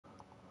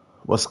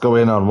What's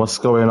going on? What's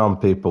going on,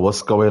 people?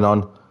 What's going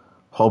on?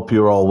 Hope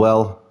you're all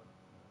well.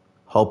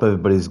 Hope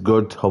everybody's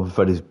good. Hope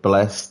everybody's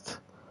blessed.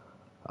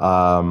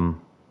 Yeah,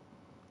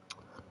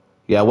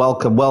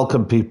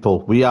 welcome,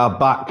 people. We are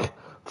back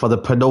for the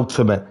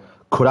penultimate.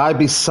 Could I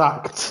be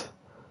sacked?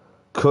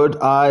 Could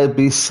I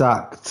be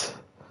sacked?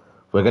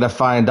 We're going to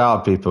find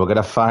out, people. We're going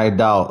to find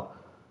out.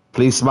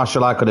 Please smash a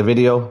like on the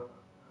video.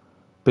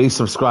 Please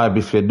subscribe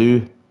if you're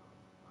new.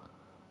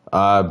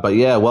 But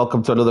yeah,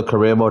 welcome to another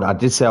career mode. I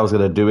did say I was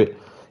going to do it.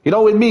 You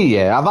know, with me,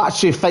 yeah, I've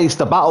actually faced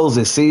the battles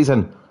this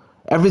season.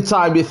 Every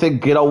time you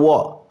think, you know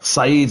what,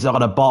 Saeed's not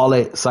going to ball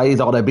it, Saeed's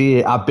not going to be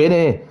it, I've been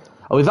here.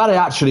 And we've had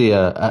actually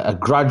a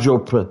gradual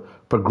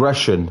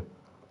progression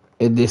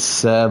in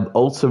this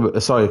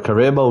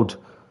career mode.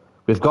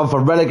 We've gone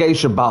from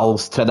relegation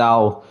battles to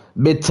now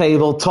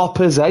mid-table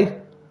toppers, eh?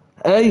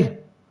 Eh?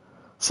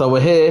 So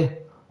we're here.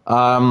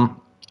 Let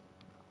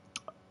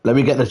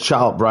me get the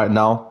chat up right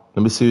now.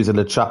 Let me see who's in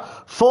the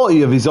chat.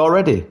 40 of these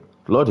already.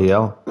 Bloody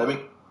hell.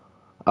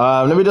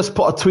 Let me just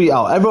put a tweet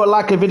out. Everyone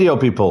like a video,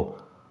 people.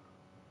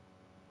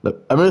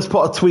 Look, let me just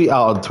put a tweet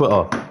out on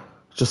Twitter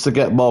just to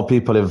get more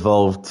people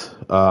involved.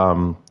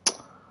 Guys,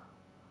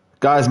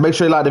 make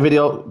sure you like the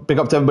video. Big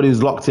up to everybody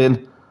who's locked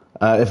in.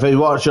 If you're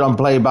watching on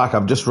playback,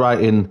 I'm just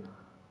writing,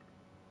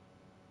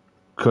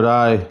 could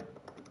I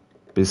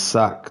be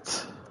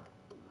sacked?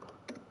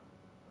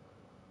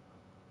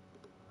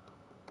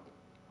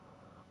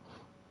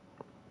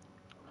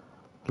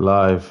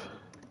 Live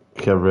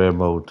career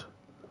mode.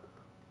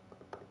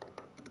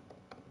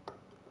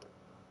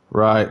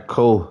 Right,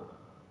 cool.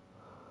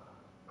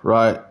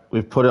 Right,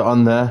 we've put it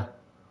on there.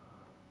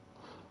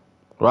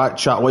 Right,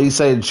 chat, what are you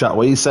saying, chat?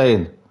 What are you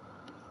saying?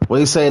 What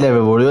are you saying,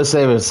 everybody? What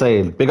are you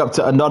saying? Big up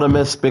to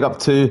Anonymous, big up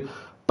to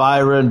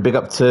Byron, big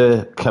up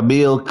to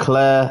Camille,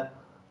 Claire.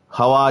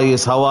 How are you?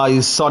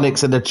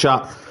 Sonic's in the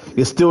chat.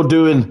 You're still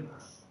doing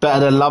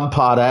better than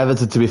Lampard at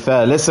Everton, to be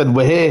fair. Listen,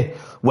 we're here.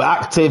 We're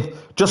active.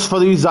 Just for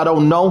those that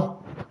don't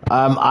know,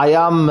 I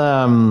am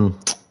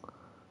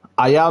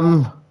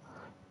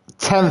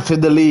 10th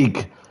in the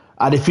league.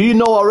 And if you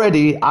know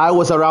already, I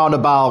was around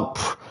about...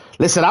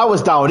 Listen, I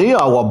was down here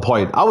at one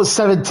point. I was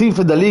 17th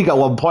in the league at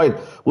one point.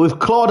 We've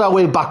clawed our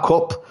way back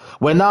up.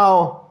 We're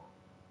now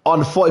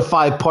on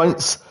 45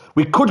 points.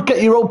 We could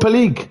get Europa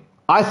League.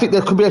 I think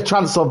there could be a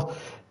chance of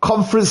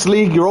Conference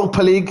League,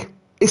 Europa League.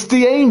 It's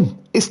the aim.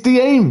 It's the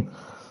aim.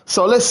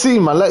 So let's see,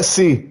 man. Let's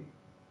see.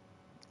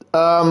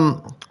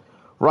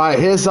 Right,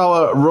 here's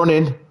our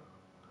running.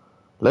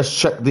 Let's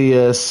check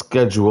the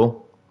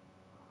schedule.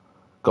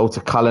 Go to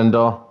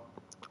calendar.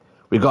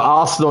 We got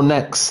Arsenal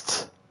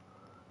next.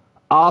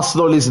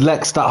 Arsenal is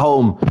next at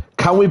home.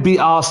 Can we beat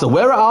Arsenal?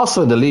 Where are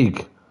Arsenal in the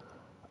league?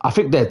 I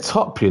think they're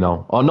top, you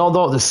know. Oh, no,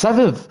 they're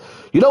 7th.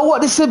 You know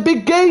what? This is a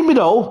big game, you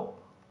know.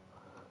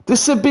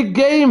 This is a big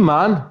game,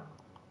 man.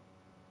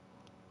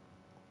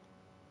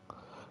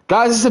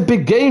 Guys, this is a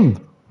big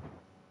game.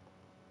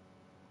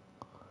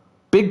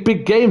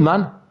 Big game,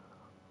 man.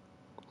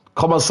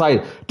 Come on,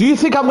 Saeed. Do you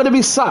think I'm going to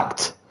be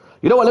sacked?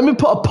 You know what? Let me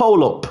put a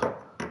poll up.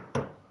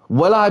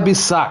 Will I be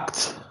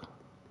sacked?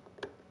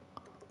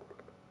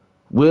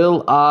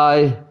 Will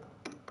I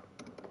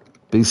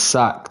be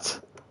sacked?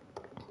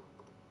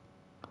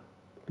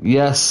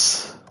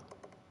 Yes.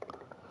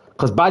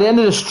 Because by the end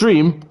of the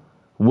stream,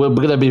 we're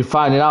going to be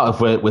finding out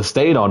if we're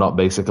staying or not,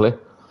 basically.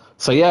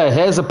 So, yeah,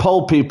 here's a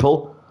poll,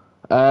 people.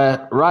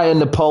 Right in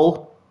the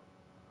poll.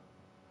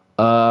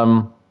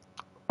 And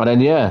then,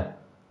 yeah.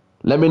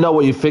 Let me know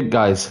what you think,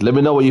 guys. Let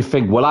me know what you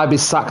think. Will I be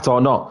sacked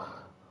or not?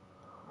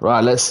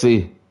 Right, let's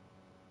see.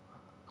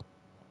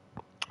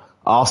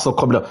 Arsenal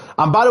coming up.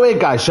 And by the way,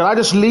 guys, should I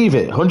just leave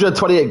it?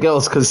 128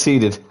 goals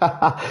conceded.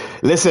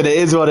 Listen, it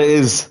is what it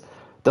is.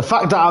 The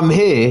fact that I'm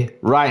here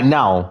right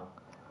now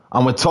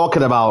and we're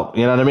talking about,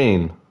 you know what I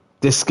mean,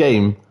 this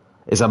game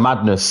is a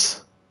madness.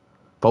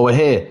 But we're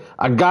here.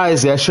 And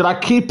guys, yeah, should I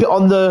keep it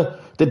on the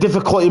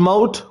difficulty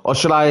mode? Or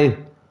should I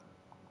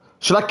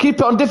keep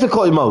it on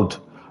difficulty mode?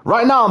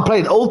 Right now, I'm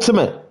playing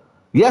Ultimate.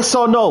 Yes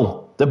or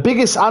no? The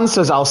biggest answer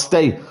is I'll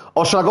stay.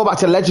 Or should I go back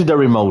to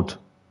Legendary mode?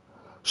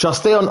 Should I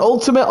stay on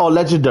Ultimate or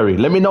Legendary?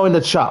 Let me know in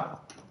the chat.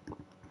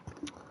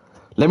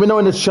 Let me know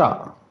in the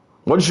chat.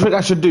 What do you think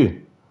I should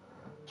do?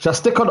 Should I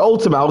stick on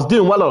Ultimate? I was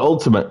doing well on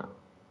Ultimate.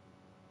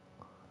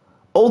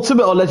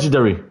 Ultimate or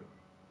Legendary?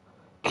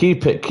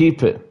 Keep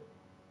it.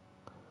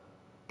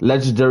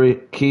 Legendary,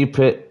 keep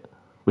it.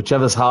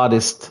 Whichever's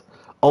hardest.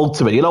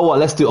 Ultimate. You know what?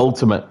 Let's do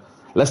Ultimate.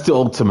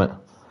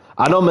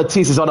 I know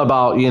Matisse is on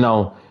about, you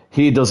know,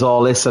 he does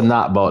all this and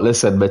that, but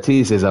listen,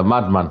 Matisse is a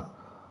madman. You know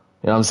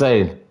what I'm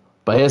saying?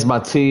 But here's my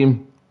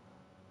team.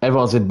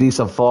 Everyone's in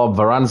decent form.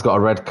 Varane's got a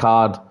red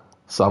card,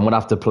 so I'm going to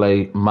have to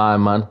play my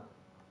man.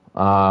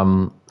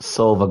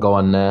 Silva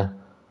going there.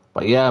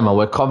 But yeah, man,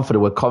 we're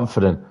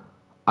confident.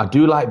 I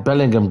do like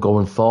Bellingham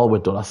going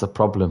forward, though. That's a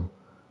problem.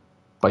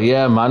 But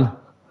yeah, man.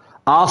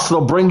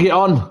 Arsenal, bring it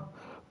on.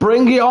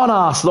 Bring it on,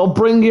 Arsenal.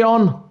 Bring it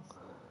on.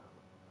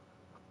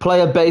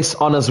 Player base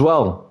on as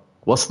well.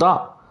 What's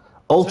that?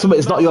 Ultimate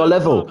is not your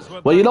level.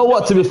 Well, you know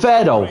what? To be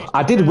fair, though,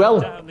 I did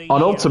well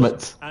on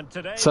Ultimate.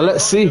 So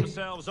let's see.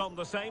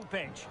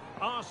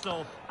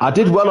 I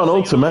did well on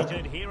Ultimate.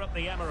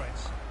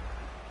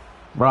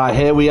 Right,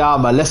 here we are,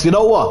 man. You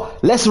know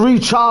what? Let's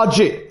recharge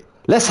it.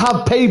 Let's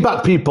have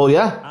payback, people,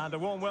 yeah?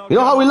 You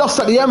know how we lost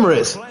at the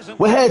Emirates?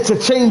 We're here to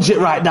change it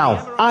right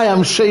now. I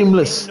am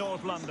shameless.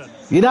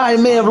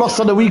 United may have lost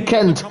on the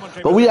weekend,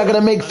 but we are going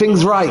to make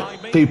things right,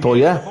 people,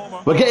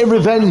 yeah? We're getting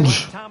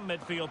revenge.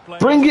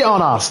 Bring it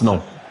on, Arsenal.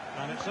 You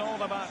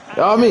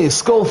know what I mean?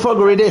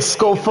 Skullfuggery this,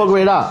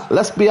 skullfuggery that.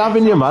 Let's be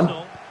having you, man.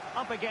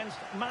 Up against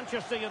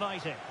Manchester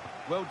United.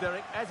 Well,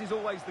 Derek, as is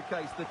always the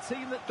case, the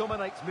team that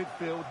dominates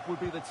midfield will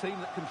be the team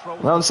that controls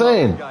you know what I'm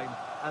saying?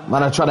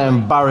 Man, are trying to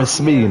embarrass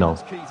me, you know.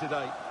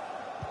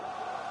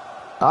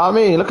 I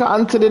mean, look at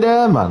Anthony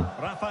there, man.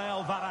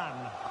 Rafael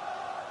Varane.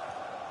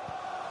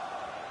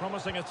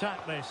 Promising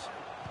attack, this.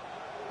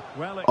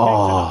 Well, it came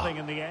to nothing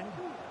in the end.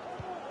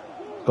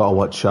 Gotta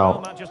watch out.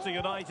 Well, Manchester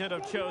United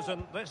have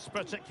chosen this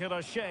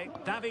particular shape.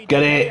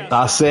 Get it,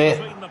 that's it.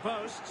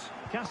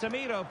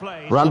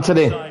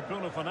 Anthony.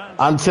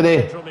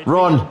 Anthony,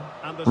 run.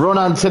 Run,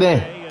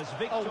 Anthony.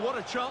 Oh, what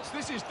a chance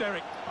this is,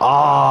 Derek.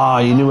 Ah,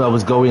 you knew I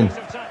was going.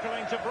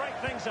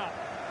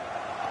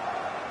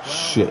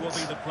 Shit.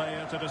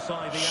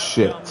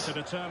 Shit.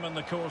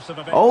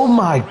 Oh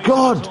my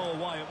God.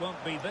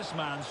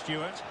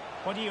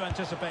 What do you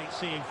anticipate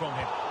seeing from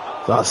him?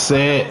 That's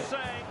it.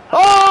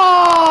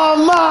 Oh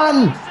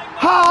man!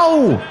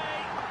 How?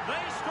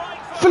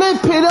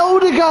 Flipping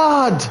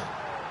Odegaard!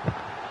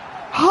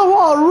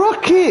 How a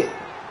rocket!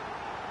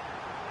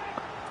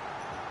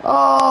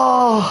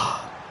 Oh!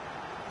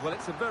 Well,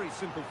 it's a very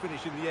simple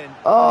finish in the end.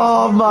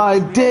 Oh my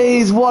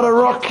days! What a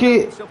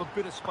rocket!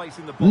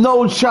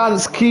 No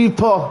chance,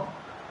 keeper.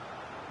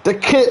 The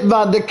kit,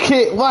 man. The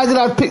kit. Why did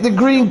I pick the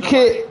green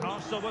kit?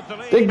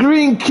 The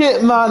green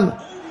kit, man.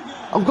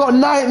 I've got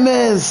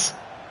nightmares.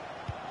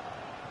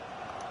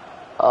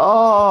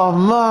 Oh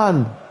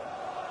man.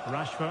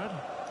 Rashford.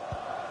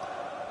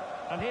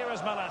 And here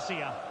is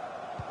Malacia.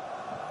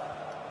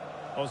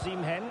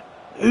 Ozimhen.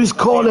 Who's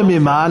calling me,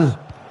 man?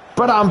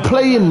 Brother, I'm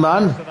playing,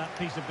 man. That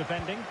piece of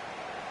defending.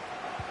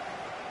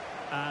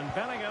 And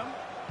Bellingham.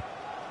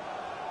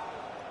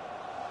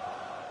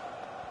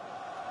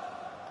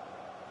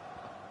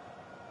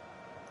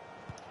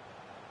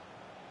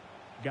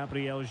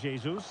 Gabriel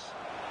Jesus.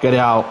 Get it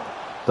out.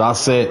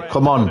 That's it.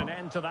 Come on.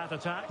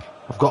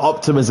 I've got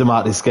optimism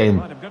out this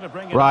game.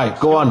 Right,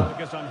 go on.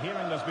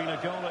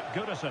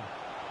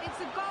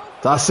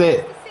 That's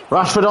it.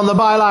 Rashford on the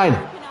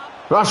byline.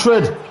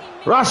 Rashford.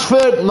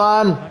 Rashford,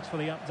 man. Thanks for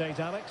the update,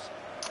 Alex.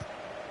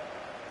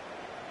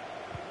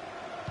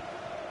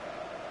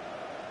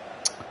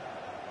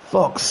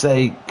 Fuck's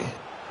sake.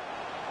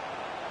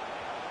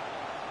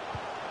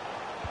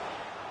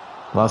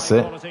 That's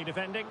it.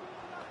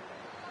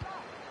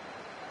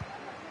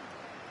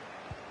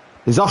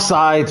 He's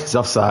offside. He's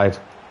offside.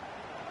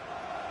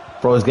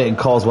 Bro, he's getting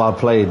calls while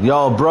playing.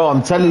 Yo, bro,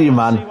 I'm telling you,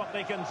 man.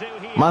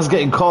 Man's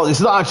getting called. It's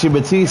not actually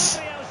Matisse.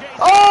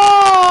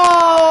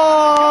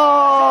 Oh!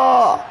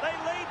 They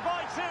lead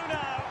by 2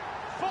 now.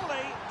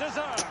 Fully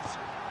deserved.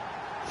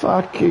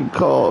 Fucking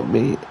caught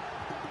me.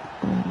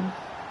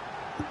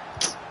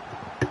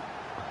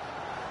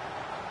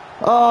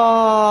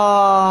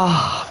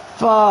 Oh,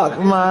 fuck,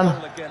 man.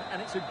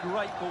 And it's a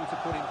great ball to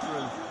put him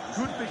through.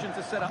 Good vision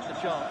to set up the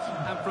chance.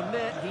 And from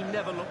there, he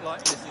never looked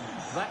like missing.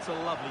 That's a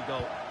lovely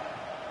goal.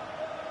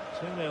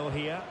 2-0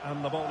 here,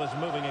 and the ball is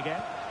moving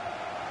again.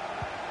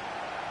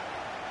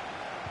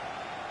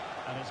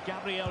 And it's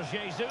Gabriel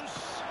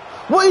Jesus.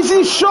 What is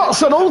these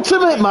shots on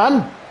Ultimate,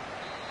 man?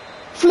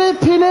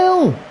 Flipping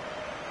hell.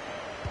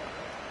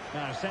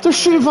 To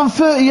shoot from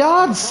 30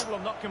 yards.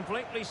 Problem not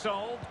completely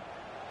solved.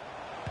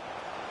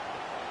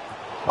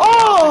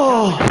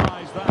 Oh!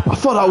 I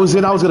thought I was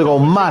in. I was going to go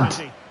mad.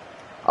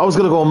 I was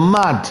going to go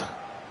mad.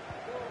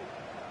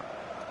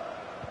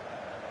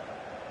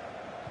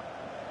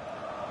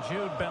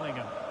 Jude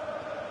Bellingham.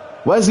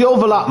 Where's the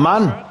overlap,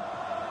 man?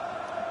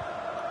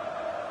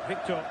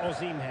 Victor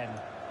Ozimhen.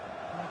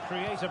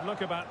 Creative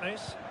look about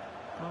this.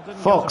 Well,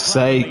 fuck's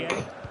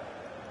sake.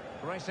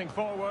 Racing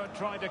forward,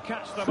 trying to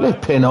catch the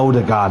flipping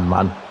Odegaard,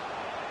 man.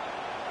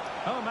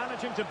 Oh,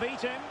 managing to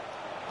beat him.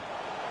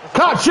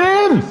 Catch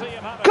him!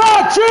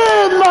 Catch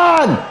him,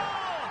 man!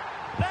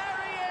 There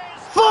he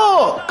is!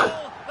 Fuck!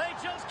 They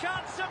just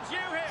can't subdue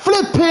him.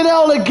 Flipping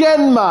hell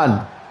again,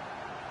 man.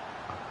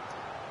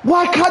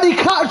 Why can't he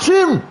catch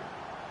him?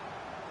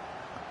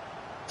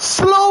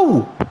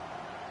 Slow.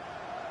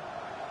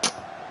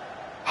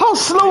 How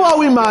slow are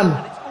we, man?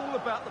 It's all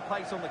about the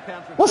pace on the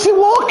counter. What's he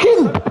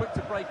walking? So quick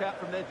to break out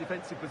from their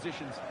defensive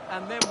positions,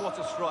 and then what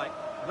a strike!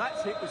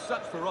 That's hit with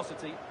such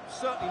ferocity.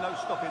 Certainly no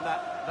stopping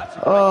that. That's a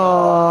great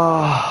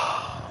goal.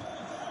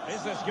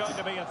 Is this going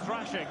to be a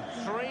thrashing?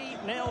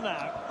 3-0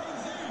 now.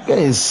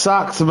 Getting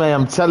sacked, mate,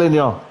 I'm telling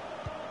you.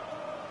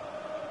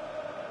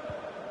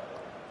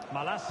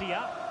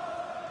 Malacia.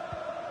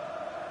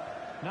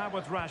 Now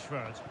with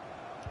Rashford.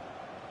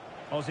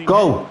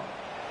 Go.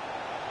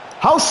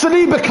 How's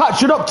Saliba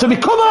catching up to me?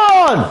 Come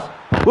on!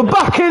 We're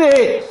back in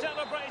it!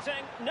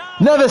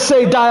 Never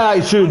say die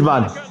attitude,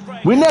 man.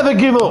 We never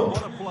give up.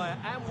 What a player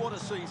and what a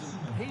season.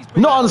 He's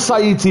been Not on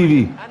Saeed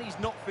TV. and he's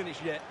not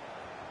finished yet.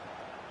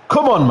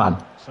 Come on,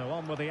 man. So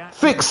on with the action.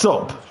 Fix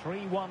up.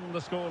 3-1 the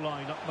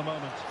scoreline at the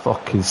moment.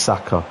 Fucking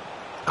Saka.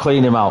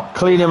 Clean him out.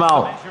 Clean him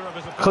out.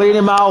 Clean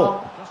him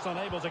out. Just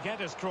unable to get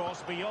his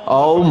cross beyond.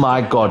 Oh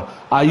my God.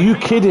 Are you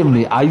kidding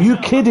me? Are you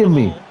kidding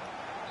me?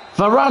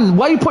 Varane,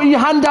 why are you putting your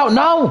hand out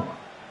now?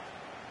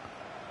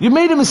 You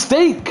made a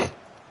mistake.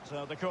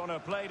 So the corner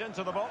played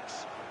into the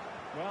box.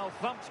 Well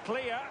thumped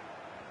clear.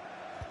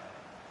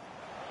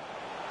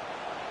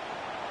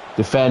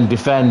 Defend,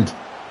 defend.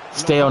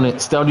 Stay on it.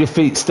 Stay on your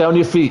feet. Stay on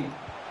your feet.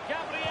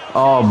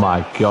 Oh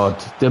my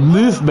God. The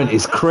movement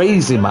is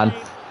crazy, man.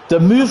 The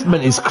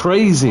movement is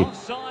crazy.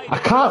 I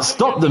can't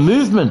stop the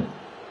movement.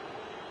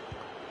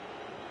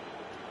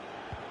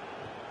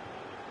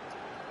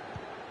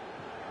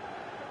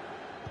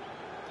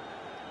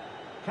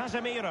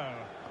 Casemiro.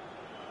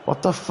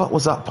 What the fuck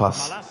was that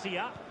pass?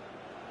 Malacia.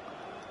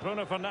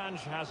 Bruno Fernandes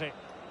has it.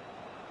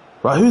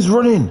 Right, who's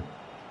running?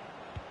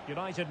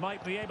 United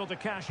might be able to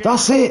cash in.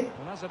 That's it.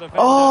 Well, as a defender,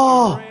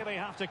 Oh! you really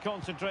have to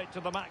concentrate to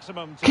the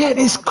maximum. Get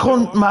this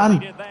cunt, man.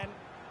 Then.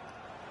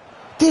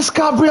 This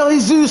Gabriel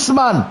Jesus,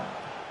 man.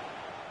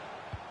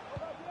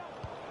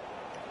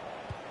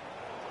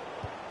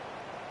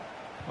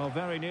 Well,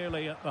 very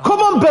nearly at the Come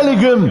on, half-time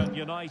Bellingham. mark, and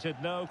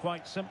United know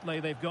quite simply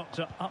they've got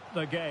to up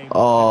the game.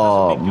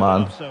 Oh, It hasn't been good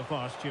man. enough so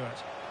far,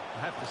 Stuart.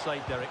 I have to say,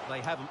 Derek,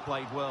 they haven't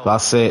played well.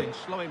 That's They've it. been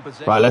slow in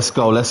possession, Right, let's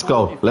go, let's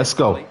go, let's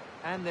go.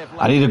 and they've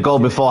I need a goal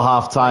before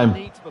half They time.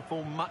 need to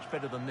perform much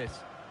better than this.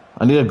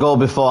 I need a goal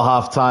before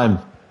half time.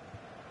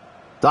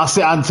 That's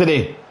it,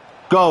 Anthony.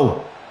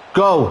 Go.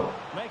 Go.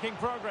 Making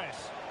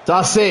progress.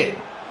 That's it.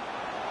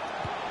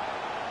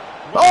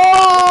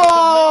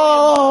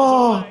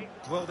 Oh!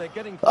 Well, they're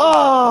getting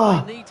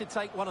Oh! They need to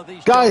take one of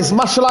these. Guys,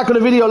 smash a like on the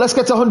video. Let's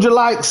get to 100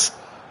 likes.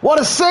 What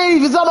a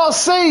save. Is that not a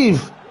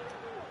save?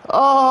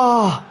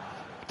 Oh.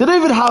 They don't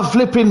even have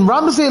flipping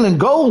Ramsdale in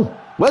goal.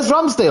 Where's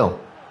Ramsdale?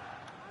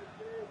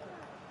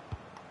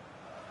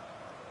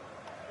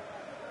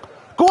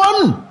 Go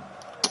on.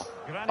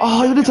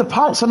 Oh, you need to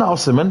pounce on that,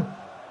 Osimhen.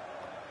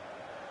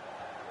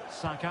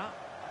 Saka.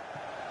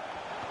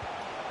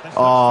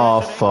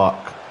 Oh,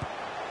 fuck.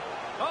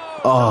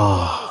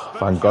 Oh,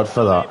 thank God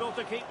for that. Able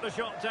to keep the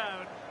shot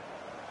down.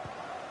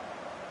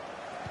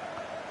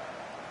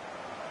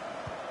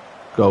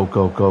 Go,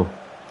 go, go.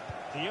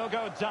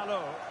 Diogo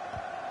Dalot.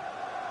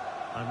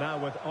 And now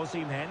with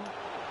Osimhen.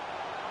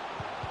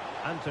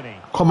 Anthony.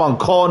 Come on,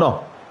 corner.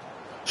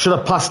 Should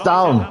have passed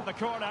down.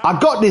 I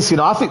got this, you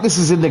know. I think this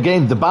is in the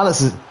game. The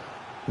balance is...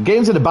 The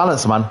game's in the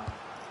balance, man.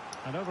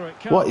 And over it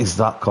comes. What is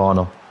that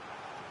corner?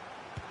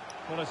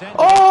 Well, it's ended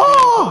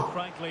Oh! up being,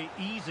 frankly,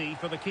 easy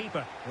for the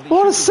keeper. Well, he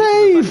What a should have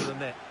hit the back save. of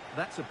the net.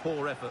 That's a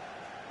poor effort.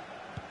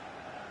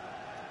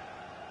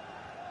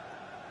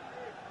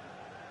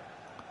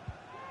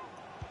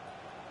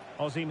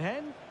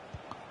 Osimhen.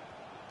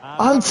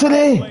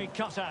 Anthony.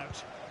 Cut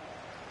out.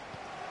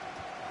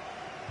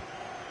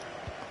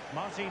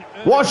 Martin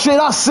Watch it,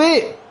 that's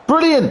it.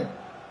 Brilliant.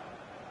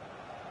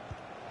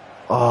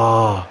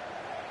 Oh.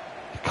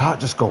 You can't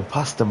just go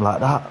past him like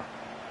that.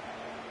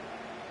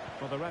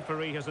 Well, the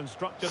referee has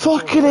instructed.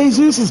 Fucking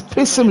Jesus is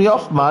pissing me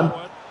off, man.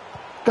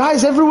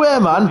 Guys everywhere,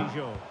 man.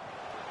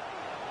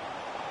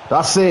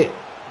 That's it.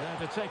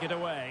 There to take it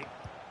away.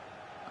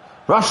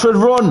 Rashford,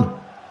 run.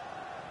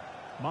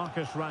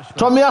 Marcus Rashford.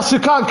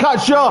 Tomiyasu can't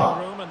catch you.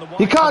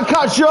 He can't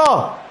catch you.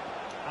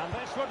 And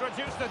this would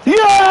reduce the Yes!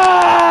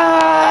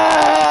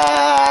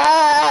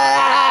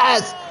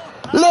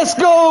 Let's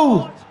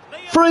go.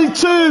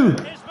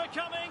 3-2. is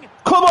becoming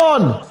Come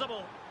on.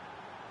 possible.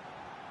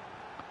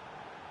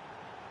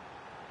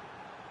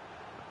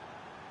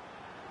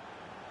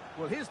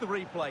 Well, here's the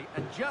replay,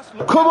 and just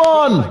look Come how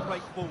on. quickly they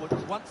break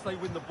forward once they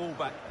win the ball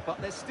back. But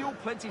there's still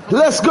plenty.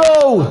 Let's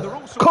go.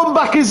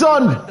 Comeback is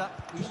on.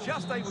 He's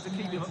just able to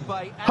keep him at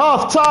bay.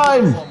 Half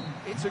time.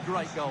 It's a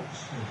great goal.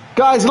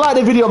 Guys, like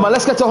the video, man.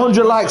 Let's get to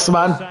 100 likes,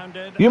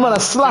 man. You man are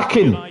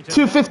slacking.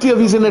 250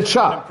 of you's in the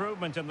chat.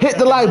 Hit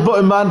the like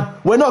button, man.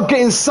 We're not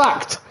getting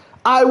sacked.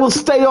 I will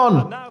stay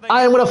on.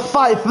 I am going to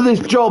fight for this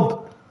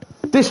job.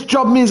 This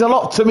job means a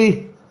lot to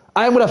me.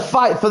 I am going to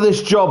fight for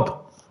this job.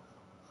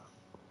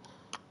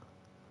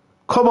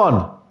 Come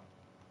on.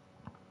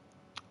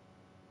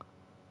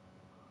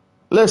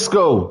 Let's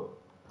go.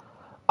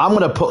 I'm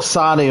going to put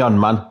Sane on,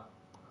 man.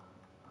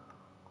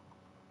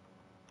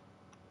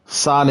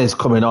 Sane's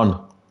coming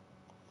on.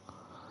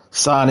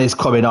 Sane's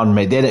coming on,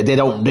 mate. They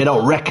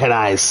don't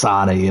recognise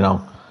Sane, you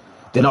know.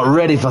 They're not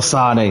ready for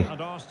Sane.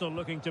 And Arsenal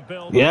looking to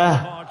build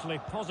Yeah. a largely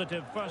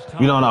positive first half.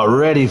 You know, not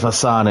ready for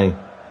Sane.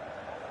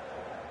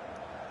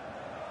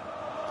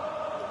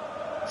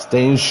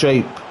 Stay in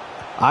shape.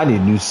 I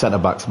need new centre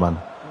backs, man.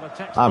 Well, a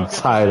textbook I'm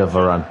tired of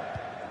Varane.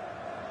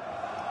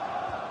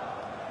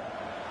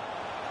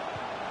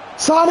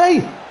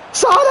 Sane!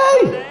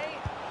 Sane!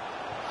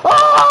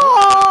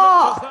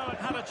 Ah! As though it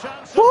had a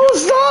chance of What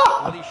was going in.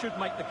 that? Well, he should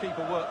make the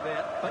keeper work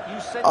there, but you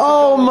said.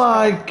 Oh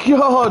my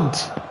God!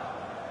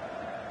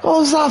 What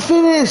was that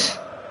finish?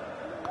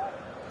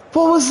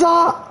 What was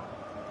that?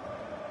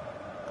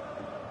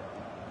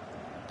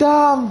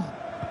 Damn!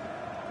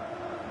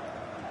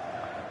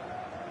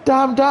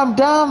 Damn, damn,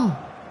 damn!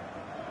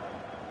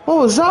 What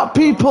was that,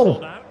 people?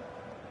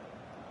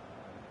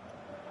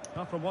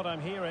 Well, from what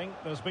I'm hearing,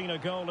 there's been a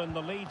goal in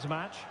the Leeds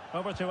match.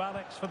 Over to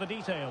Alex for the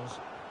details.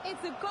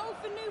 It's a goal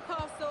for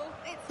Newcastle.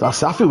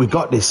 That's. I think we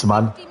got this,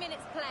 man. 50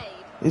 minutes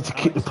played. Need to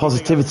keep the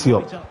positivity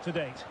up. To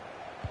date.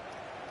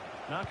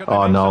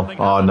 Oh no!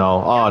 Oh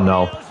no! Oh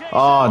no!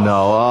 Oh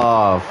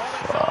no!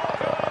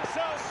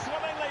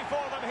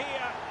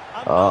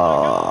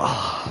 Oh.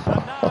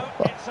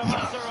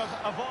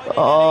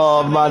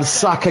 Oh man,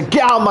 Saka,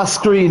 get out my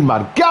screen,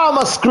 man. Get out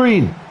my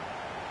screen.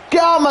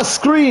 Get out my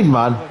screen,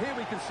 man.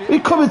 What are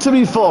you coming to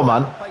me for,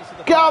 man?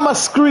 Get out my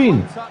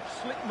screen.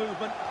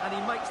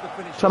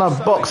 Trying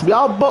to box me.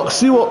 I'll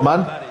box you up,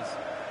 man.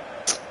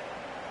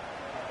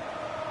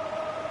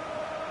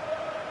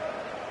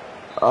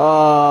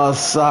 Oh,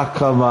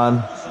 Saka,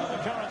 man.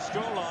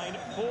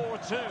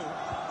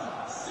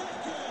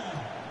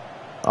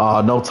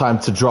 Oh, no time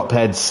to drop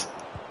heads.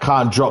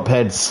 Can't drop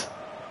heads.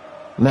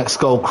 Next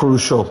goal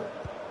crucial.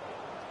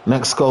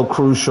 Next goal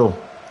crucial.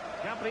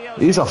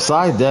 He's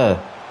offside there.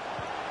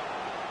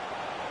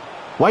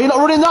 Why are you not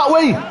running that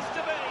way?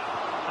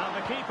 And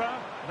the keeper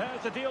there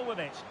to deal with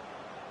it.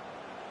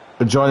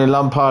 We're joining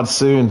Lampard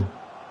soon.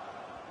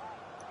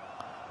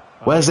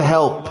 Where's the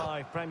help?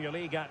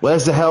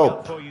 Where's the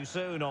help? For you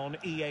soon on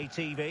EA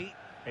TV.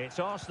 It's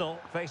Arsenal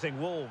facing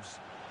Wolves.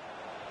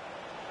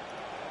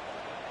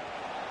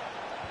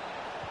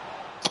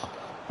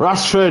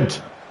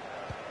 Rashford.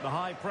 The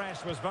high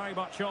press was very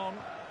much on.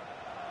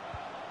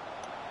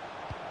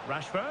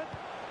 Rashford.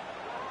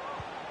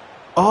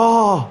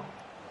 Oh.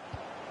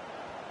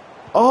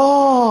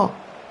 Oh.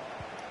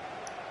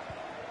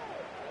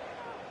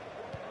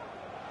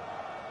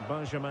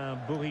 Benjamin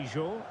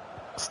Bourigeaud.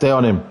 Stay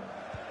on him.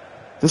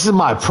 This is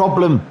my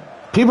problem.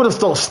 People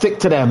just don't stick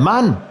to their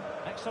man.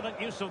 Excellent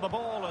use of the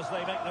ball as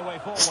they make their way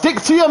forward.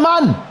 Stick to your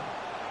man.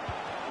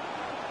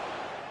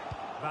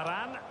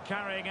 Varane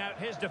carrying out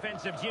his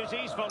defensive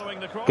duties following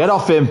the cross. Get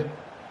off him.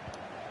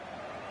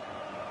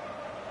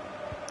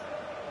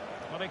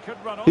 Well, he could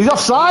run He's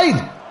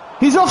offside.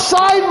 He's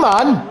offside,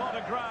 man. A lot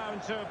of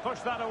ground to push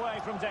that away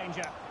from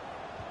danger.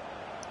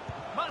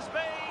 Must be.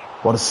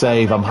 What a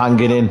save. I'm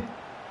hanging in.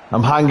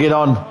 I'm hanging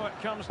on.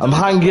 I'm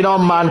hanging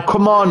on, man.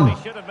 Come on.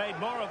 Should have made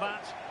more of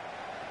that.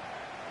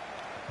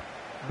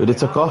 Who they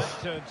took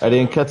off?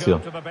 Eddie Nketiah.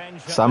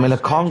 Samuel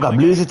Congo. I'm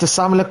losing to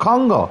Samuel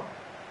Congo.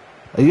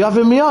 Are you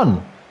having me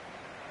on?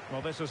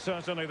 Well, this is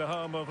certainly the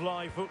home of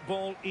live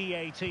football,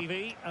 EA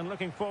TV, and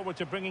looking forward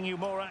to bringing you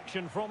more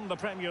action from the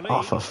Premier League.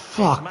 Oh, for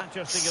fuck.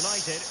 Manchester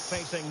United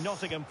facing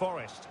Nottingham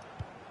Forest.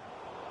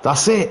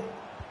 That's it.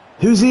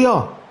 Who's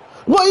here?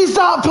 What is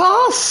that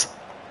pass?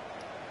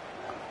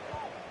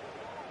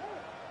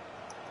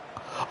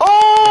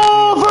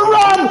 Oh,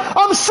 Varane!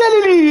 I'm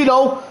selling you, you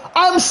know.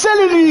 I'm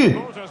selling you.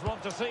 Supporters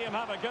want to see him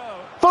have a go.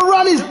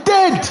 Varane is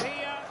dead.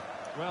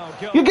 Well,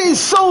 You're getting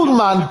sold,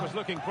 man.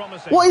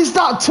 What is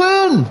that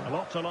turn? A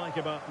lot to like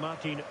about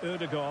Martin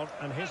Ødegaard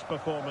and his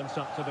performance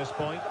up to this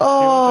point.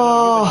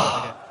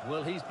 Oh,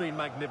 well, he's been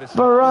magnificent.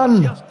 Varane.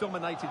 He's just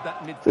dominated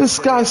that midfield. This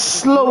guy's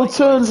slow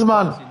turns,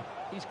 man.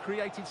 He's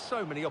created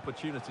so many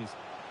opportunities.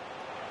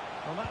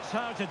 Well, that's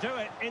how to do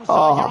it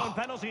inside your own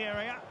penalty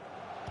area.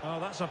 Oh,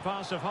 that's a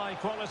pass of high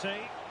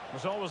quality.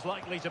 Was always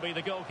likely to be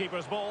the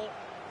goalkeeper's ball.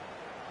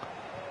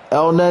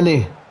 El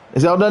Neni.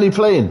 Is El Neni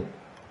playing?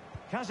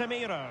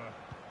 Casemiro.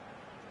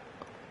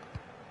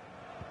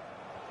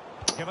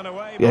 Given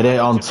away. Yeah,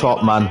 they're on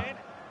top, man.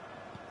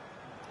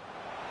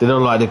 They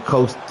don't like the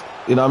coast.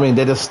 You know what I mean?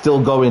 They're just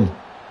still going.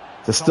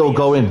 They're still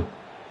going.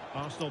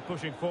 Arsenal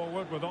pushing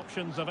forward with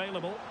options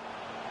available.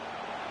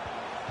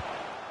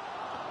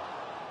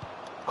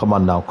 Come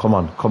on now. Come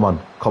on. Come on.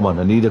 Come on.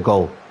 I need a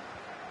goal.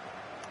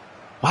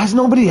 Why is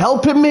nobody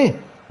helping me?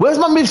 Where's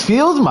my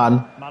midfield,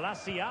 man?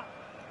 Malacia.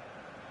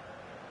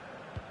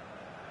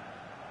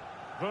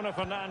 Bruno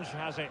Fernandes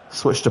has it.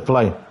 Switch to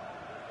play.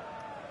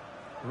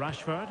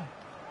 Rashford.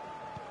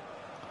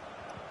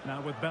 Now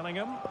with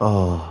Bellingham.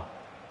 Oh.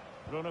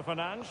 Bruno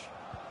Fernandes.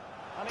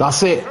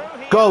 That's it.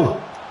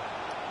 Go.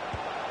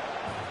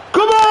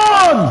 Come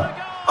on.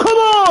 Come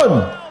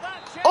on.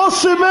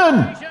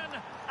 Osimhen.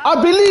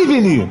 I believe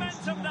in you.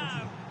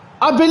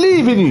 I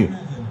believe in you.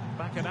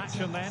 Back in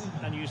action then,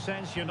 and you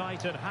sense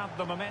United have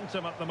the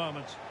momentum at the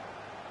moment.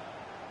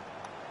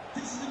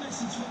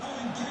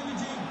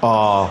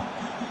 Oh.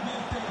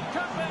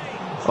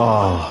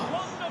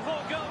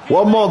 Oh.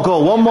 One more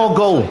goal. One more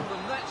goal.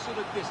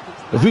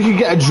 If we could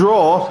get a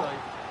draw,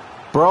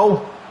 bro.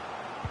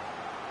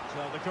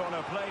 So the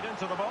corner played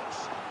into the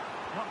box.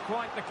 Not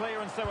quite the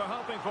clearance they were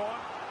hoping for.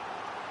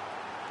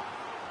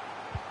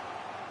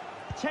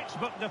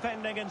 Textbook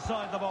defending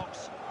inside the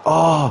box.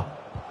 Oh.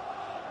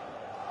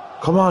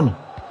 Come on.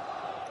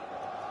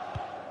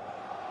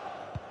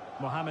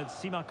 Mohamed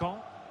Simakan.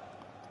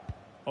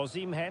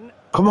 Osimhen.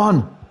 Come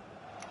on.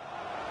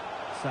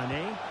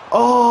 Sané.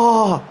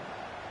 Oh.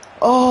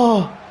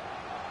 Oh.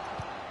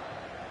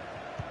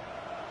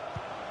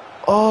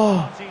 Oh.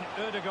 Martin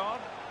Ødegaard.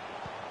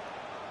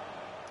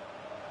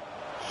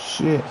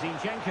 Shit.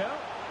 Zinchenko.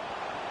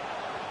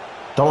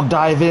 Don't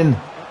dive in.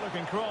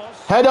 Looking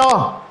cross.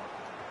 Header.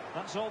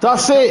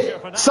 That's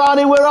it.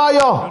 Sané, where are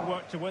you? Good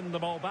work to win the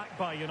ball back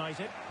by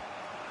United.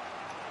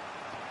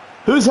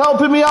 Who's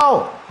helping me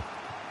out?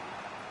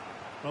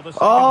 Well, the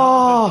second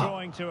half is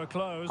drawing to a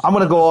close. I'm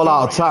going to go all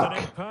out attack.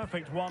 An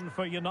perfect one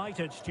for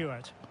United,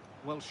 Stuart.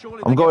 Well,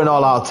 surely I'm going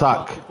all out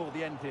attack. Before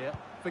the end here.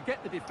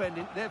 Forget the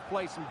defending. They've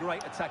played some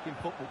great attacking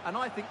football, and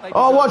I think they.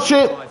 Oh, watch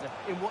it!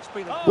 In what's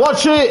been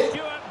Watch it!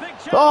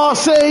 Oh,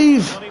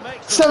 save!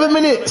 7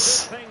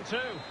 minutes.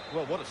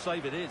 Well, what a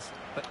save it is!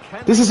 But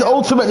This is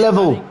ultimate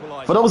level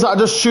for those that are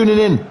just tuning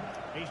in.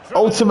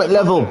 Ultimate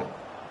level.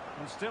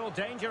 And still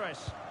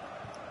dangerous.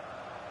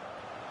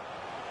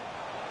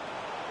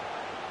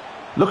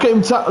 Look at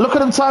him! Look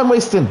at him time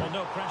wasting. Well,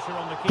 no pressure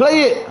on the keeper.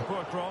 Play it.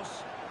 Poor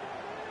cross.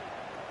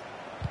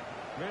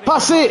 Really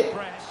Pass it.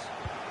 press.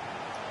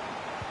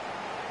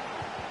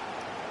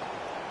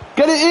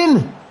 Get it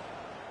in.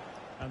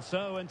 And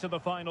so into the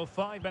final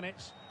 5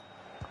 minutes.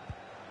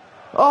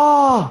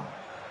 Oh.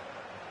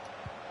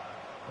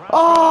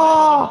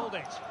 Oh.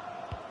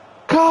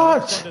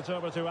 Catch. Get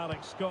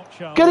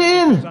it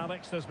in.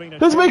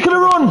 Who's making a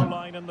run?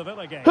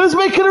 Who's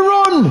making a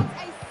run? A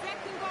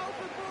second goal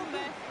for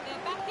Bournemouth.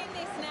 They're back in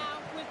this now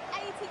with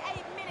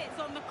 88 minutes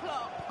on the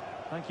clock.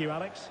 Thank you,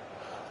 Alex.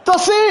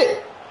 That's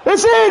it.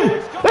 It's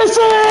in. It's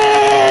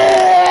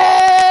in.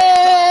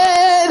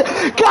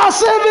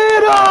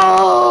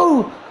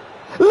 Casemiro.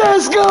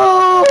 Let's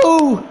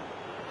go.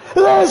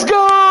 Let's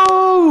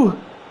go.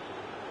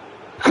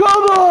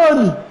 Come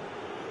on.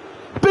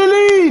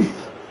 Believe.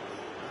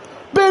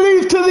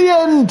 Believe to the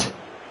end.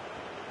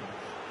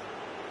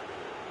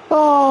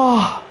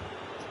 Oh,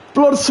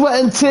 blood, sweat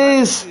and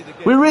tears.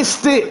 We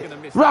risked it.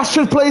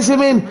 Rashford plays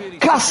him in.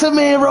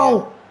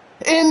 Casemiro,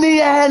 in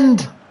the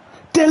end,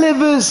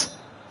 delivers.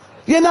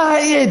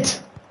 United.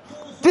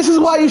 This is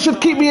why you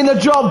should keep me in a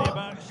job.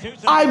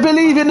 I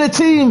believe in the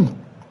team.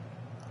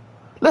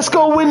 Let's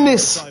go win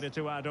this. Decided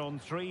to add on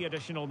 3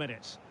 additional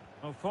minutes.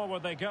 Well,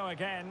 forward they go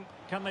again.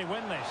 Can they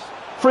win this?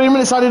 3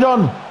 minutes added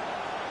on.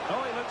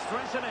 Oh, he looks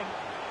threatening.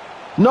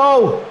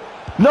 No.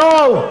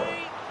 No.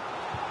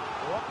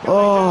 What can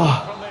Oh. they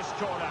do from this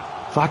corner?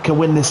 If I can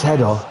win this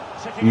header,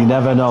 you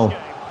never know.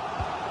 Well,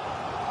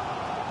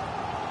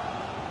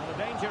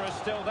 the danger is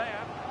still there.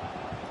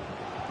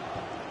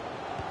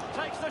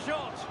 Takes the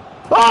shot.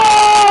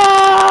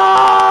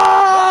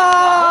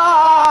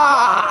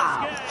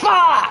 Ah!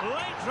 Fuck!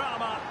 Late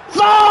drama.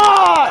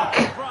 Fuck!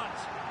 Front.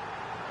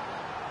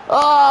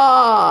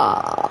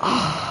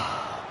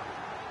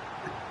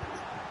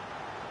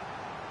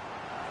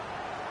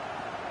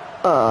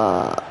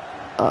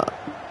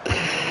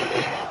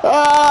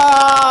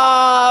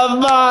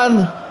 Man!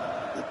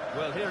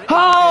 Well, here it is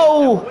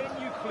How? again. And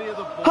when you clear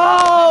the ball,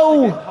 How?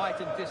 you have to get height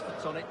and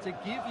distance on it to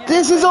give you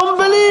This is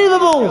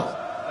unbelievable!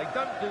 They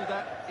don't do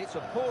that. It's a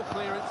poor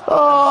clearance.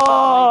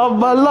 Oh,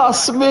 my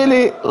last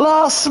minute!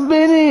 Last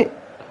minute!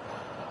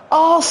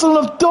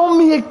 Arsenal have done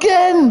me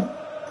again!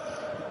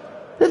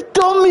 They've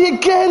done me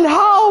again!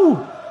 How?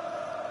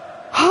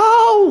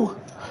 How?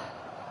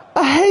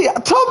 I hate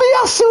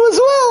Tomiyasu as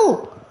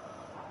well!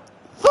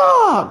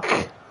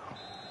 Fuck!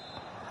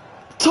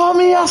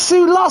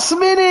 Tomiyasu last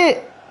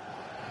minute!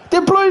 De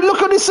Bruyne,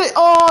 look at this!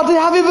 Oh, they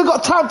haven't even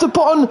got time to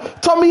put on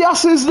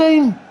Tomiyasu's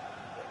name!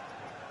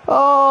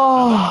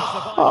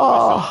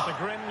 Oh, The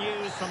grim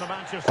news from the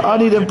Manchester I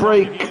need a United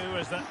break. point of view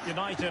is that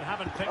United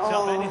haven't picked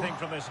up anything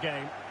from this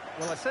game.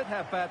 Well, I said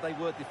how bad they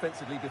were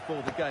defensively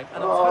before the game,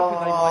 and I was hoping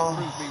they might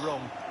prove me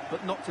wrong,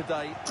 but not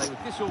today. They were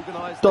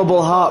disorganised.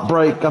 Double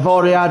heartbreak. I've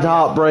already had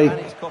heartbreak. And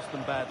it's cost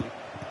them badly.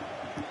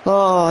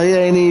 Oh, it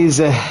ain't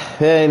easy.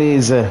 It ain't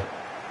easy.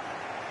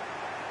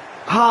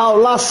 How?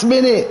 Last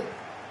minute.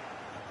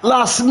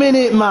 Last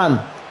minute, man.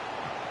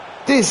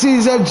 This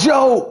is a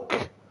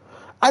joke.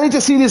 I need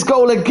to see this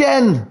goal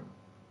again.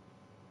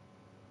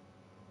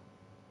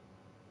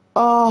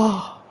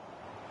 Oh.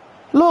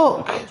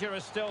 Look. Danger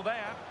is still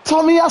there.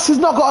 Tomiyasu's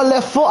not got a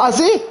left foot, has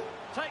he?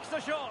 Takes the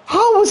shot.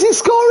 How was he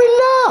scoring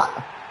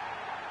that?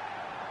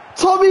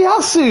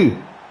 Tomiyasu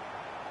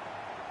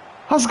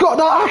has got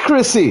that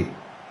accuracy.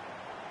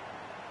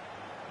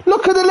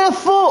 Look at the left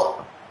foot.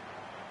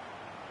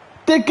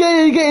 You're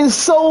getting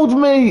sold,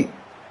 mate.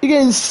 You're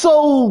getting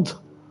sold.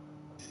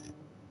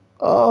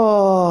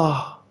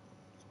 Oh.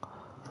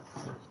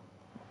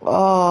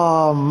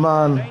 Oh,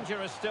 man.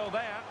 Danger is still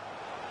there.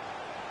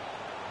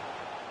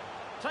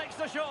 Takes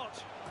the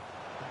shot.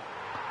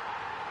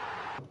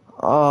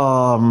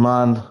 Oh,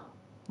 man.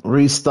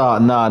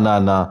 Restart.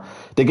 Nah.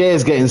 The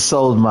game's getting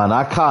sold, man.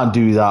 I can't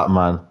do that,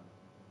 man.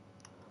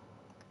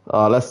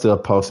 Oh, let's do a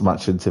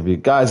post-match interview.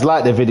 Guys,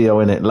 like the video,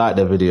 innit? Like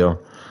the video.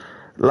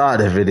 Like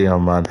the video,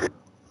 man.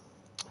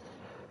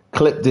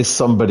 Clip this,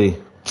 somebody.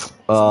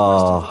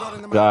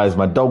 Oh, guys,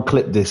 man, don't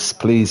clip this,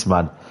 please,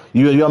 man.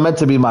 You're meant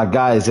to be my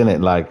guys,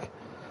 innit? Like,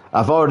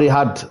 I've already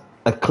had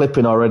a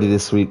clipping already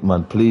this week,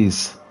 man.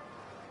 Please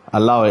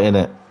allow it,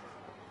 innit?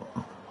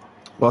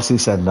 What's he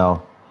said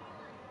now?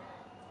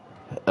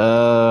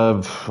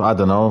 I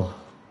don't know.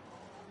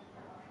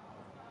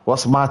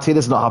 What's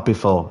Martinez not happy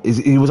for?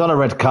 He was on a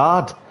red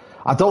card.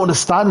 I don't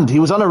understand. He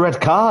was on a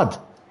red card.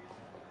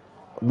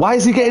 Why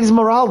is he getting his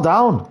morale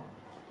down?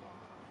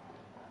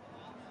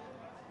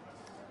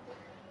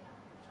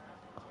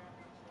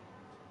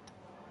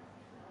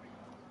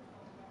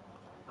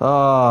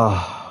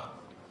 Ah.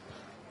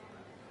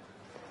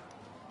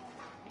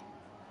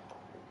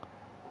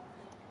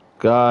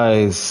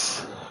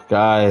 Guys,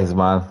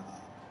 man.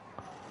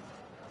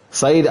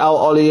 Saeed out,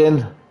 Ollie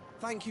in.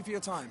 Thank you for your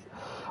time.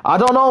 I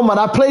don't know, man.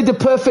 I played the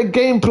perfect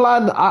game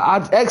plan.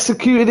 I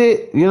executed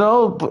it, you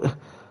know. But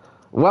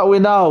what we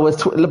now?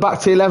 We're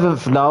back to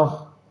 11th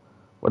now.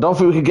 I don't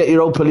think we can get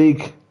Europa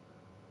League.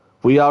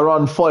 We are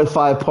on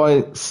 45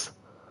 points.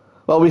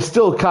 Well, we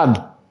still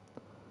can.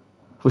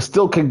 We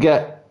still can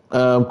get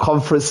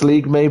Conference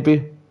League,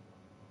 maybe.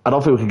 I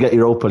don't think we can get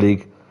Europa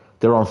League.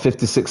 They're on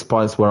 56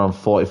 points. We're on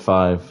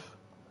 45.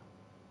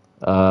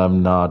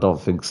 No, I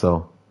don't think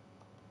so.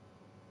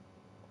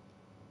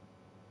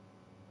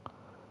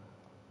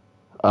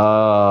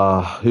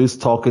 Who's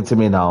talking to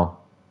me now?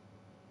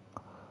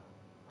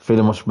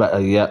 Feeling much better.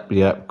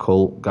 Yep,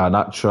 cool.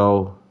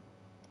 Garnacho.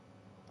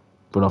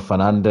 Bruno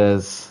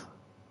Fernandes.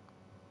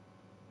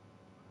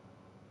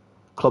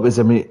 Club is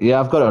yeah,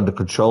 I've got it under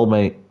control,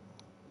 mate.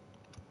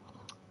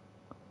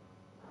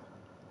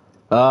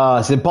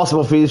 It's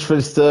impossible for you to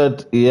finish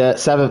third. Yeah,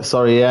 7th,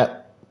 sorry,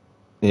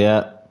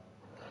 yeah.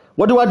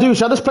 What do I do?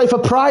 Should I just play for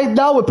pride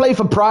now? We're playing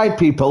for pride,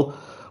 people.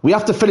 We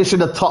have to finish in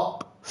the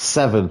top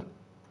 7.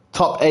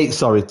 Top 8,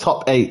 sorry,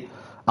 top 8.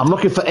 I'm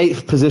looking for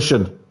 8th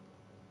position.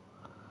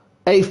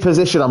 8th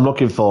position I'm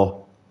looking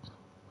for.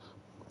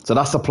 So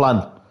that's the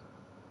plan.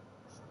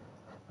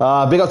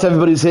 Big up to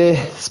everybody who's here.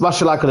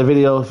 Smash a like on the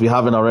video if you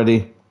haven't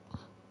already.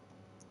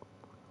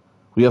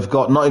 We have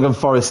got Nottingham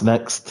Forest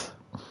next.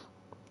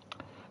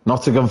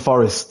 Nottingham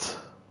Forest.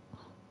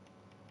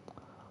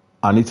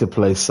 I need to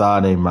play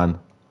Sane, man.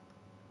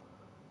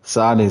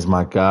 Sane's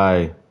my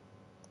guy.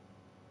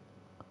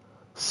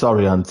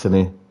 Sorry,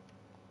 Anthony.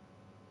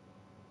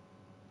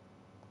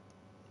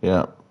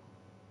 Yeah.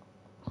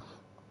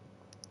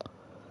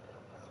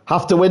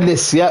 Have to win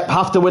this. Yep,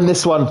 have to win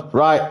this one.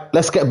 Right,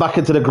 let's get back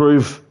into the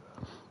groove.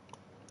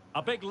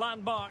 A big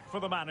landmark for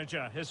the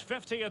manager. His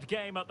 50th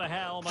game at the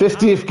helm.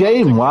 50th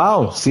game,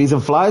 wow. Season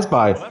flies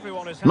by.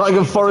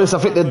 Nottingham Forest, I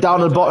think they're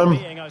down at the bottom.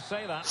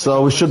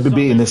 So we should be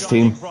beating this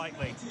team.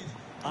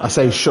 I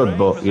say should,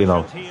 but, you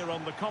know,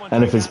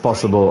 anything's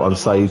possible on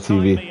Saeed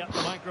TV.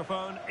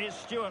 Microphone is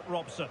Stuart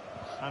Robson.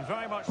 I'm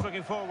very much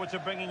looking forward to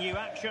bringing you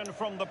action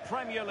from the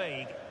Premier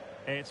League.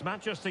 It's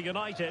Manchester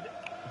United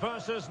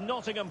versus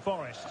Nottingham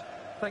Forest.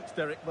 Thanks,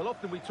 Derek. Well,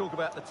 often we talk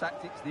about the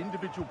tactics, the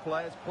individual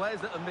players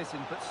that are missing,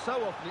 but so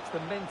often it's the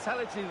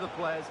mentality of the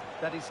players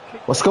that is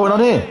kicked. What's going on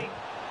here?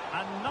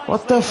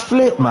 What the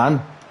flip, man?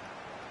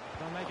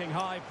 They're making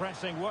high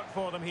pressing work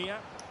for them here.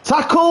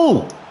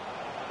 Tackle!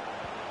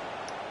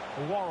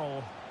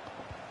 Worrell.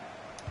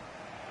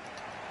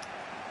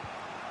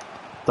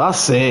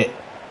 That's it.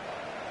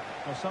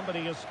 Well,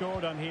 somebody has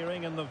scored, I'm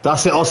hearing, in the...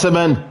 That's it,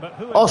 Osimhen.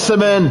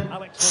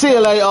 Osimhen. See you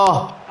later.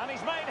 And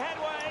he's made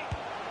headway.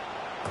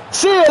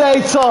 See you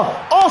later.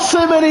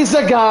 Osimhen is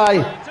the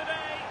guy.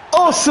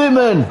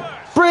 Osimhen.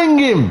 Bring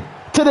him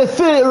to the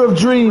theatre of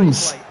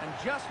dreams.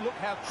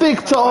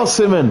 Victor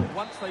Osimhen.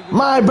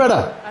 My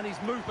brother. And his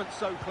movement's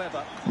so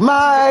clever.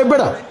 My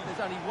brother. There's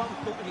only one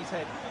thought in his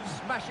head.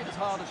 Smash it as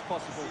hard as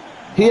possible.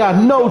 He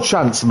had no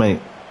chance,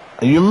 mate.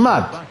 Are you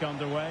mad? Back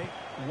underway.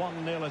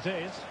 1-0 it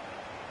is.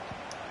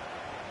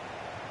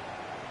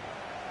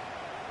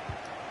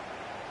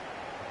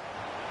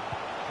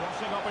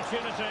 Crossing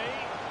opportunity.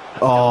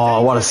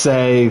 Oh, what a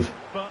save.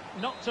 But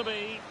not to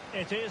be.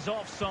 It is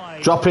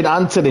offside. Dropping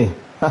Anthony.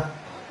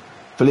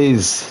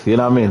 Please, you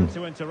know what I mean?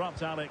 To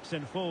interrupt Alex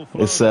in full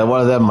flow. It's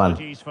one of them, man.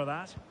 Apologies for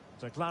that.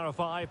 To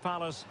clarify,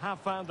 Palace have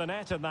found the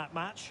net in that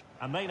match,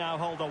 and they now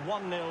hold a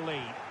 1-0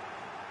 lead.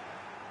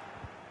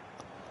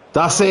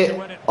 That's it.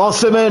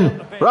 Osimhen.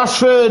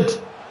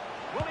 Rashford.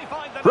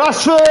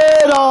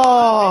 Rashford.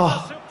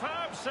 Oh,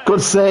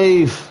 good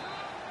save.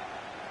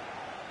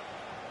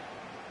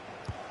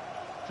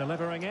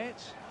 Delivering it.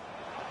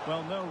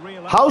 Well, no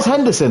real. How's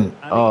Henderson?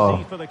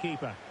 Oh, for the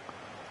keeper.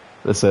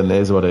 Listen, it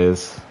is what it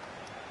is.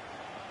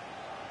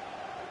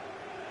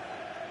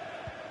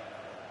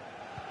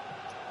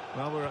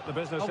 Well, we're at the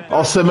business end.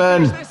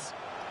 Osimhen.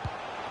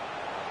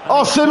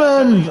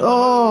 Osimhen.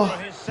 Oh,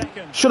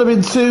 should have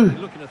been 2.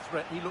 Looking a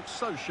threat. He looks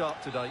so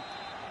sharp today.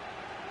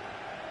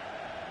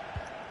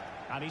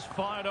 And he's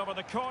fired over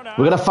the corner.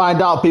 We're going to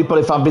find out, people,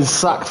 if I've been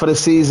sacked for the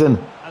season.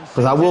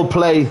 Because I will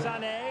play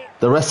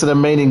the rest of the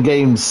remaining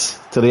games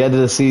to the end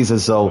of the season.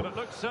 So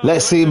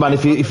let's see, man.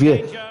 If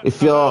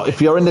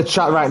you're in the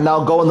chat right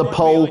now, go on the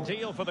poll.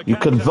 You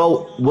can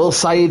vote. Will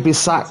Saeed be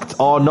sacked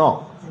or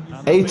not?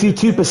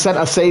 82%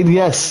 are saying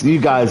yes. You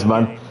guys,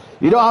 man.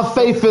 You don't have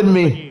faith in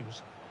me.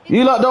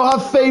 You lot don't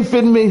have faith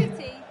in me.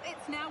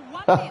 It's now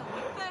 1-0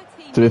 with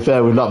 13. To be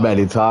fair, we've not met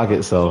any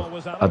targets,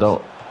 so I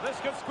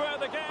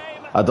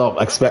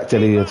don't expect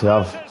any to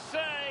have.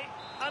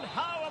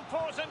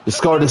 You're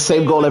scoring the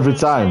same goal every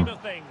time.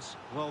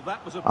 Well,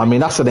 that was I mean,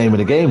 that's the name of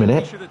the game, isn't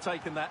it? Should have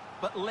taken that,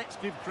 but let's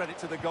give credit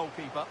to the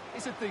goalkeeper.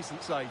 It's a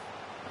decent save.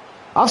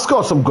 I've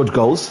scored some good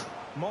goals.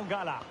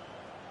 Mongala.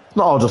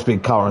 Not all just been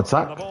The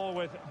counter-attack. ball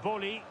with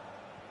Boli.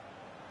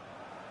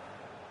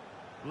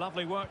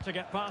 Lovely work to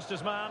get past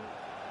his man.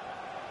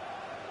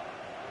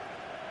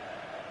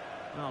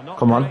 No, not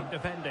Come on. great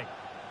defending.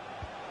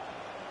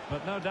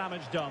 But no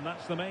damage done,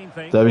 that's the main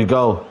thing. There we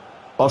go.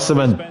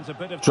 Osman,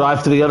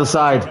 drive to the other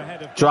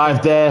side.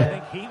 Drive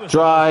there.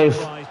 Drive.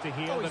 Oh, he's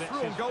through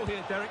on goal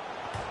here, Derek.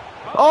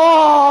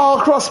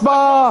 Oh,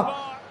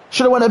 crossbar.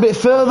 Should have went a bit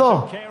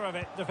further. Care of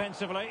it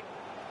defensively.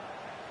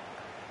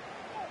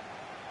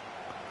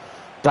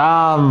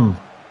 Damn.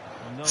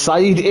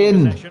 Saeed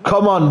in.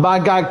 Come on, my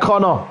guy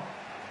Connor.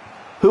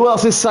 Who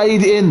else is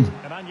Saeed in?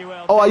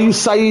 Emmanuel Oh, are you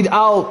Saeed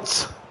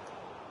out?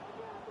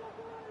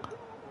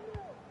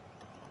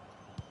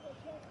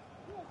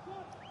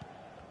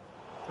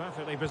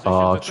 perfectly positioned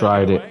Oh, to take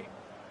tried it. away.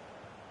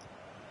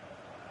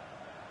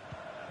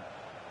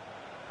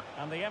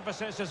 And the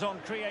emphasis is on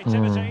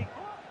creativity.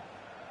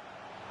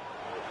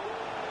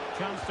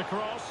 Chance to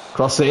cross.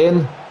 Cross it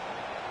in.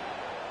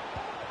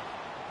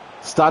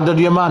 Stand on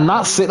your man.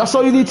 That's it. That's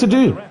all you need to The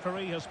do.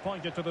 referee has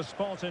pointed to the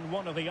spot in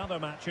one of the other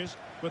matches.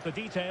 With the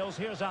details,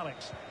 here's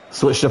Alex.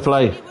 Switch the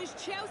play. It was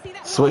Chelsea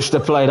that Switch the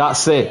play,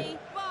 that's it.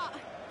 But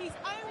he's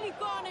only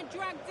gone and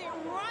dragged it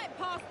right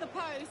past the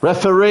post.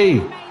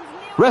 Referee.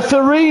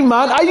 Referee,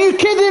 man. Are you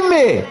kidding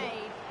me?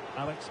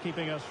 Alex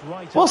keeping us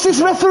right. What's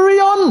this referee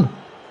on?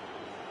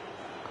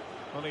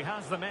 Well, he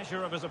has the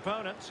measure of his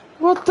opponent.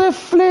 What the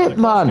flip,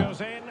 The cross man?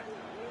 goes in.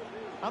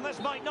 And this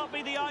might not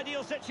be the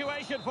ideal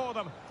situation for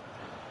them.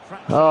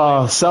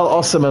 Oh, sell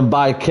Osman,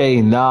 buy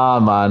Kane. Nah,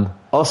 man.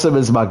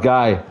 Osman's my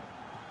guy.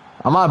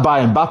 I might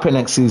buy Mbappe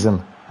next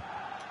season.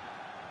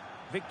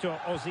 Victor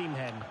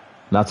Osimhen.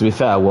 Now, to be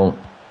fair, I won't.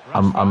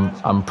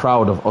 I'm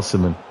proud of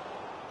Osman.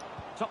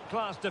 Top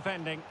class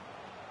defending.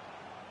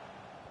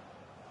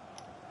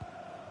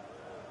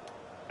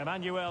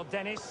 Emmanuel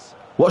Dennis.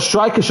 What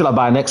striker should I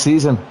buy next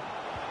season?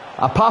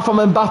 Apart from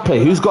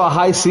Mbappe, who's got a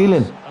high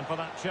ceiling? And for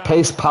that chance,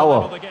 Pace, power. to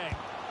level the game.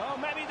 Oh,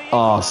 maybe the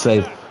Oh,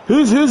 save. equaliser.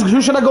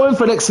 Who should I go in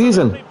for next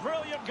season?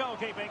 Brilliant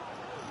goalkeeping.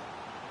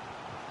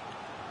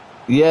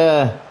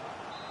 Yeah.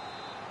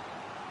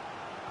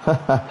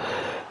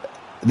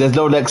 There's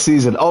no next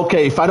season.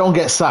 Okay, if I don't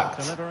get sacked.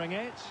 Delivering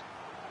it.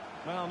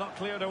 Well, not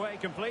cleared away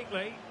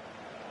completely.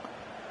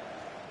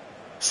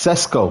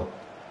 Sesko.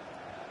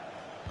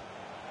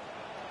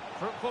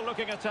 Fruitful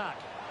looking attack.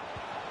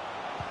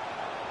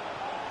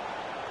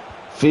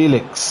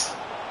 Felix.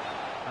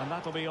 And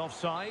that'll be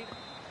offside.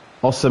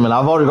 Osman.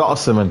 I've already got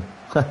Osman.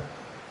 Don't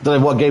know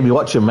what game you're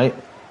watching, mate.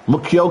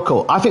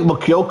 Mukyoko. I think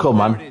Mukyoko, There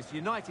it man. is.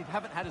 United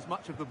haven't had as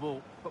much of the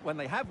ball, but when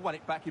they have won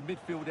it back in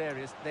midfield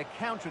areas, their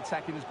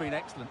counter-attacking has been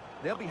excellent.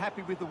 They'll be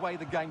happy with the way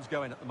the game's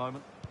going at the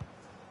moment.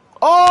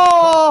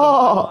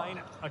 Oh!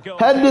 A goal.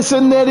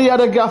 Henderson nearly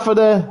had a gaffer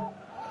there.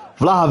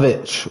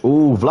 Vlahovic.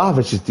 Ooh,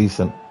 Vlahovic is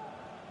decent.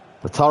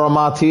 Lautaro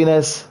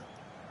Martinez.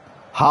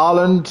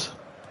 Haaland.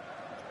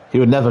 He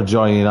would never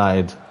join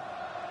United.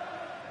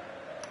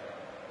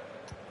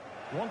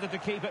 Wanted to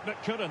keep it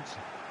but couldn't.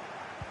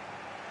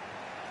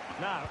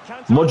 Now,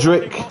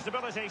 Mudryk.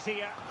 possibilities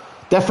here.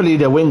 Definitely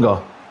the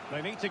winger.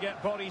 They need to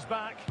get bodies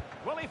back.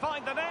 Will he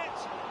find the net?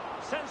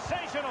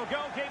 Sensational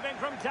goalkeeping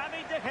from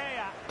David De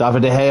Gea.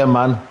 David De Gea,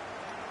 man.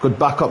 Good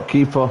backup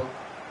keeper.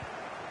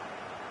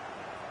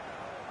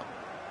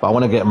 But I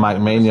want to get Mike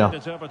Mania.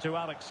 Send it over to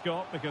Alex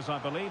Scott because I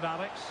believe,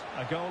 Alex,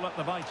 a goal at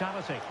the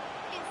Vitality.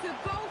 It's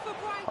a goal for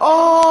Brighton.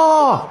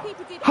 Oh! The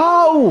goalkeeper did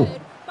How? all he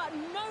could, but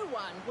no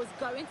one was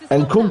going to stop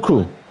that Nkunku.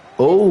 one.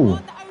 Oh, This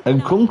was the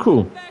opener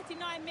Nkunku. with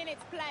 39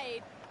 minutes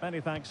played.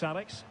 Many thanks,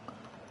 Alex.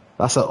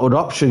 That's an odd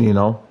option, you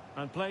know.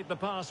 And played the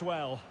pass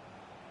well.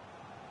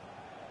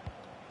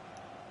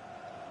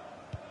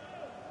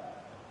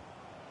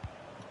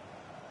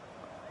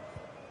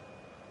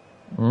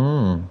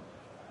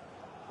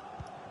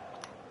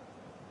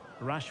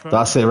 Rashford.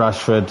 That's it,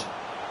 Rashford.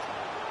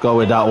 Go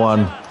with that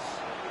one.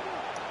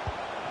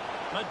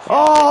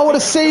 Oh, what a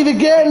save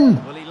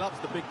again! Well, he loves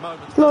the big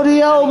moments. Bloody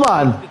hell,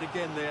 man. Did it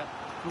again there.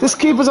 This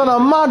keeper's on a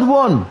mad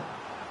one.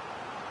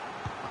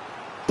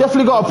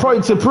 Definitely got a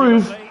point to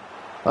prove.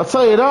 I'll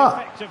tell you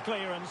that. Effective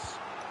clearance.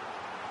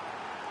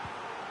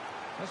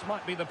 This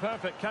might be the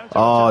perfect counter.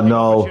 Oh,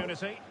 no.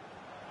 Opportunity.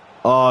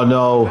 Oh,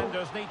 no.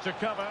 Defenders need to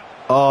cover.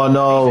 Oh, He's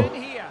no.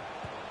 in here.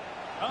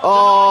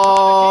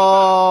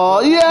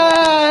 Oh,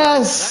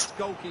 yes!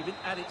 That's goalkeeping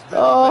at its very best.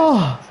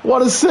 Oh,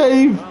 what a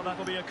save. Well,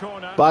 that'll be a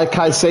corner. By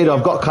Caicedo.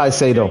 I've got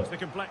Caicedo. Change the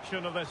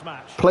complexion of this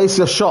match. Place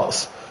your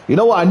shots. You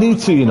know what I need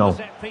to, you know.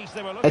 Set piece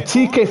they were A looking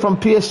TK from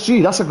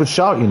PSG. That's a good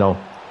shout, you know.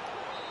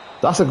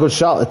 That's a good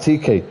shout, a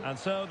TK. for. And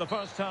so the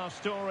first half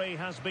story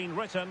has been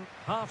written.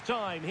 Half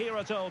time here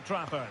at Old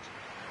Trafford.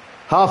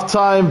 Half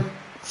time.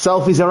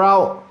 Selfies are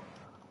out.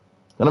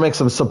 Gonna make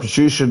some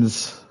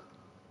substitutions.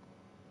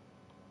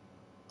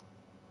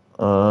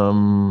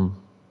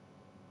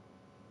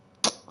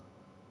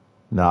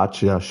 No,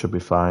 actually, I should be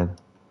fine.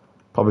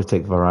 Probably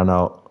take Varane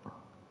out.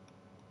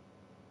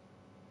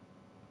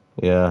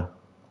 Yeah.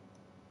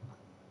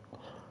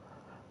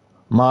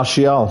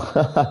 Martial.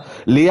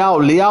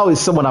 Liao is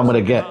someone I'm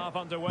gonna get.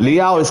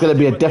 Liao is gonna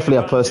be definitely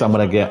a person I'm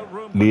gonna get.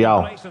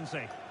 Liao.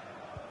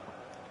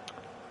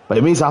 But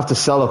it means I have to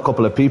sell a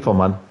couple of people,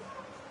 man.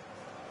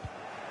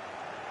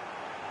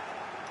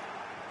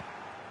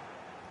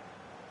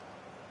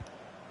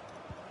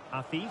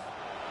 Afif.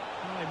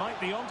 Well, he might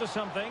be onto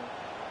something.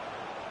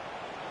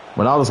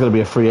 Ronaldo's going to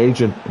be a free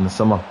agent in the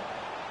summer.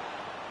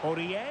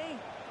 Aurier.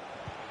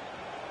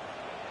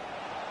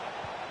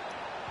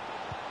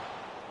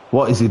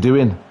 What is he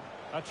doing?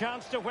 A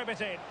chance to whip it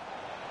in.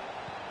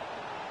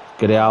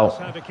 Get it out.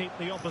 How to keep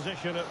the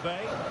opposition at bay.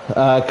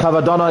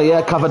 Cavadonna,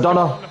 yeah,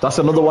 Cavadonna. That's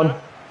another one.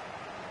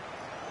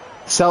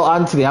 Sell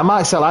Anthony. I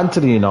might sell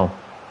Anthony, you know.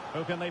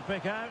 Who can they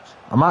pick out?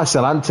 I might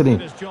sell Anthony.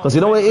 Because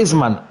you know what it is,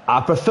 man?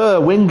 I prefer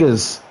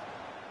wingers.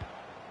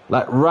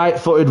 Like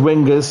right-footed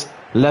wingers,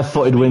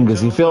 left-footed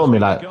wingers. You feel me?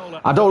 Like,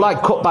 I don't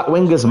like cut-back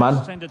wingers, man.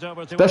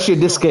 Especially in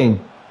this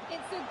game.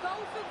 It's a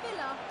goal for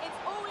Villa. It's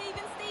all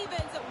even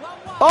Stevens at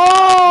 1-1.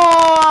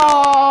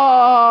 Oh!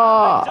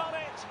 Done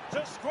it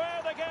to square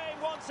the game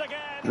once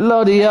again.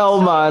 Bloody hell,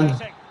 man.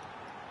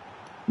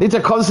 Need to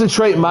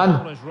concentrate, man.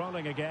 Ball is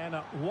rolling again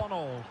at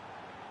 1-1.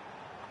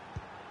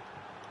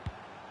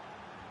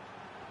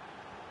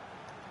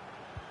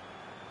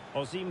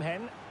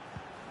 Osimhen.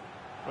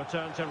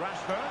 Return to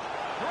Rashford.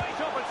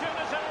 Great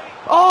opportunity.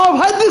 Oh,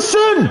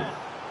 Henderson!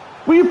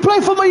 Will you play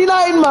for Man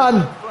United,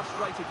 man?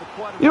 Frustrated for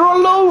quite a You're while,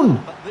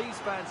 alone. but these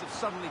fans have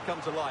suddenly come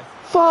to life.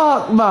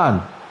 Fuck,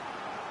 man.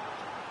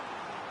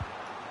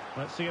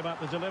 Let's see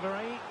about the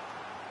delivery.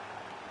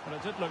 But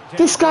it did look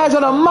This guy's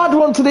on a mad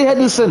one today,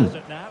 Henderson.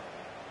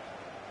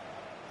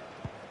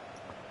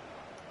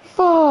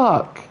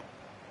 Fuck.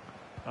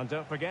 And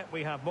don't forget,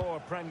 we have more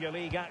Premier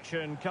League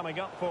action coming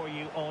up for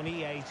you on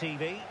EA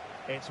TV.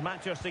 It's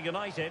Manchester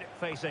United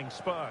facing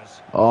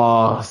Spurs.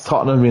 Oh, it's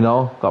Tottenham, you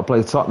know. Got to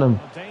play Tottenham.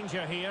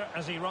 Danger here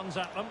as he runs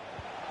at them.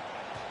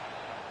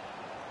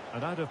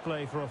 And out of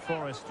play for a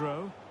Forest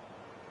throw.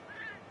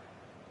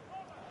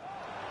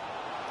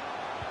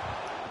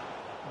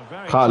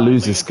 Can't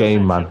lose this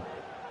game, man.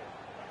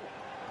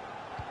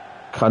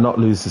 Cannot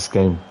lose this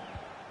game.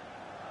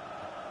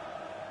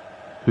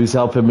 Who's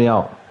helping me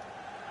out?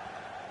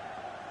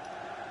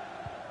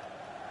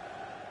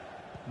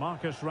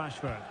 Marcus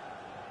Rashford.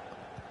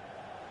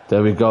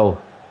 There we go.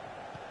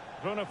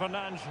 Bruno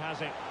Fernandes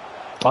has it.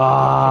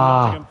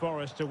 Ah, Nottingham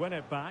Forest to win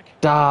it back.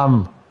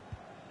 damn.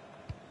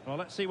 Well,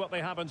 let's see what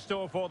they have in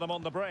store for them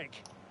on the break.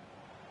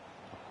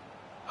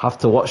 Have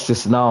to watch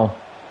this now.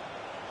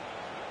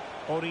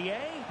 Aurier.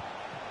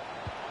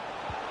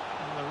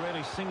 And a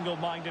really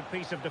single-minded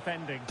piece of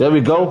defending. There we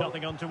go.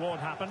 Nothing untoward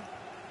happened.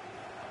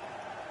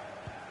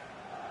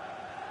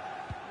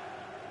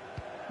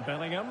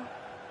 Bellingham.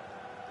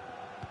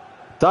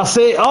 That's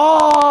it.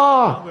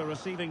 Oh, We're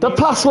receiving the news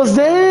pass from was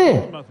the there.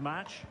 Bournemouth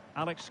match.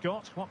 Alex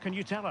Scott, what can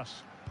you tell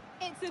us?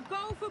 It's a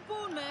goal for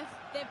Bournemouth.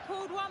 They've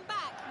pulled one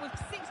back with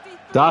 63.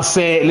 That's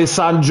it,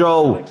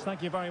 Lisandro. Alex,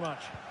 thank you very much.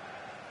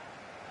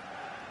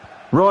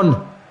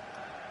 Run.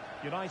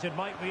 United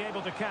might be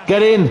able to catch.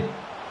 Get in.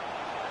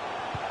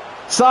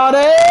 Saeed.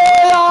 The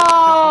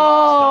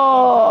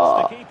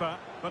Oh. keeper,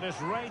 but his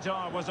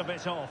radar was a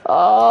bit off.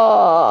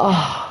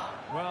 Oh.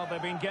 Well,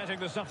 they've been getting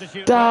the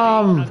substitute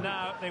Damn. ready, and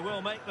now they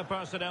will make the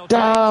personnel change.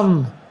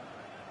 Damn.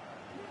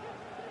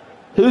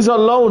 Who's on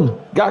loan?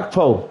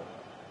 Gakpo.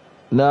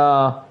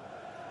 Nah.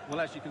 Well,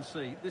 as you can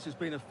see, this has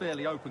been a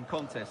fairly open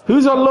contest.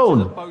 Who's on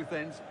loan? At both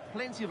ends,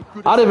 plenty of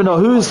good I don't even know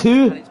who's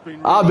who. and it's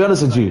been I'll be really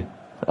honest with you.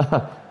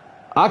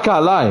 I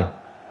can't lie.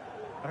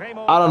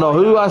 Remo I don't know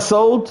who I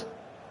sold.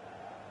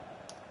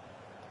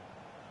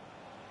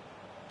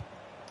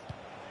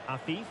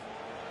 Afif.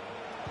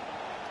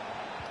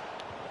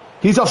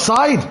 He's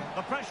offside.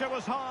 The pressure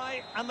was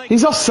high, and they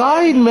He's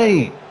offside,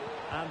 mate.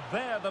 And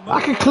there the I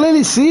can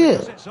clearly see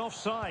it. It's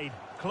offside.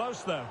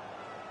 Close though.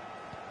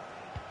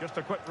 Just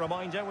a quick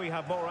reminder, we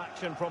have more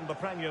action from the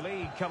Premier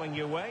League coming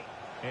your way.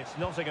 It's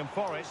Nottingham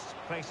Forest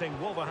facing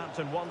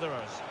Wolverhampton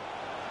Wanderers.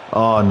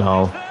 Oh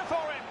no. It's there for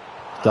him.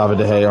 David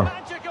De Gea.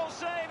 Magical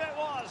save it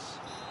was.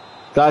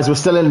 Guys, we're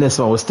still in this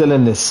one. We're still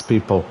in this,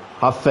 people.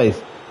 Have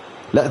faith.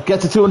 Let's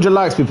get to 200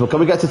 likes, people. Can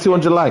we get to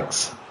 200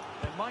 likes?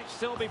 There might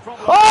still be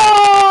problems.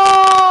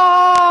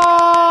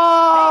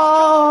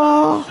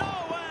 Oh! So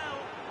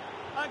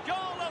well. A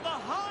goal of the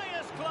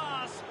highest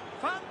class.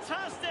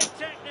 Fantastic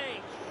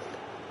technique.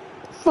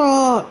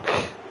 Fuck.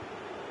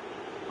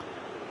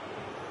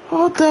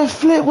 What the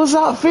flip was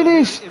that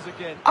finish? is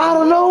again, Out of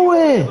when you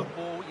nowhere. get the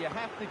ball, you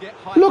have to get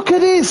high Look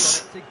at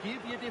this. to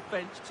give your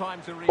defence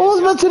time to What was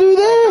I meant to do They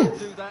there? don't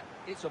do that.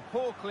 It's a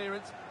poor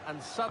clearance,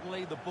 and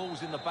suddenly the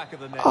ball's in the back of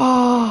the net.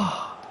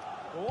 Ah.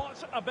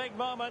 What a big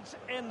moment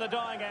in the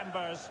dying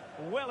embers.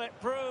 Will it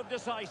prove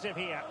decisive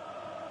here?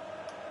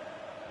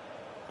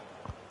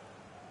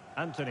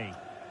 Anthony.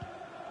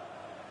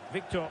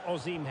 Victor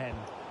Osimhen.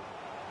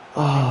 He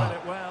Oh, read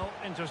it well,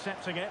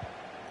 intercepting it.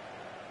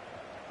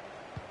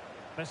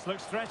 This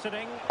looks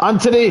threatening.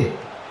 Anthony.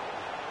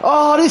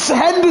 Oh, this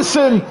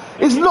Henderson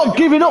is not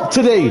giving up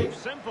today.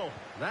 Simple.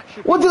 That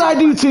should What be did I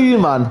do to you,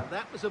 man?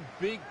 That was a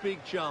big,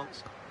 big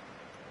chance.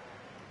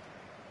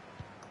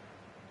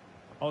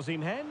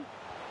 Osimhen.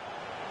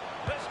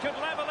 This could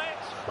level it.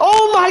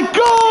 Oh my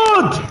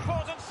God!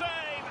 Important save.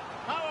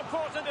 How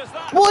important is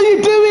that? What are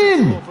you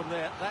doing? From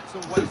there, that's a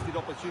wasted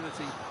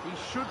opportunity. He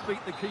should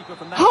beat the keeper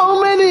from that.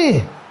 How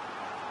many?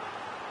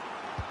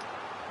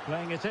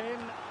 Playing it in,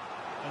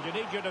 and you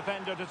need your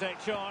defender to take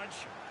charge.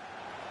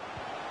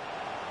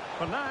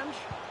 Fernandes.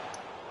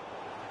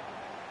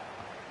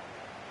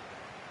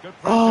 Good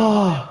pressure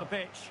high up the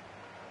pitch.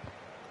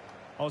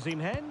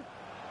 Osimhen.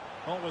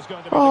 Always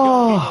going to be the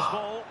goalkeeper's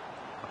ball.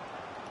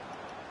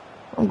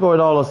 I'm going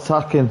all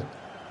attacking.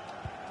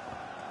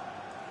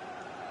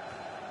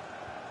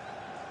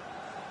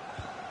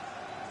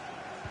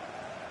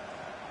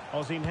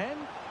 Osimhen.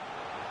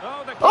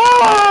 Oh, the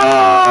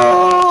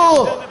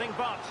Oh! anything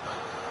but.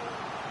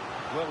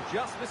 Well,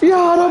 just listen to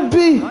Yeah, the don't fans.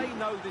 be. They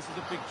know this is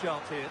a big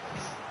chance here.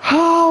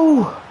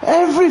 How?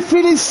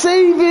 Everything is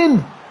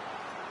saving.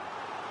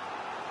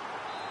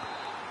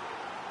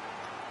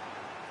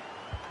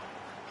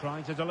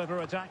 Trying to deliver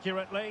it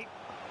accurately.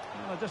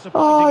 Well, a Oh,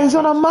 disappointing he's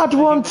on a effort, mad making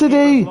one the keeper's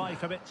today.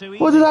 life a bit too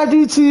What easy. did I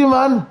do to you,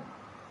 man?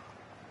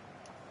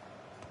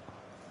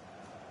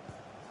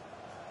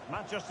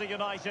 Manchester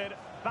United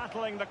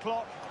battling the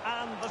clock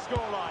and the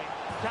scoreline.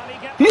 Can he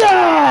get?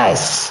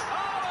 Yes! Oh,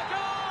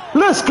 a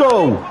goal! Let's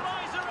go!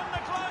 Equaliser in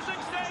the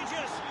closing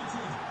stages.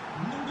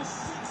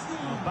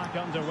 Well, back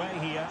underway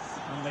here,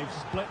 and they've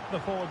split the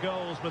 4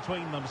 goals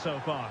between them so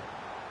far.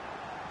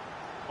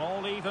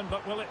 All even,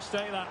 but will it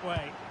stay that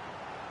way?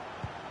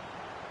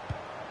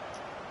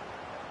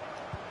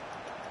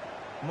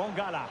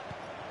 Mongala.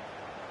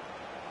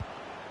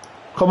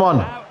 Come on.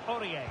 Now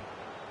Aurier.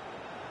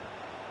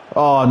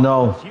 Oh,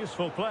 no. It's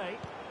useful play.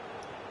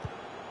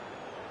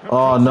 Good Oh,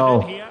 crossing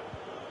no. in here.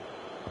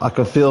 I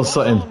can feel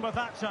Spot something. on with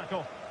that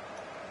tackle.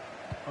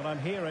 But I'm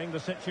hearing the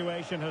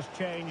situation has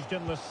changed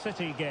in the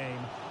City game.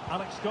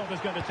 Alex Scott is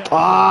going to take.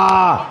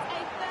 Ah! A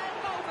third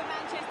goal for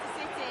Manchester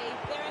City.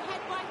 They're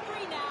ahead by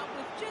 3 now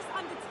with just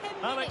under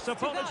 10 minutes Alex,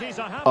 apologies,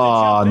 to I go. have Oh, to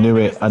I jump knew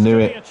in it, because I this knew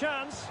could it. be a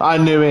chance. I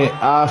knew it.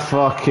 I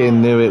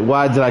fucking knew it.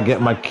 Why did I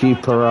get my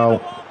keeper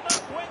out?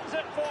 Wins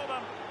it for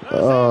them.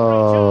 There's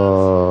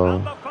Oh.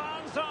 every chance, and the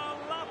fans are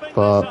lapping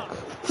Fuck.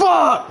 this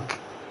up. Fuck!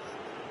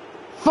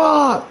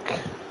 Fuck!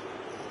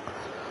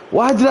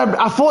 Why did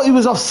I thought he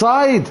was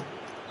offside.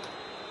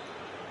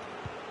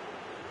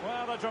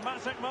 Well, a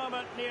dramatic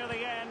moment near the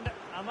end,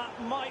 and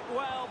that might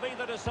well be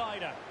the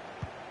decider.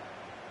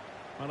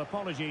 Well,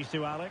 apologies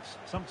to Alex.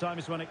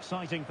 Sometimes when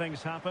exciting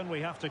things happen,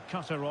 we have to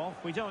cut her off.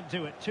 We don't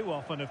do it too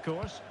often, of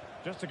course.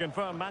 Just to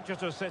confirm,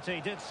 Manchester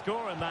City did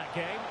score in that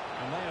game,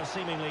 and they are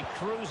seemingly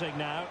cruising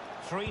now,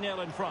 3-0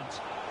 in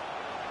front.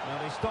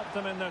 Now, they stopped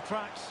them in their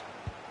tracks.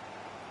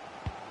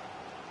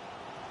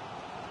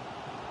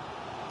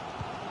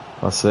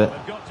 That's it.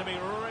 They've got to be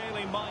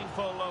really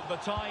mindful of the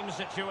time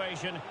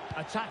situation,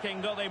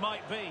 attacking though they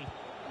might be.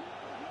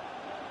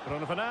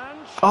 Bruno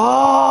Fernandes.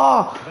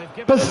 Oh!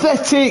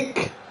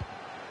 Pathetic!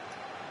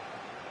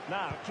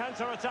 Now,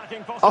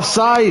 counter-attacking possibility.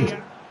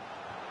 Offside.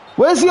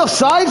 Where's the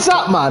offsides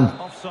at, man?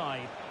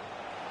 Offside.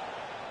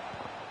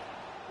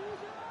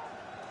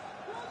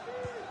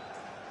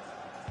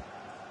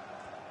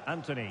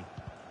 Anthony.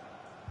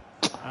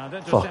 And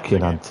intercepting Fucking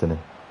it. Anthony.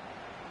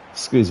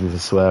 Excuse me for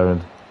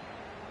swearing.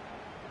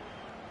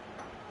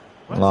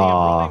 Plenty of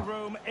Ah. running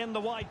room in the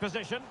wide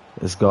position.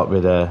 It's got me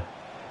there.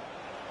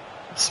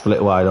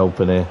 Split wide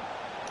open here.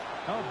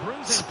 Oh,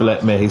 bruising Split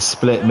pass. me. He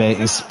split me.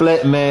 He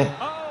split me.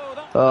 Oh,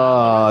 that-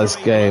 Oh, it's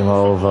game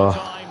over.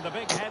 Time. The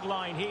big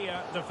headline here,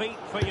 defeat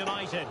for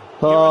United.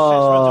 Your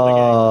assessment of the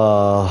game.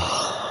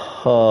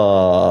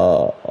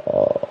 Oh,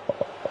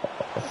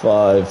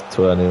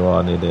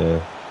 5:21 in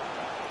here.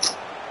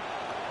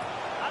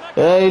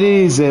 Ain't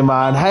easy,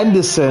 man.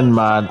 Henderson,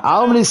 man.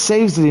 How many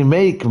saves did he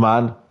make,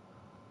 man?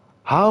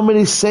 How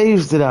many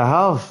saves did I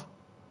have?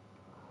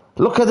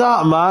 Look at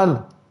that,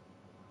 man.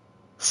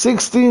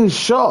 16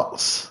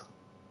 shots.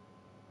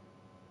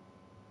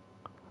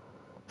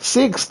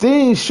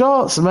 16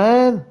 shots,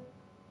 man.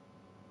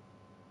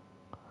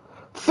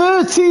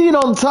 13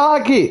 on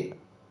target.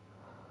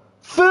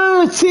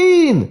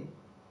 13.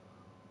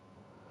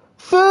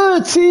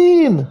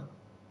 13.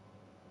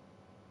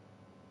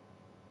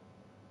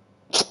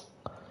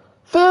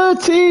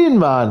 13,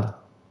 man.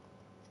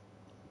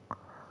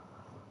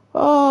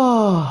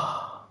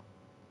 Oh.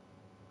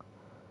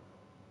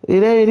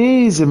 It ain't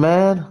easy,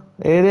 man.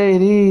 It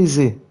ain't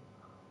easy.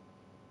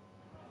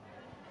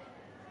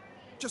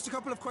 Just a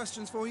couple of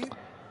questions for you.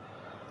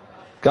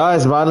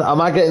 Guys, man,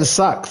 am I getting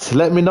sacked?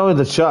 Let me know in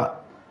the chat.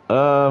 I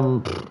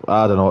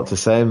don't know what to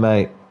say,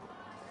 mate.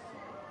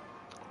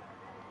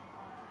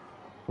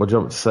 What do you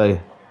want me to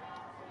say?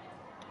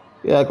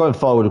 Yeah, going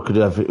forward, we could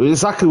do everything.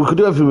 Exactly, we could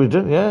do everything we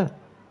do, yeah.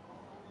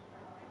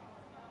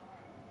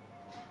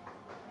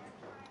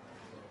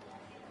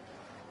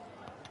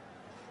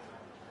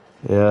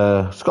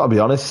 Yeah, just got to be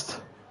honest.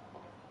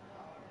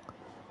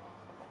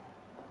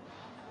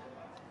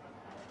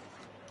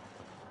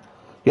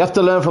 You have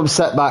to learn from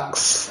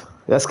setbacks.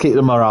 Let's keep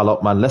the morale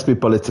up, man. Let's be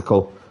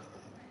political.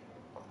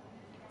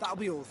 That'll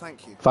be all,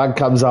 thank you. Fan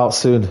comes out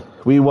soon.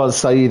 We want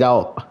Saeed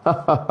out.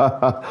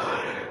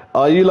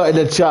 Are you lot in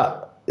the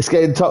chat? It's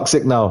getting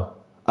toxic now.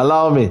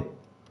 Allow me.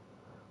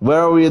 Where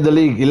are we in the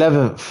league?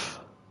 11th.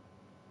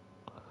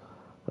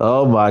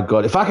 Oh my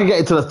God. If I can get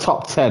into the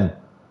top 10,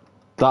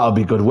 that'll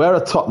be good. Where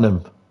are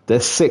Tottenham? They're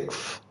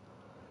 6th.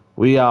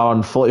 We are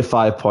on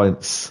 45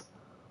 points.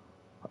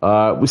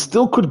 We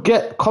still could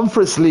get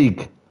Conference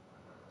League.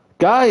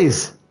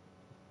 Guys,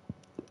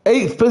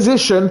 8th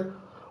position,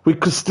 we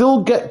could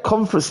still get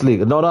Conference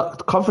League. No,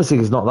 not Conference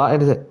League is not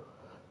that, is it?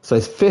 So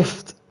it's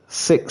 5th,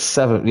 6th,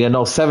 7th. Yeah,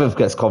 no, 7th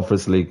gets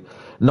Conference League.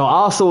 No,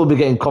 Arsenal will be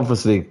getting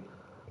Conference League.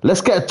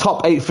 Let's get a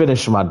top 8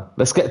 finish, man.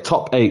 Let's get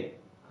top 8.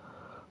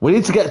 We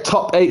need to get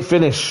top 8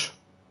 finish.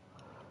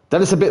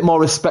 Then it's a bit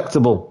more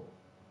respectable.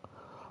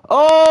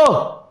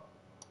 Oh!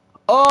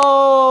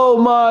 Oh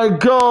my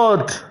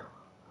God!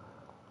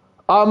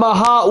 My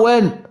heart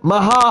went.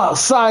 My heart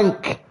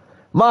sank.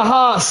 My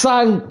heart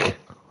sank.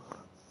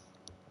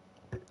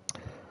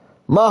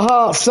 My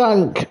heart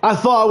sank. I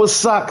thought I was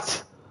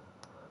sacked.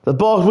 The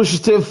board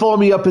wishes to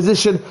inform you your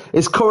position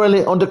is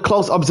currently under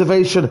close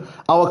observation.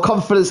 Our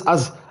confidence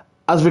as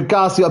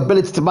regards to your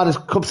ability to manage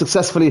club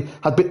successfully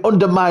has been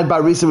undermined by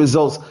recent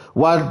results.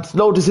 While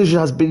no decision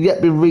has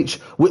yet been reached,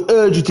 we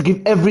urge you to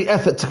give every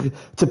effort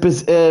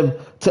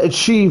to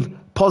achieve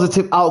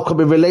positive outcome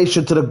in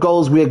relation to the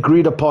goals we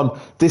agreed upon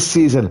this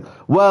season.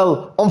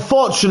 Well,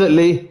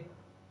 unfortunately,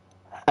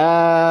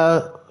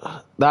 that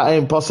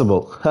ain't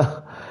possible.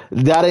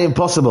 That ain't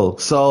possible.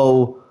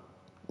 So,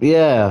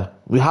 yeah,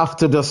 we have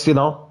to just,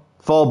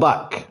 fall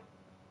back.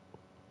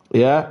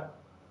 Yeah?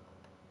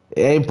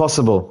 It ain't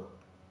possible.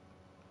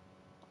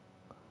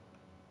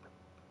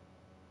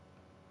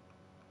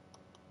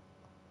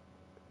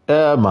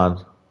 Yeah, man.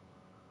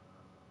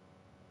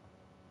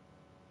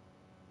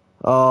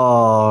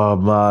 Oh,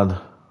 man.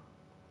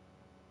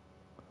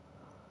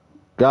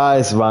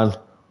 Guys, man.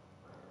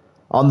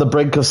 On the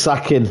brink of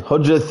sacking.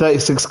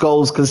 136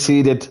 goals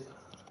conceded.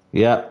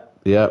 Yep.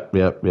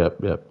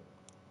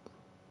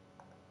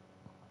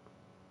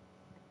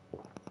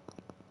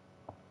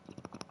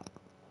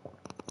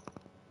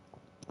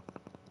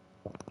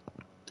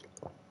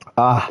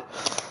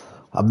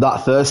 I'm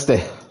that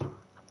thirsty.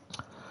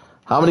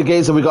 How many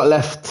games have we got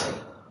left?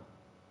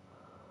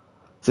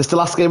 Is this the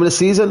last game of the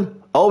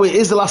season? Oh, it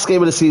is the last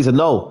game of the season.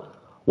 No.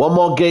 One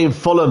more game,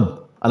 Fulham.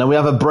 And then we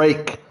have a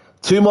break.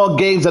 2 more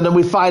games and then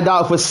we find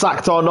out if we're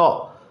sacked or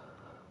not.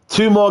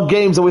 2 more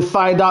games and we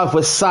find out if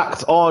we're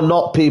sacked or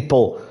not,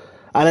 people.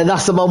 And then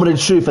that's the moment of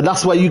truth. And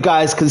that's where you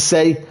guys can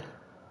say,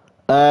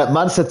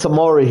 man said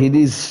Tomori, he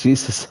needs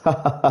Jesus.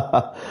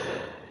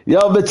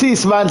 Yo,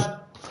 Matisse, man.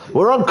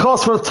 We're on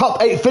course for a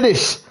top 8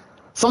 finish.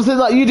 Something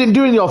that you didn't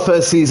do in your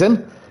first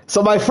season.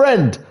 So, my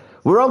friend,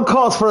 we're on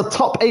course for a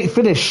top 8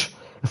 finish.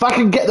 If I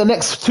can get the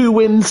next 2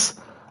 wins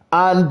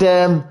and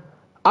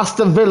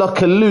Aston Villa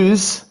can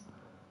lose,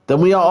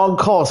 then we are on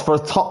course for a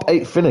top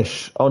 8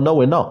 finish. Oh, no,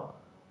 we're not.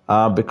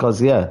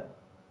 Because, yeah,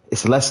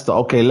 it's Leicester.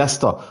 Okay,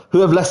 Leicester. Who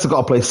have Leicester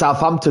got to play?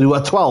 Southampton, who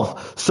are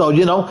 12. So,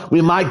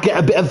 we might get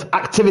a bit of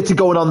activity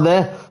going on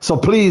there. So,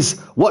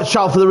 please, watch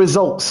out for the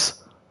results.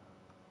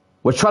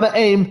 We're trying to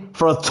aim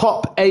for a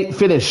top 8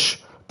 finish.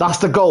 That's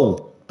the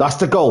goal. That's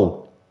the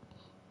goal.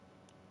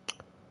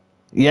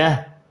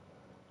 Yeah.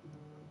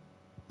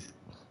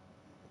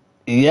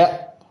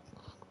 Yeah.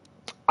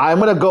 I'm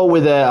going to go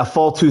with a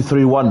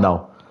 4-2-3-1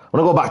 now. I'm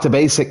going to go back to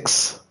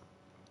basics.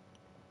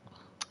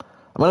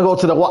 I'm going to go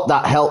to the what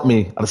that helped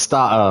me at the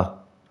start.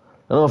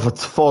 I don't know for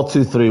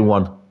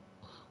 4-2-3-1.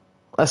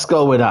 Let's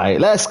go with that.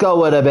 Let's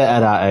go with a bit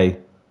of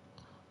that.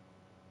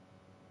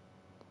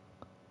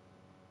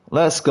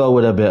 Let's go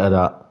with a bit of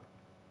that.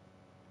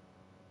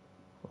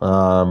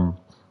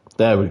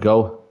 There we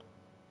go.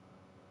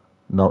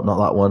 No, not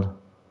that one.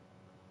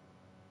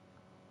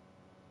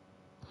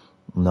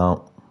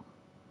 No.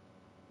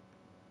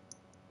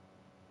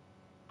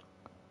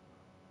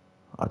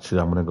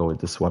 Actually, I'm going to go with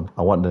this one.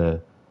 I want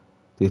the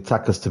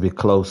attackers to be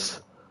close.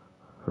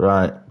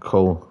 Right,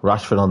 cool.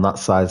 Rashford on that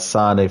side.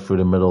 Sane through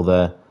the middle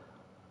there.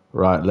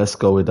 Right, let's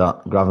go with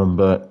that.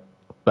 Gravenberch.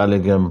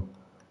 Bellingham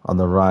on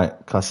the right.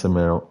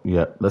 Casemiro.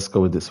 Yeah, let's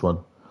go with this one.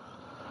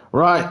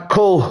 Right,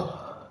 cool.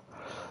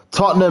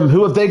 Tottenham,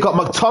 who have they got?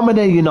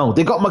 McTominay,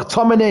 They got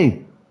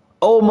McTominay.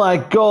 Oh, my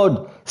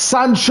God.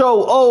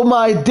 Sancho, oh,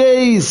 my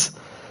days.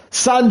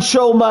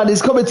 Sancho, man,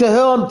 he's coming to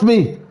haunt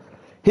me.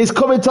 He's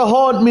coming to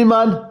haunt me,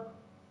 man.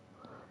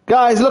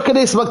 Guys, look at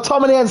this.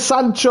 McTominay and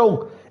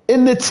Sancho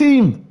in the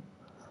team.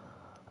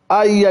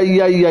 Ay,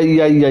 ay, ay,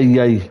 ay, ay, ay,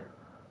 ay.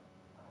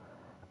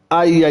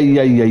 Ay, ay,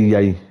 ay, ay,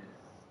 ay.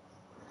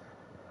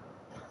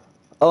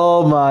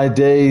 Oh, my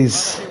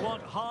days.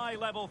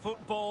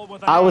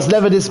 I was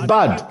never this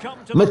bad.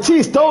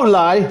 Matisse, don't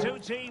lie.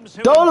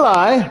 Don't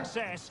lie.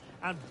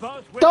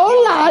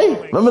 Don't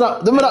lie.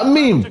 Remember that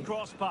meme?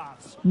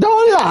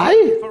 Don't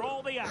lie.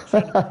 the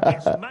action.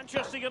 It's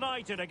Manchester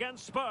United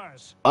against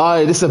Spurs.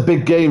 Aye, this is a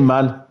big game,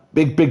 man.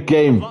 Big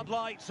game.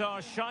 Floodlights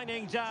are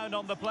shining down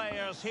on the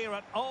players here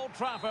at Old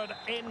Trafford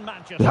in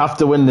Manchester. We have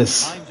to win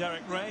this. I'm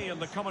Derek Ray in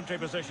the commentary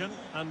position,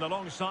 and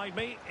alongside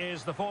me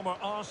is the former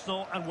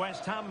Arsenal and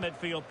West Ham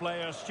midfield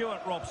player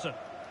Stuart Robson.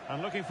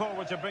 I'm looking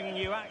forward to bringing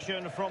you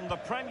action from the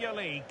Premier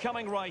League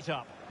coming right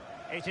up.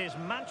 It is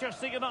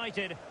Manchester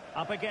United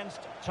up against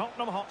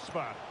Tottenham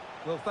Hotspur.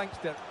 Well, thanks,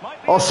 Derek.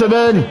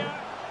 Osimhen!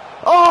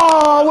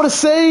 Oh, what a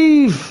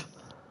save!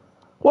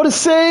 What a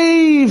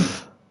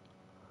save!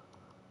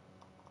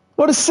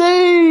 What a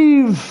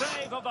save!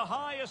 Save of the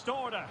highest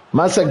order.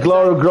 Man said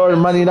glory,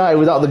 Man United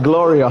without the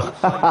Gloria.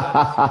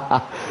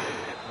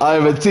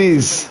 I'm a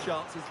tease.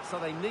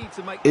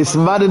 It's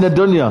mad in the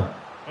dunya.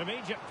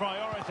 Immediate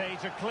priority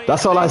to clear.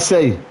 That's all I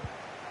say.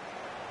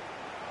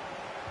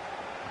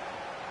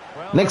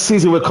 Next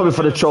season we're coming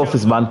for the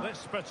trophies, man.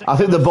 I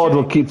think the board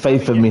will keep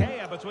faith in me.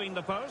 Between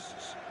the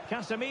posts,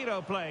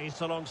 Casemiro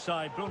plays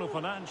alongside Bruno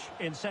Fernandes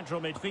in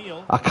central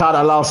midfield. I can't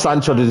allow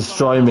Sancho to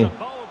destroy me.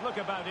 Bold look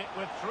about it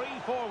with 3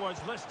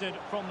 forwards listed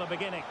from the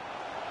beginning.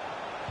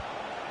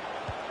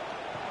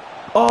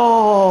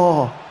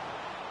 Oh,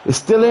 it's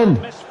still in.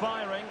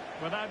 Misfiring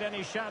without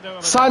any shadow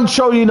of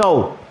Sancho, you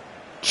know.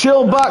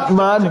 Chill back,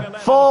 man.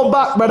 Fall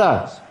back,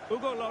 brother.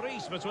 Hugo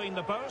Lloris between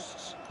the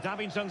posts.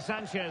 Davinson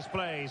Sanchez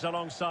plays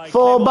alongside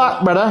Fall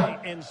back, brother.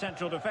 in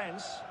central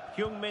defence.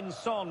 Heung-min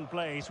Son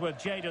plays with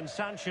Jadon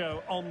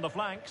Sancho on the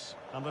flanks,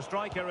 and the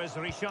striker is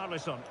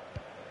Richarlison.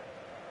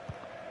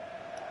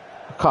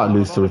 I can't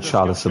lose to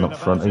Richarlison up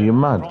front. Are you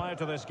mad? Prior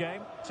to this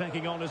game,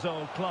 taking on his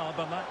old club,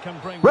 and that can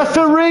bring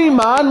Referee,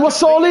 man.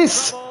 What's all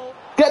this?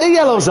 Get the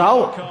yellows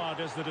out. card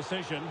is the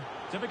decision.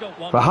 Difficult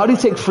one. But how do you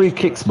take free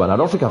kicks, man? I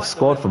don't think I've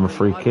scored from a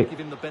free kick.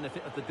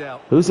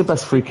 Who's the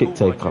best free kick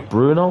taker?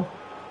 Bruno?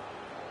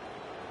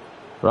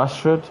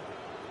 Rashford?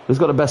 Who's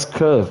got the best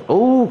curve?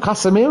 Oh,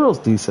 Casemiro's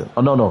decent.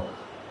 Oh, no.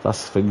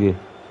 That's thingy.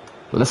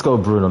 But let's go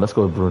with Bruno. Let's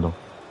go Bruno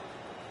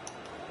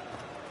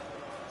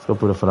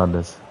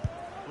Fernandes.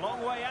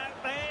 Long way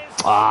out there.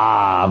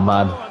 Ah,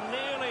 man.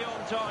 Nearly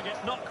on target.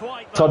 Not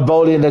quite. Todd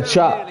Bowley in the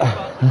chat.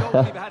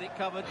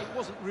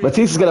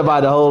 Batista's going to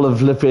buy the whole of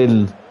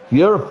flipping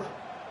Europe.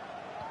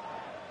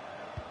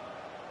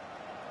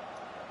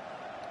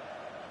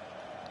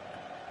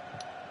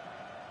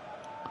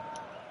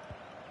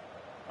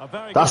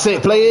 That's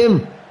it, play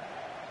him.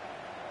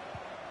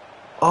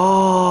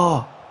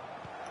 Oh.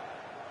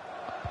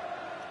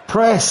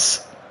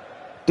 Press.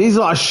 These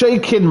lot are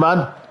shaking,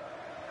 man.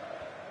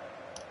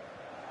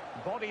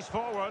 Bodies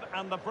forward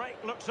and the break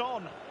looks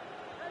on.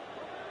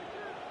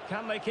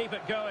 Can they keep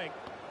it going?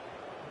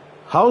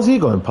 How's he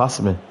going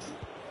past me?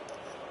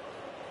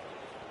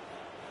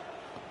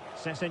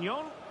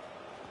 Sessegnon,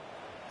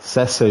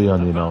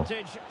 you know.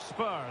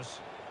 Spurs.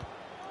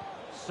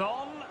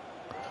 Son.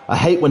 I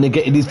hate when they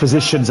get in these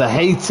positions. I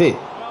hate it.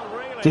 Well,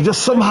 really, They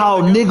just somehow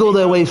niggle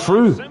their way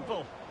through.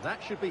 simple.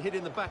 That should be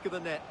hitting the back of the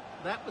net.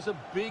 That was a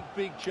big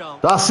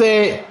chance. That's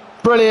it.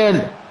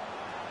 Brilliant.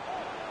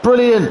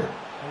 Brilliant. Well,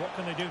 what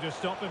can they do to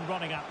stop him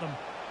running at them?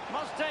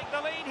 Must take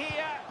the lead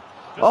here.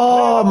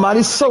 Oh, man,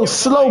 he's so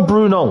slow,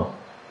 Bruno.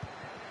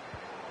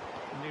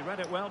 And he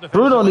read it well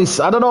Bruno needs...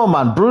 I don't know,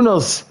 man.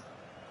 Bruno's...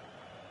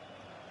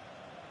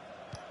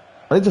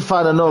 I need to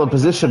find another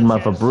position,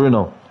 man, for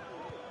Bruno.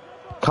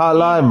 Can't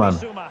lie, man.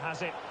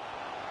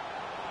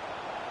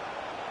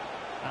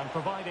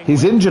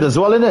 He's injured as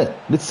well, innit?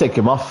 Let's take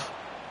him off.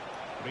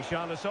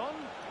 Richarlison.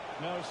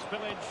 No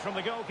spillage from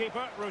the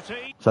goalkeeper.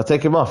 Routine. So I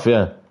take him off,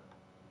 yeah.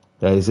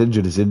 Yeah, he's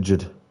injured.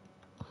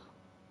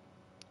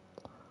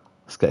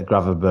 Let's get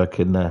Gravenberg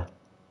in there.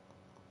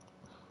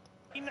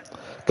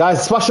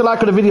 Guys, smash a like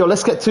on the video.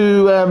 Let's get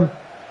to...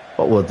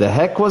 what the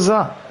heck was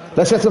that?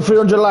 Let's get to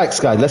 300 likes,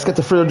 guys. Let's get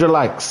to 300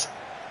 likes.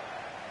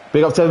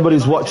 Big up to everybody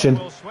who's watching.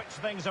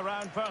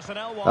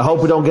 I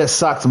hope we don't get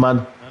sacked,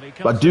 man.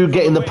 But do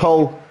get in the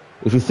poll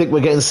if you think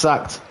we're getting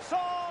sacked.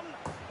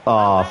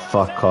 Oh,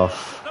 fuck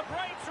off.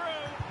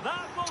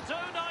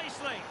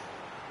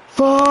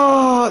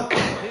 Fuck!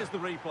 Here's the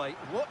replay.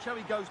 Watch how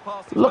he goes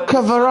past. Look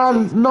at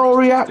Varane, no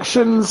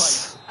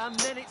reactions. And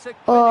then it's a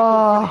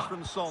clinical finish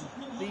from Son.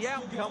 The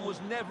outcome was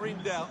never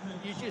in doubt.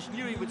 You just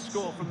knew he would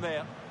score from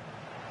there.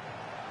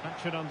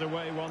 Action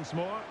underway once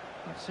more.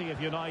 Let's see if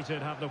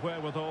United have the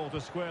wherewithal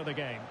to square the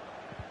game.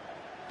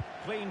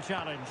 Clean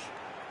challenge.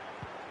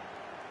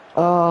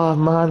 Oh,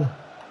 man.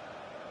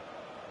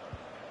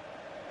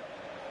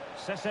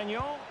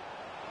 Sessegnon.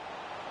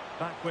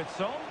 Back with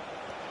Son.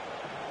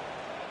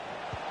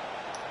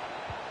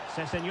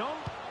 Sessegnon.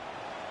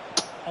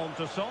 On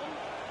to Son.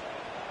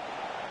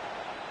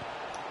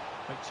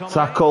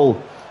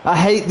 Tackle. I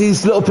hate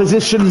these little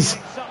positions.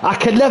 I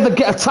can never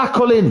get a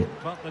tackle in.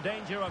 But the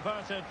danger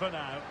averted for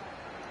now.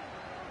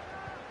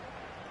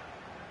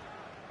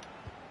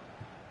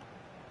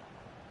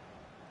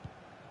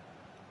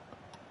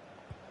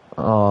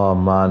 Oh,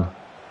 man.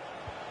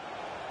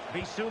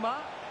 Bissouma.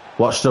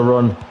 Watch the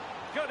run.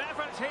 Good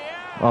effort here.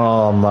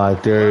 Oh, my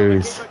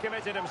days.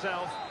 Committed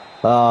himself.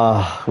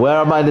 Where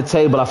am I in the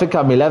table? I think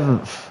I'm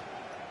 11th.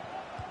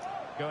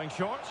 Going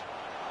short.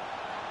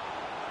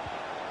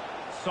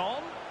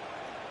 Son.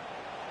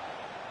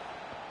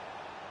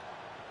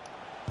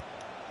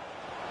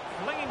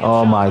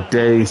 Oh my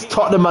days.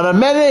 Tottenham are a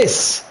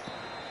menace.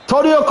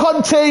 Antonio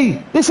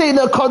Conte. This ain't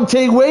a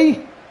Conte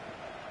way.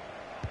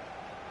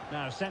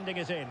 Now sending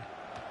it in.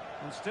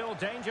 And still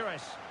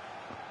dangerous.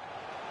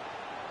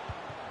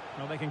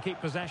 Well, they can keep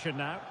possession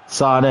now.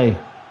 Sane.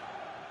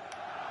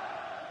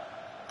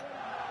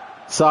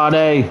 Sane.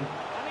 And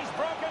he's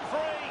broken free.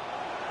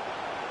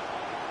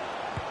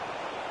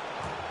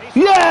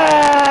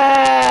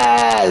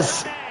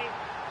 Yes!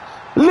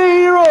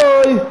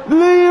 Leroy!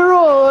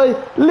 Leroy!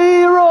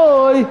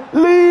 Leroy!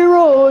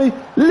 Leroy!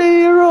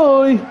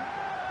 Leroy!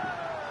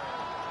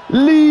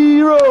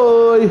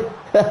 Leroy!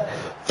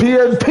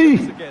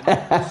 PMP!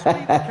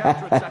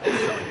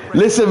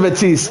 Listen,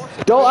 Matisse,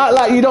 don't act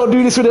like you don't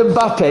do this with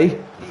Mbappe.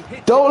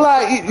 Don't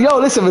like... Yo,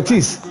 listen,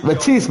 Matisse.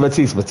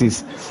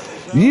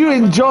 You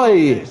enjoy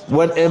it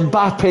when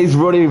Mbappe's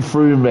running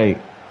through, mate.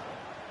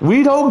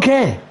 We don't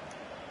care.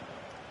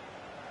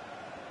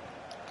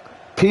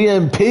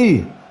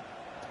 PMP.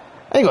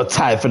 I ain't got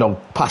time for no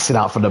passing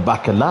out from the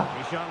back and that.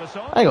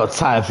 I ain't got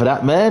time for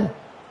that, man.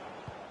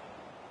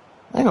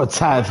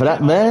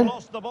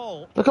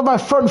 Look at my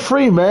front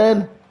three,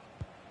 man.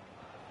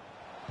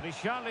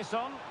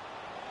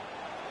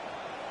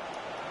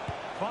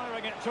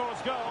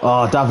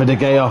 Oh, David De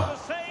Gea.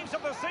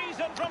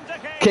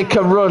 Kick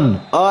and run.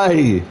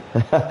 Aye.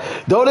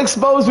 Don't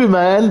expose me,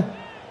 man.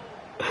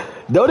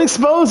 Don't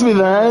expose me,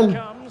 man.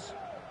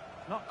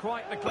 Not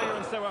quite the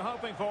clearance they were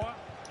hoping for.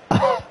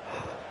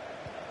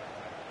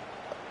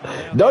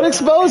 Don't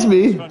expose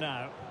me.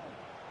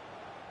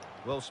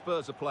 Well,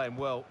 Spurs are playing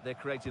well. They're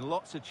creating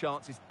lots of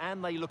chances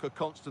and they look a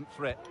constant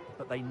threat.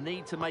 But they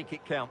need to make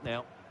it count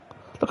now.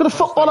 Look at the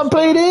football I'm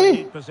playing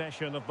here.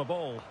 Possession of the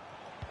ball.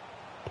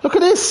 Look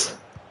at this.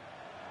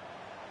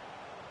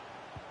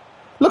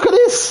 Look at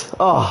this.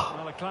 Oh.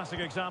 Well, a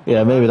classic example.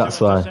 Yeah, maybe that's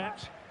why. I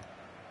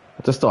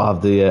just don't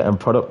have the end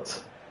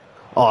product.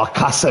 Oh,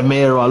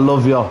 Casemiro, I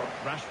love you.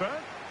 Rashford.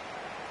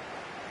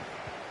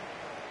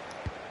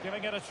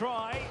 Giving it a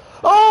try.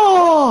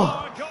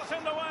 Oh! Got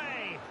in the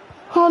way.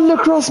 On the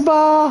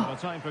crossbar. No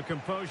time for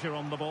composure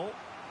on the ball.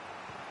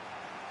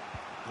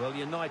 Well,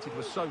 United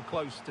were so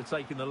close to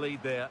taking the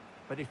lead there.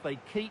 But if they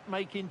keep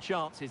making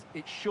chances,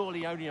 it's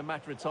surely only a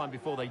matter of time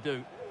before they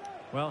do.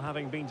 Well,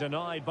 having been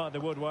denied by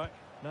the woodwork,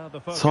 now the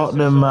focus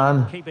Tottenham, is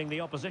man. Keeping the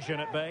opposition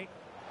at bay.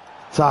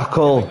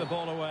 Tackle. The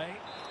ball away.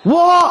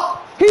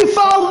 What? He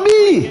fouled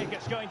me.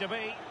 It's going to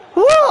be.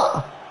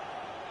 What?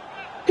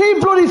 He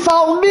bloody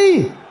fouled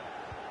me.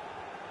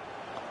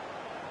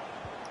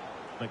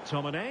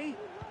 McTominay.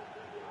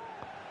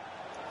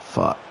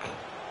 Fuck.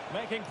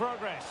 Making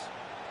progress.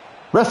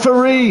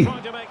 Referee.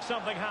 Trying to make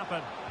something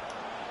happen.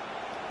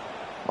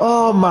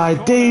 Oh my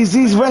days,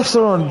 these refs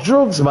are on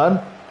drugs,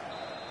 man.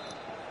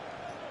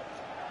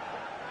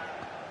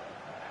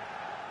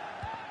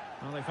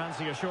 Well, they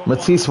fancy a short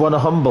Matisse wanna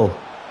humble.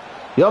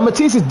 Yo,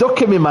 Matisse is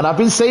ducking me, man. I've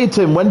been saying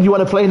to him, when do you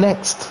want to play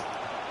next?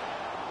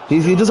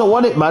 He doesn't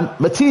want it, man.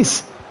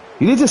 Matisse,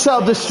 you need to set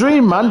up the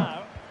stream, man.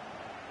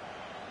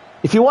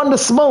 If you want the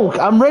smoke,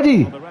 I'm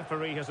ready. Well, the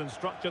referee has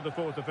instructed the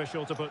fourth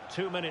official to put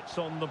 2 minutes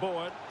on the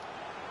board.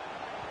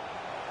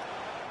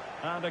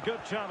 And a good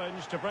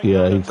challenge to bring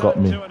yeah, the he got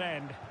me. to an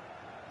end.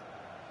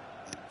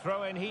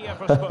 Throw in here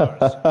for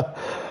Spurs.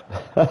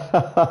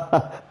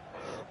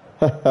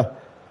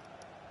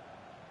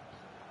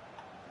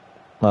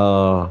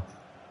 Oh.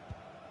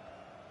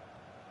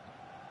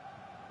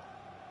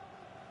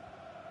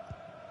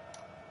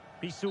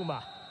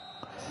 Bissouma.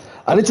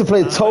 I need to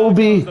play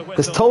Toby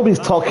because Toby's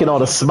talking all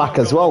the smack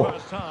as well.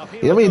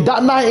 You know what I mean?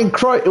 That night in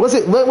Croy, was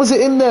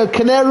it in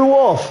Canary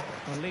Wharf?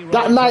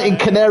 That night in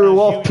Canary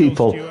Wharf,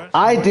 people,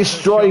 I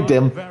destroyed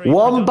them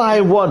one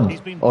by one.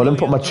 Oh, let me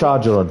put my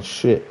charger on.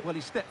 Shit. Well,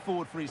 he stepped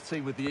forward for his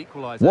team with the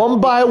equaliser. One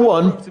by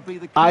one,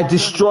 I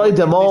destroyed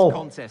them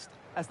all.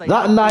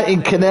 That night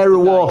in Canary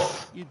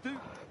Wharf.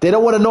 They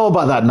don't want to know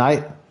about that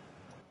night.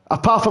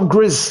 Apart from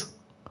Grizz.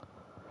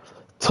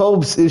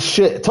 Tobes is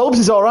shit. Tobes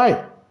is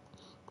alright.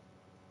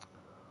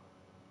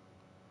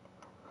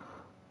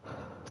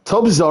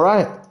 Tobes is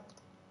alright.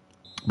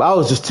 But I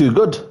was just too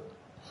good.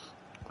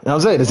 You know what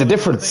I'm saying? There's a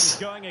difference.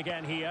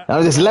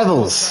 Now there's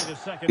levels.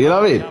 You know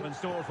what I mean?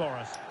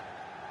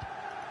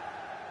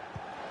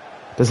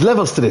 There's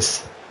levels to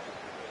this.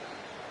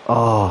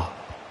 Oh.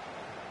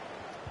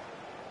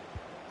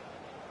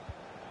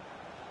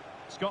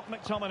 Scott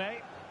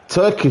McTominay.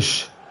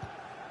 Turkish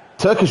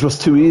was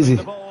too easy.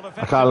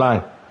 I can't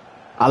lie.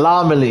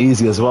 Alarmingly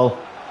easy as well.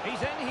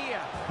 He's in here.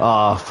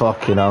 Oh,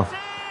 fuck, you know.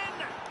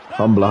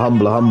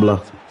 Humbler.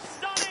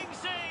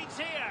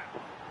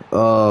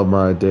 Oh,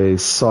 my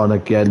days. Son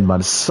again,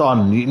 man.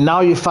 Son.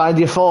 Now you find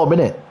your form,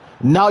 innit?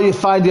 Now you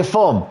find your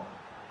form.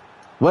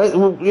 You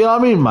know what I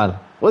mean, man?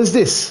 What is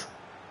this?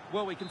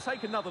 Well, we can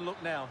take another look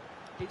now.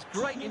 It's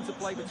great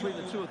interplay between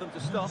the two of them to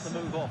start the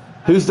move off.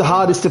 Who's the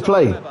hardest to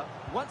play?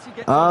 Once he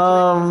gets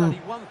onto it, there's only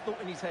one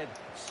thought in his head.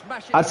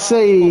 Smash it. I'd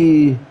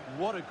say...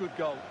 What a good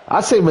goal.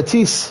 I'd say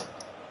Matisse.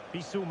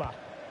 Bissouma.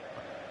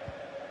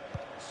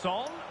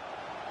 Son.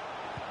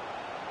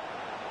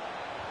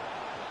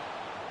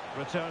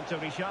 Return to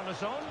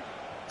Richarlison.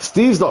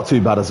 Steve's not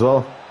too bad as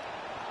well.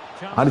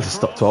 Chance I need to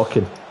stop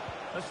talking.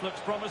 This looks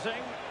promising.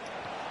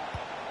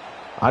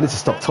 I need to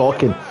stop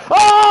talking.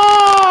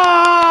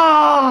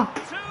 Ah!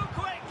 Too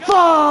quick.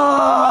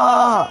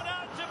 Fuck!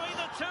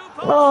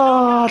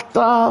 Oh,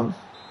 damn.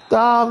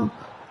 Damn.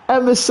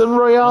 Emerson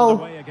Royale.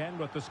 Underway again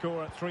with the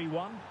score at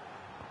 3-1.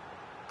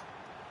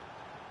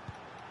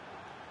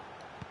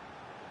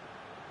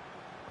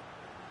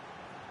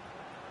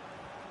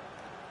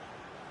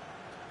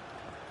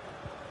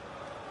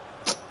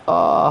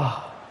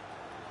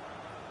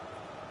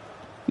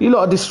 You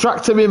lot are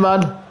distracting me,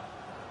 man.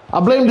 I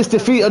blame this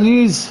defeat on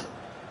yous.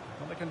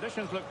 Well, the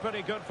conditions look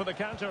pretty good for the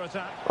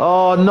counter-attack.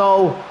 Oh,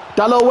 no.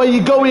 Dallo, where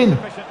you going?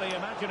 Sufficiently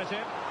imaginative.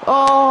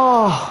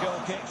 Oh.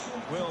 Goal kick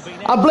will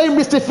be I blame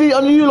this defeat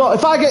on you lot.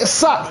 If I get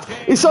sacked,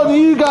 it's on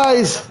you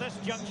guys. at this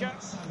juncture.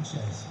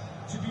 Sanchez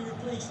to be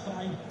replaced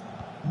by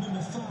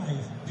number 5,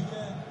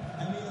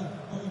 Emil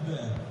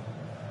Højbjerg.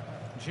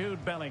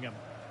 Jude Bellingham.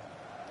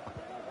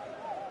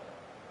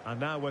 And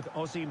now with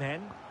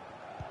Osimhen.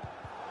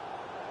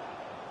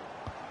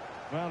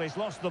 Well, he's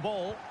lost the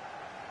ball.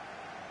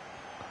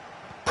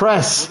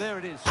 Press. Well, there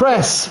it is.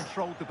 Press. They've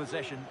controlled the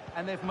possession,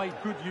 and they've made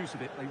good use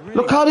of it. They really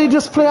Look how they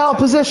just play out of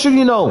possession,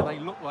 you know. They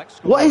look like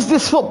What is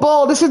this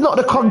football? This is not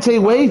the Conte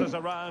way. Passes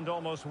around,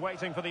 almost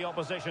waiting for the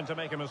opposition to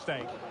make a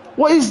mistake.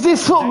 What is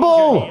this Danger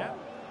football? here.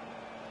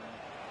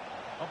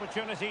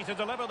 Opportunity to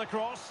deliver the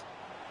cross.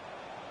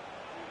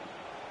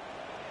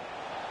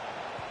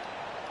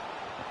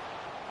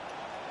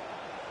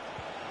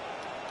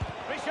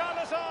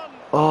 Richarlison.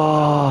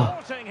 Oh,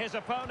 Thwarting his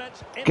opponent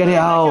in Get the it nick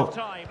out. of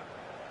time.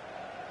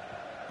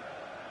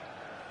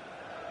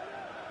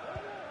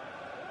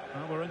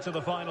 Well, we're into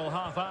the final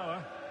half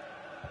hour.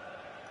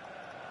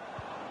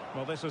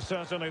 Well, this is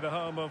certainly the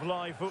home of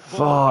live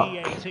football, Fuck.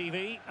 EA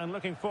TV, and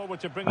looking forward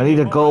to bringing I need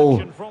you a more goal.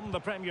 action from the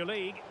Premier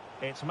League.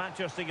 It's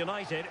Manchester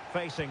United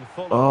facing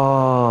Fulham.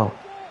 oh,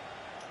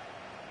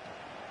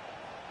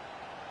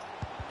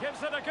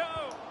 Gives it a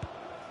go.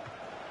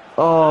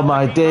 oh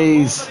my And the keeper more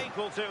days. than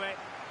equal to it.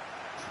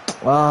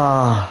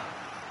 Ah,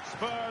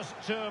 Spurs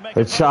to make a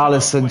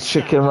Richarlison, quick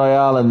Chicken count.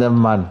 Royale and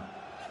them, man.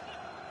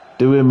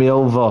 Doing me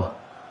over.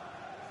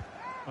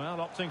 Well,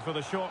 opting for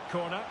the short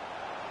corner.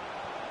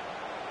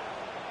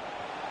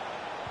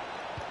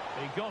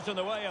 He got in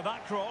the way of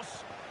that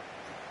cross.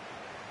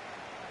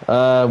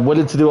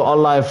 Willing to do it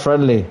online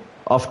friendly,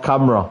 off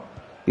camera.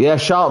 Yeah,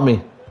 shout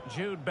me.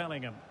 Jude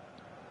Bellingham.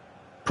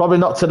 Probably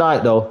not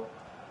tonight though.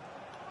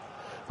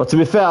 But to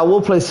be fair, I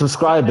will play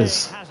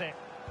subscribers. Has it.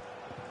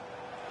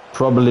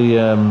 Probably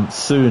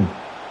soon.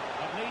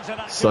 It needs an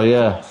accurate So,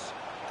 yeah. cross.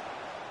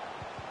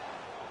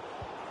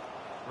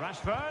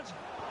 Rashford.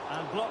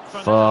 And blocked for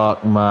now.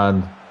 Fuck,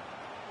 man.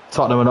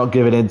 Tottenham are not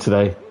giving in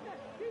today.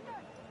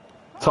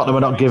 Tottenham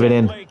are not giving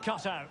in. Very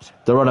cut out.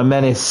 They're on a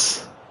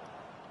menace.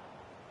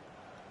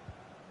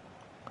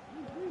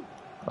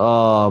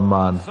 Oh,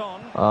 man.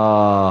 Son.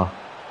 Ah,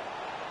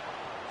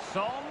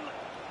 Son.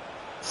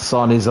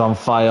 Son is on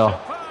fire.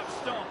 Superb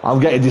stop. I'm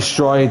getting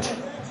destroyed.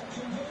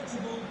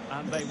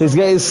 And they He's will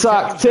getting take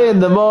sacked him in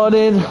the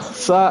morning.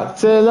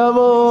 Sacked in the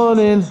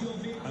morning.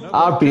 down.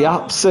 I'd be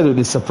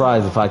absolutely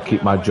surprised if I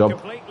keep my job.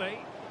 Completely.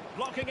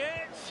 Blocking it.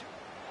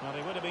 Well,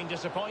 he would have been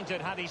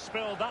disappointed had he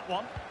spilled that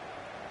one.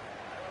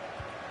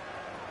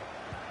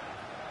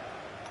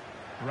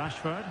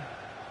 Rashford.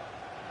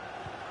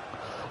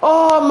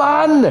 Oh,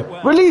 man.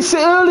 Release it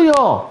earlier.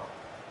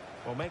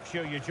 Well, make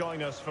sure you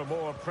join us for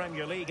more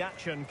Premier League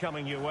action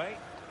coming your way.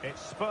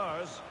 It's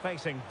Spurs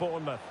facing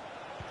Bournemouth.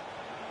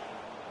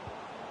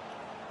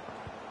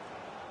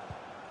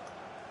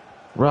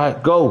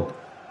 Right, go.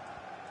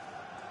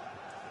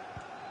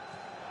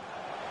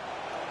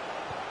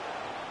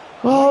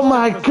 Oh,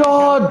 my Possession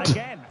God.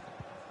 Again.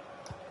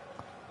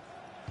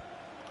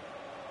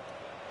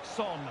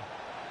 Son.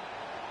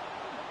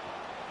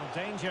 Well,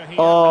 danger here.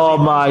 Oh, as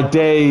he my was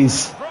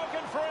days. broken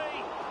free.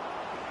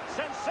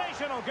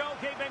 Sensational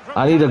goalkeeping from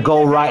I need a Gary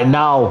goal Lineker. right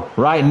now.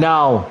 Right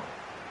now.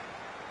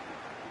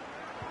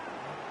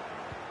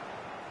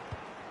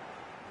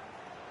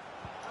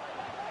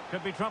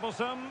 Could be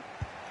troublesome.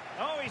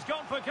 Oh, he's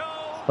gone for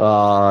goal.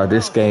 Ah,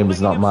 this game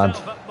is not mad.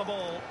 Himself up the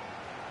ball.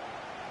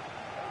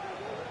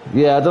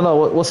 Yeah, I don't know.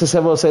 What's this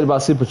everyone saying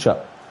about Super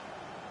Chat?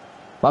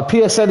 My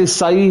PSN is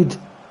Saeed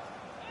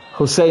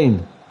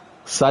Hussein.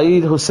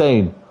 Saeed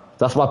Hussein.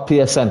 That's my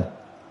PSN.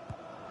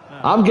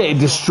 I'm getting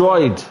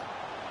destroyed.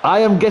 I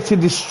am getting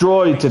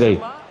destroyed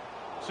today.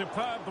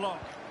 Superb block.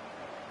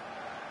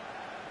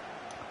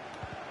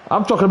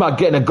 I'm talking about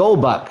getting a goal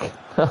back.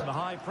 The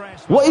high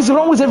press. What is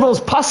wrong with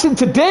everyone's passing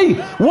today?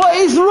 What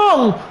is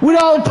wrong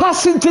with our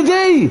passing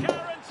today?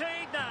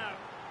 Guaranteed now.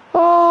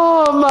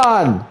 Oh,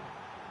 man.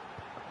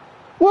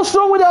 What's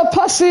wrong with our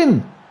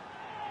passing?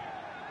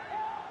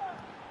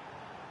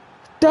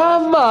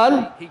 Damn,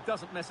 man. He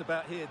doesn't mess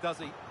about here, does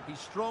he? He's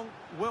strong,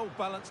 well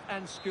balanced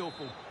and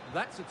skillful.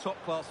 That's a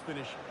top-class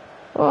finish.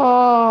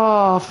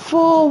 Oh, They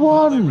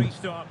 4-1.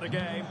 restart the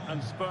game,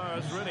 and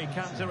Spurs really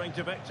cantering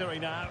to victory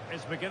now.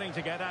 It's beginning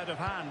to get out of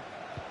hand.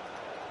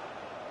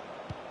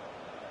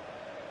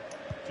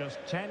 Just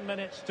 10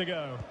 minutes to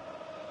go.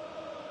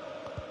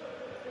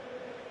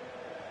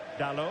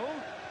 Dalot.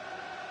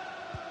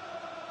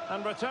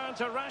 And return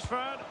to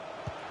Rashford.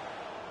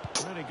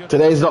 Really good.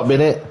 Today's not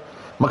been it.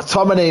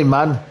 McTominay,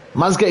 man.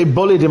 Man's getting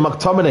bullied in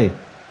McTominay.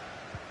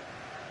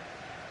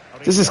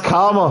 This is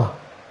karma.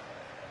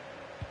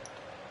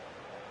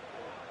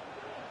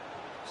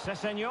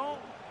 Sessegnon.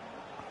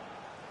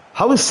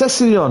 How is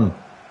Sessegnon?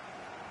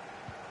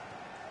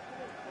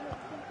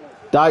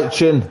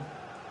 Daichin.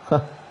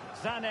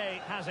 Zane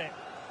has it.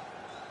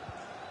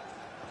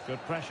 Good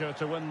pressure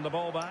to win the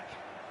ball back.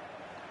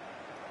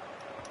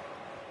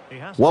 He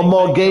has One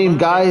more teammates game, around him.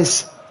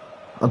 guys.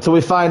 Until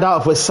we find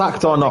out if we're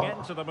sacked or not.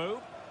 Into the move.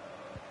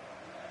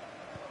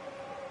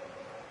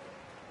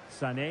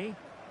 Sané.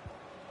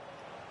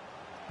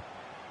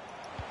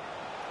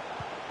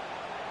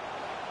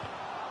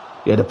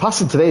 Yeah, the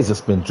passing today has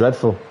just been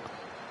dreadful.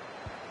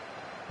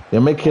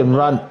 They're making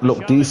Rant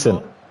look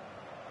decent.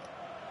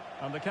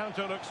 And the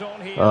counter looks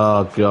on here.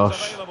 Oh, Options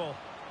gosh. available.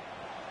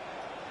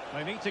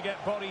 They need to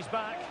get bodies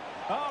back.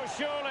 Oh,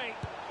 surely.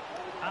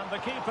 And the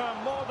keeper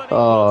more than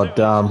Oh, equal to it.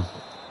 damn.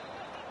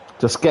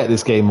 Just get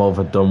this game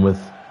over, done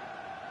with.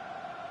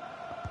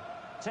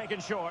 Taken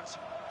short.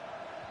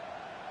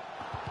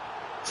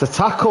 It's a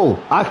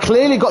tackle. I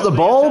clearly got the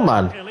ball,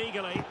 man.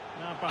 Illegally.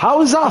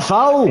 How is that a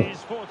foul?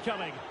 Is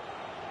forthcoming.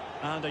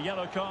 And a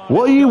yellow card.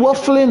 What are you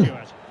waffling?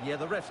 Yeah,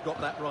 the ref's got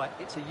that right.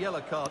 It's a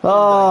yellow card.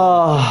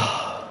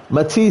 Oh,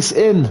 Matisse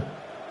in.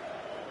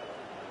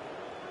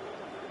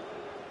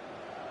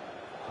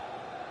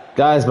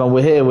 Guys, man,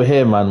 we're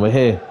here, man. We're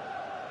here.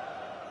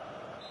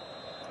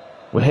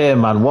 We're here,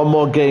 man. One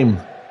more game.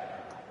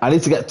 I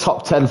need to get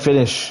top 10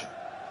 finish.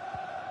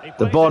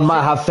 The board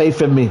might have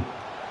faith in me.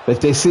 But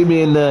if they see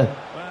me in the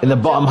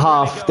bottom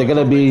half, they're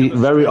going to be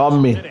very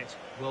on me.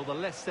 Well, the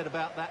less said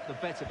about that, the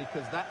better,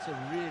 because that's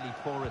a really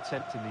poor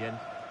attempt in the end.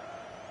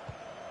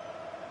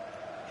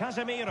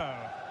 Casemiro.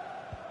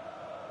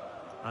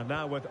 And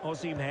now with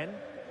Osimhen.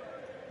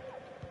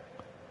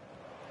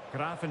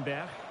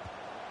 Grafenberg.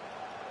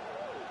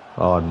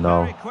 Oh,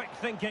 no. Very quick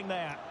thinking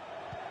there.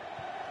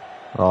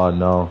 Oh,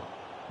 no.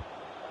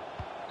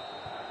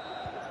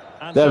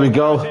 And There so we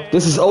go. it is.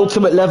 This is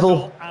ultimate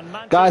level.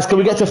 Guys, can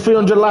we get to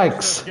 300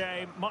 likes?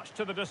 Much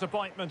to the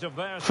disappointment of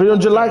theirs.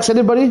 300 likes,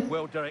 anybody?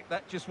 Well, Derek,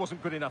 that just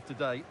wasn't good enough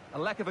today. A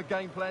lack of a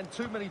game plan,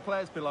 too many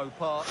players below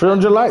par.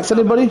 300 likes,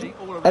 anybody?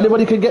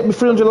 Anybody can get me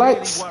 300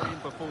 likes?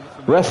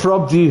 Ref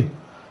robbed you.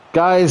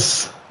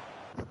 Guys.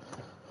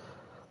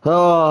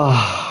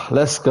 Oh,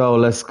 let's go,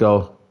 let's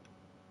go.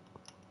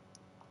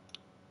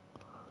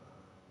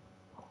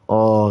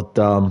 Oh,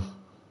 damn.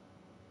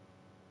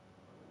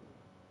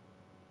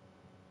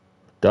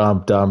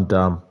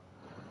 Damn.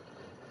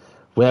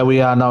 Where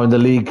we are now in the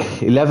league,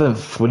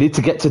 11th. We need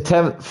to get to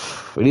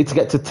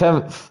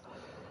 10th.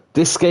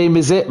 This game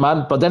is it,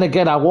 man. But then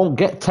again, I won't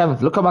get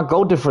 10th. Look at my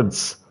goal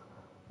difference.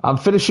 I'm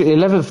finishing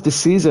 11th this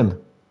season.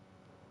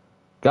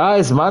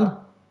 Guys, man.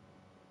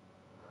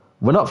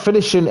 We're not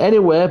finishing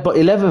anywhere but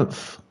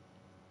 11th.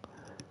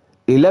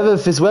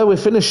 11th is where we're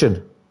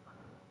finishing.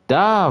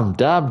 Damn.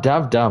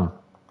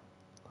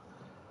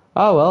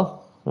 Oh,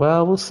 well.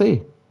 Well, we'll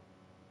see.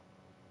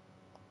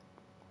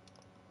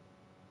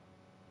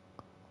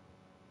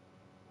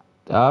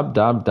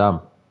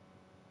 Damn.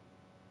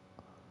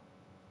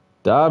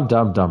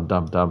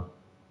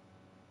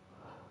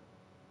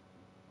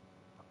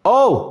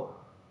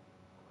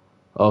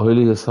 Oh,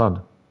 Julio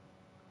Son.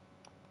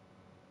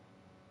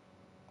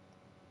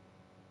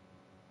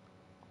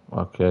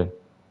 Okay.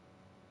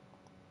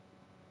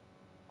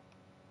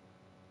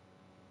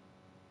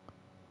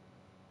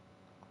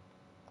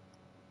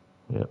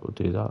 Yeah, we'll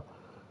do that.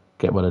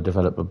 Get him on a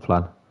development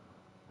plan.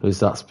 Who's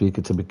that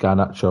speaking to me?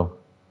 Garnacho.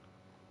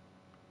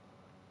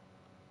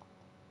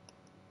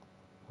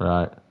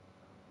 Right.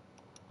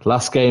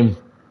 Last game,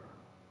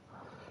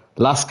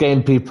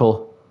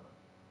 people.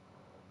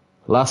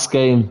 Last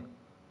game.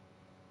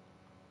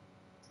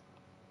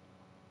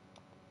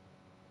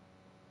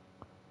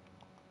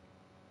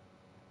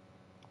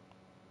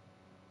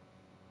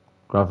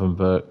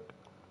 Gravenberg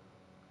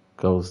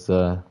goes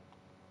there.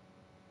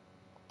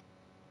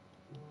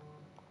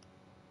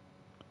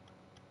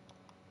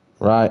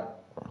 Right.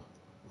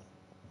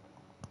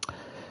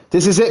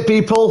 This is it,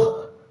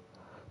 people.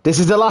 This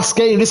is the last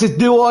game. This is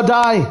do or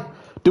die.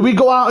 Do we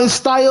go out in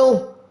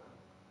style?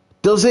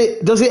 Does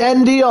it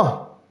end here?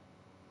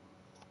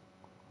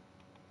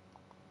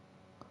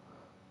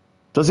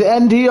 Does it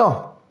end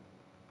here?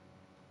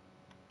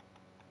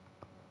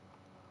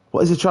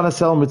 What is he trying to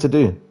tell me to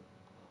do?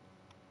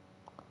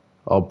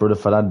 Oh, Bruno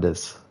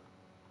Fernandes.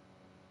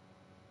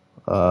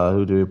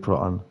 Who do we put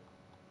on?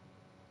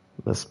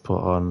 Let's put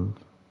on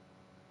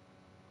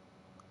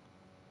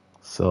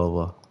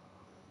Silva.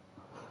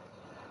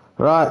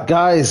 Right,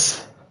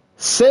 guys.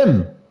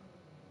 Sim.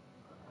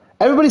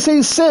 Everybody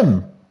saying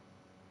Sim.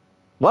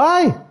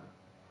 Why?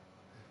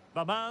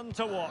 The man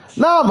to watch.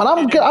 Nah, man, I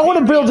want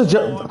to build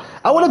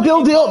I want to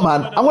build it up,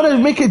 man. I want to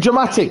make it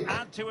dramatic.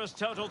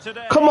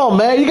 Come on,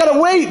 man. You gotta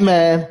wait,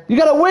 man. You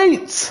gotta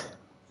wait.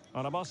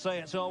 And I must say,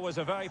 it's always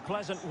a very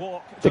pleasant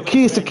walk. The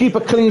key is to keep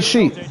a clean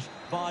sheet.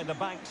 By the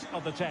banks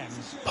of the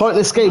Thames.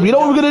 Pointless game. You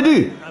know what we're gonna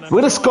do?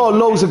 We're gonna score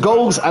loads of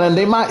goals, and then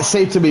they might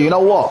say to me, you know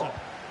what?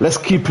 Let's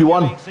keep you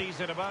on.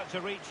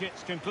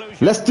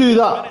 Let's do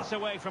that. Minutes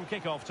away from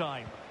kickoff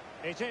time.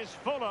 It is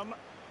Fulham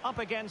up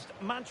against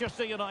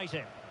Manchester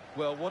United.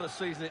 Well, what a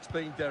season it's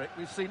been, Derek.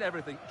 We've seen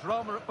everything.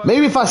 Drama at both.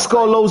 Maybe if I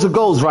score loads of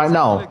goals right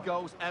now,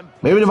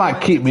 maybe they might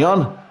keep me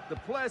on. The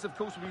players, of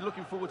course, will be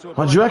looking forward to a...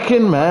 What do you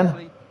reckon,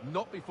 man?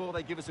 Not before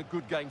they give us a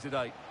good game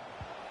today.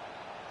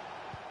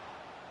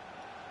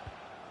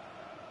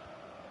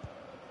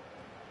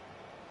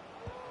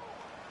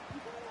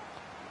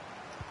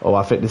 Oh,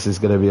 I think this is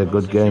going to be a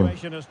good game. The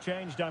situation has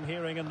changed, I'm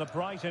hearing, in the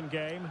Brighton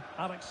game.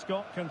 Alex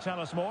Scott can tell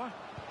us more.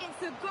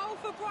 It's a goal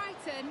for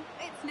Brighton.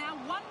 It's now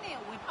 1-0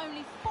 with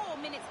only 4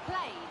 minutes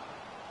played.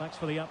 Thanks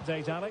for the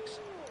update, Alex.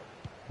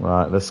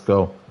 Right, let's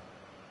go.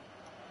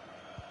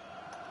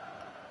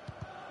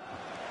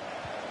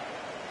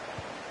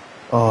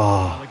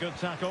 Oh. A good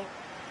tackle.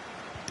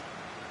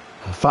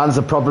 Fans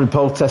are probably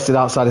protested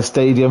outside the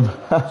stadium.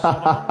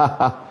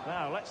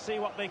 Now, let's see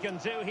what they can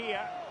do here.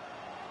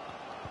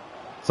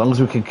 As long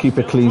as we can keep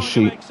a clean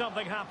sheet.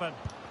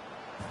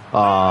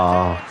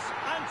 Ah.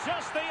 And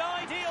just the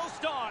ideal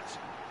start.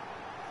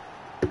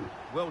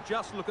 Well,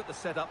 just look at the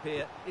setup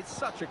here. It's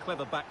such a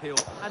clever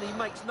backheel, and he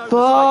makes no mistake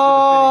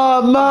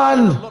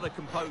with the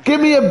finish. Man!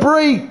 Give me a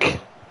break!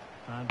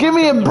 Give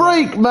me a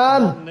break,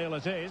 man! 1-0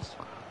 it is.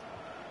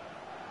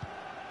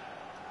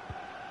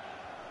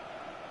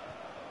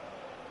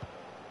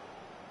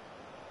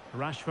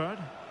 Rashford.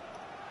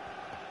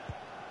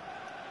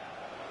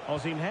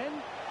 Osimhen.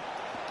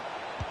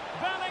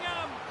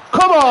 Bellingham.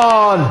 Come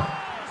on!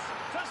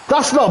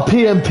 That's not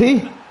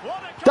PMP.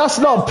 That's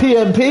not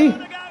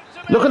PMP.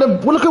 Look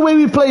at the way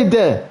we played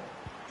there.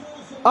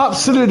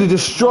 Absolutely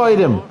destroyed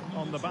him.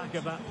 On the back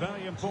of that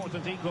very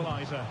important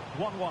equaliser.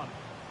 1-1.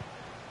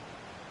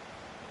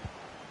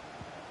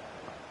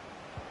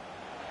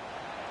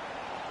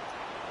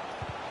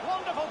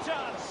 Wonderful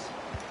chance.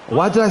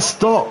 Why did I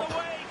stop?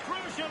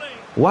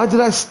 Why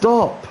did I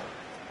stop?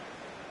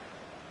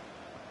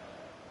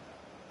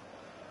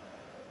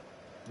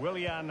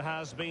 Willian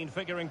has been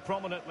figuring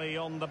prominently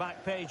on the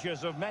back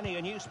pages of many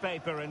a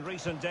newspaper in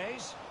recent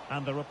days,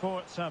 and the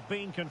reports have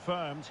been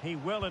confirmed. He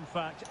will, in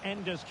fact,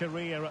 end his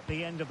career at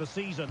the end of the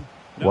season.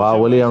 Wow,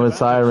 Willian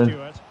retiring.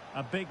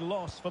 A big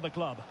loss for the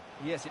club.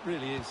 Yes, it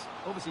really is.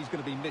 Obviously, he's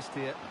going to be missed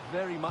here.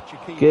 Very much a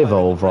key. Give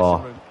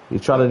over. You're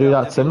trying to do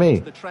that to me.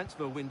 The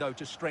transfer window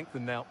to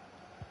strengthen now.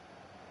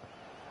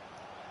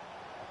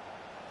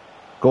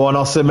 Go on,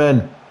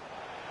 Osimhen.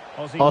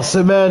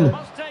 Osimhen.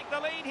 Must take the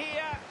lead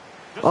here.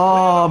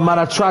 Oh, man,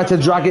 I tried to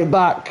drag it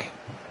back.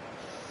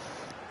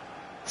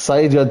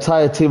 Saeed, your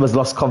entire team has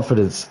lost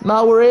confidence.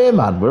 Now we're here,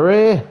 man. We're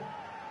here.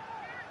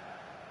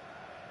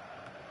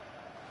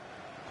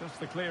 Just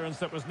the clearance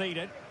that was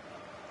needed.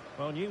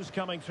 Well, news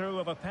coming through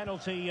of a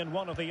penalty in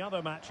one of the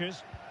other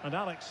matches, and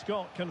Alex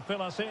Scott can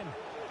fill us in.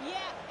 Yeah,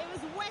 it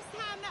was West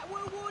Ham that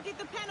were awarded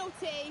the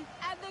penalty,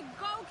 and the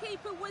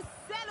goalkeeper was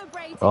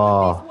celebrating with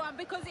this one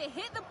because it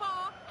hit the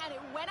bar and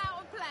it went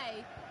out of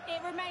play.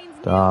 It remains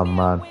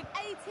 0-0 with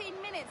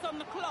 18 minutes on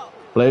the clock.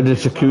 Blame the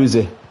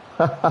jacuzzi.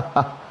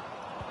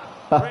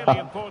 Really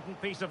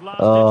important piece of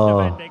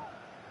last-ditch defending.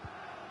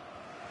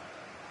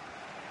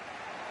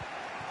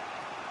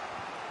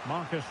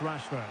 Marcus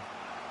Rashford.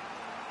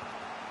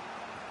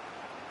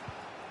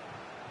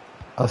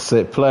 That's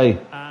it, play.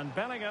 And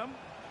Bellingham.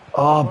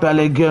 Oh,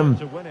 Bellingham.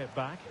 To win it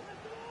back.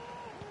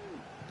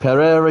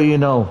 Pereira, you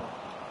know.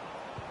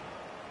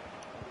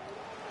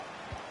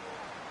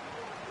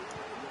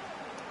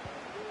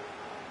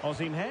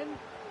 Osimhen.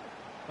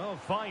 Oh,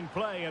 fine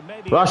play, and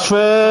maybe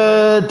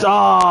Rashford.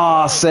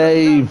 Ah,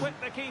 save.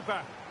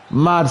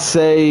 Mad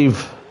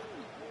save.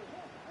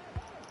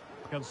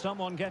 Can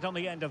someone get on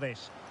the end of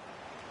this?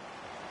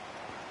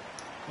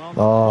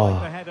 Well,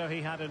 the header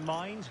he had in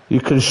mind.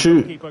 You can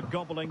shoot.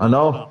 I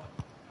know.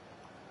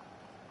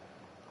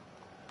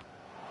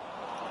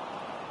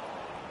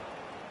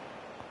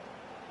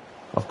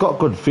 I've got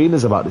good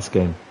feelings about this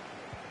game.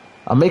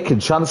 I'm making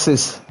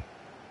chances.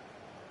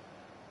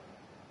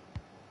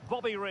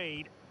 Bobby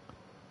Reid.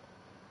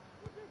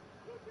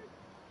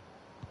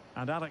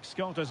 And Alex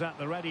Scott is at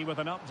the ready with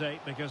an update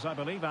because I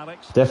believe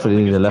Alex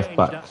definitely need a left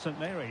back.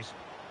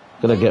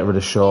 Gonna get rid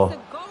of Shaw.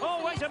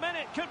 Oh, wait a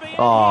minute. Could be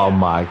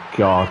my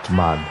God,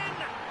 man.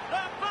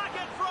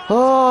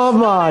 Oh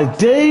my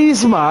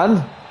days,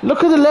 man.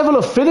 Look at the level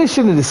of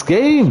finishing in this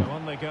game.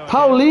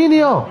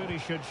 Paulinho. Really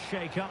should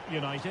shake up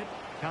United.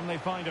 Can they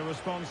find a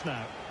response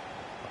now?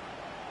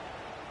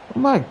 Oh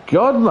my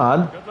God,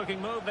 man. Good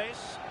looking move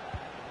this.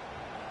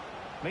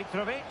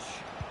 Mitrovic.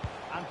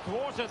 And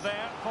thwarted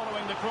there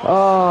following the cross.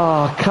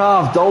 Oh,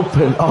 carved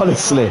open,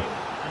 honestly.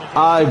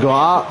 I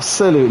got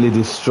absolutely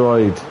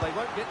destroyed. Well, they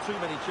won't get too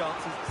many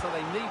chances, so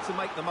they need to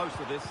make the most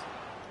of this.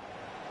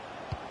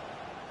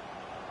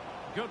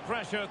 Good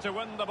pressure to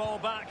win the ball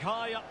back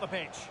high up the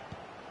pitch.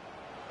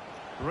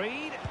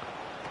 Reed.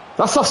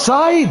 That's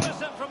offside.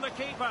 From the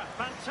keeper.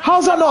 Fantastic.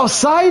 How's that not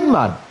offside,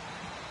 man?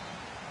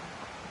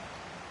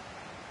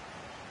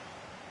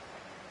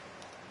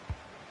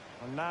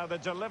 And now the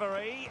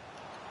delivery.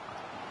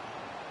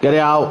 Get it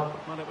out.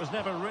 Well, it was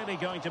never really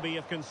going to be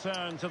of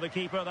concern to the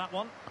keeper, that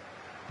one.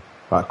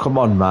 Right, come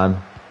on,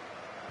 man.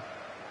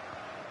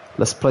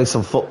 Let's play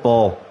some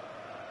football.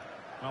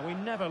 Well, we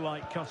never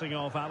like cutting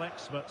off,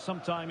 Alex, but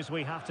sometimes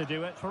we have to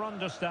do it for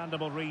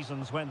understandable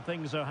reasons when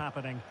things are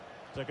happening.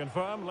 To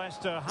confirm,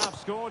 Leicester have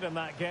scored in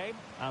that game,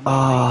 and the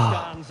lead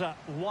stands at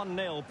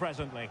 1-0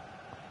 presently.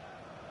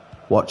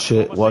 Watch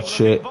it, watch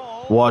it,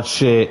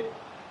 watch it.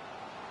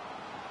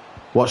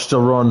 Watch the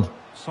run.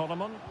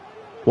 Solomon.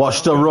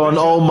 Watch the run.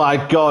 Oh my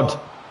God.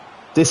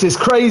 This is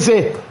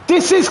crazy.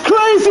 This is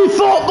crazy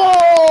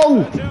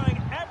football.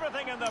 Doing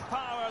everything in their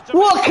power to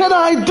what can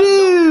I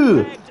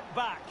do?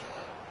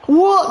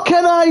 What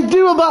can I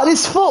do about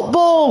this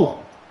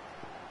football?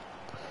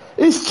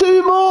 It's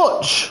too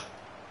much.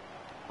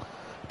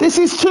 This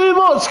is too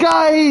much,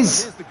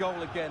 guys. Here's the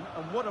goal again,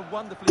 and what a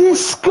wonderfully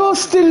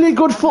disgustingly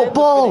good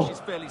football. It's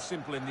fairly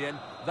simple in the end.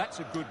 That's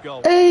a good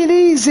goal. Ain't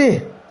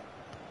easy.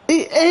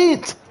 It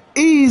ain't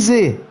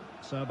easy.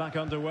 So back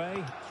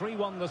underway,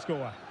 3-1 the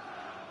score.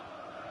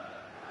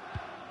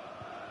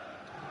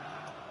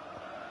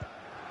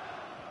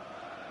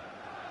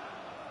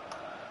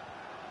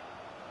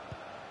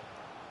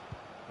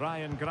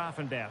 Ryan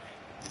Gravenberch.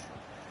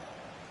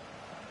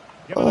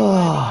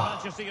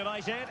 Manchester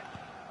United.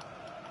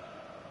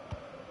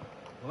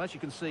 Well, as you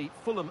can see,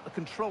 Fulham are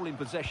controlling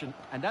possession,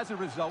 and as a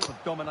result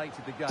have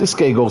dominated the game. This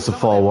game goes to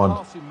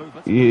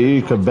 4-1.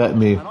 You can bet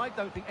me.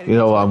 You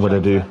know what I'm going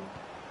to do.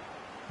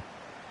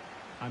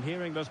 I'm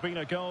hearing there's been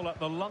a goal at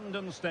the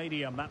London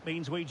Stadium. That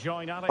means we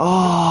join Alex.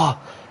 Oh,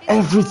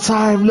 every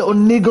time little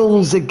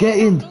niggles are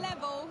getting.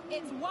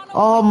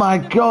 Oh my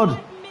God.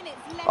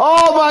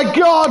 Oh my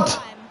God.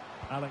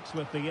 Alex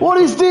with the what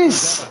is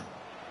this?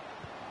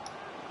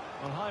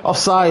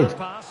 Offside.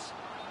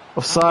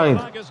 Offside.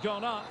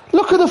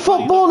 Look at the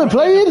football they're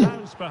playing.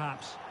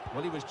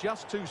 Well, he was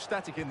just too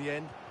static in the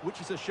end, which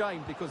is a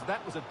shame because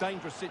that was a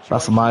dangerous situation.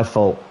 That's my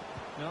fault.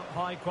 No,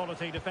 high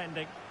quality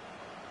defending.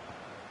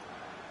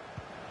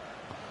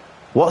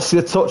 What's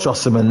your touch,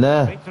 Osimhen,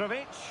 there?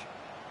 Mitrovic,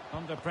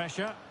 under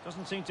pressure,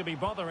 doesn't seem to be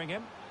bothering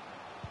him.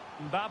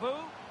 Babu.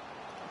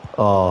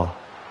 Oh.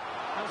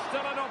 And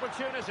still an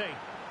opportunity.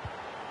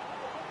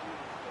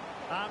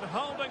 And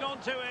holding on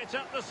to it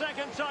at the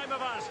second time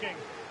of asking.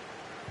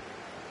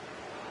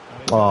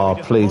 Oh,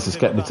 please, just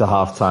get me to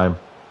half-time.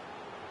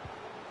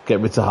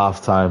 Get me to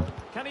half-time.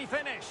 Can he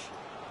finish?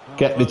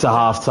 Get me to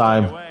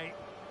half-time.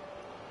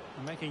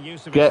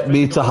 Get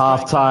me to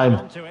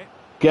half-time.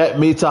 Get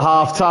me to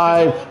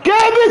half-time.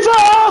 Get me to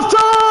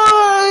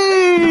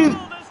half-time!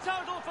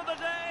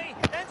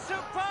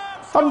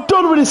 I'm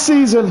done with this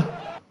season.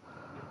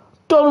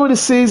 Done with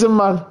this season,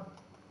 man.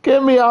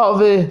 Get me out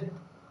of here.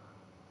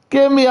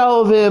 Get me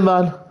out of here,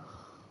 man.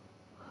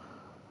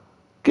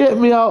 Get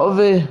me out of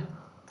here.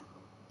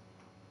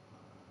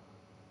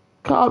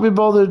 Can't be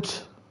bothered.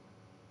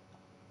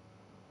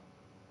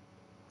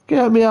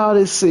 Get me out of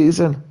this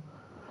season.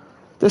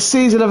 The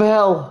season of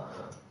hell.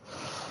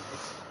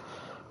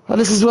 And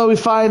this is where we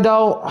find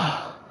out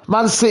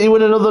Man City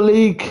win another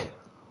league.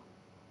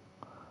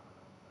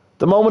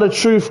 The moment of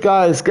truth,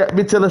 guys. Get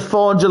me to the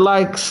 400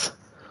 likes.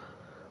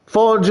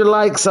 400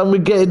 likes and we're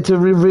getting to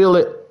reveal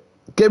it.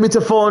 Get me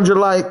to 400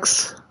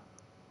 likes.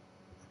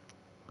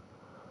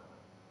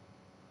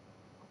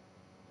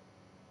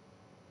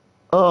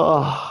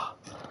 Oh.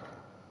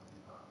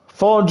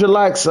 400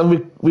 likes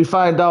and we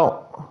find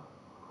out.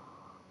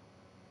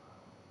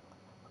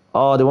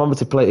 Oh, they want me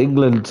to play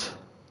England.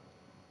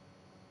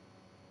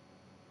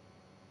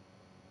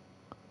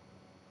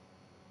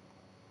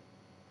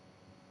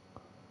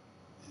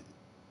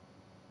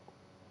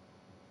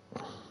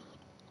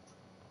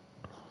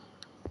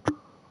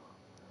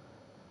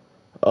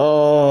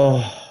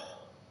 Oh.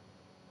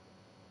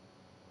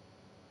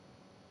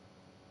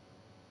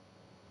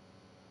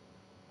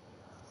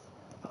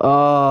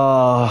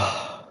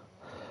 Oh.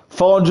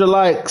 400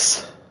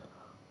 likes.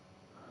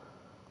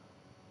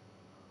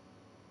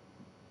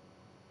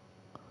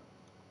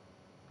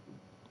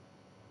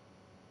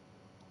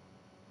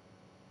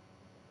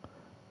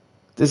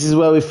 This is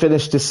where we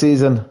finished this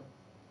season.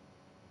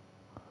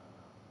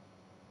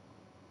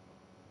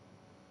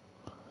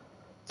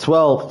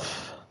 12th.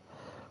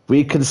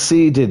 We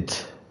conceded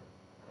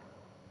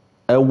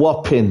a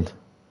whopping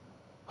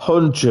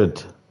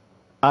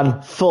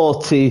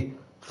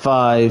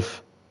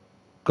 145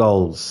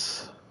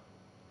 goals.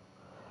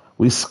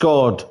 We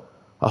scored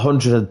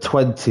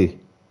 120,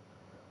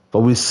 but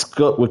we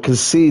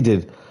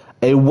conceded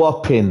a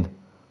whopping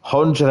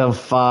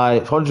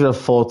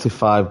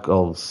 145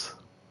 goals.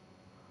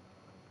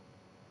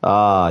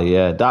 Ah,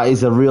 yeah, that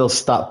is a real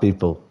stat,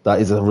 people.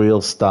 That is a real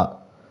stat.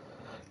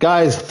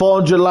 Guys,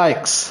 400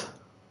 likes.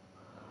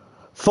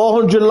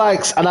 400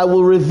 likes and I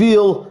will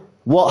reveal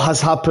what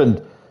has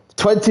happened.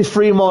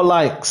 23 more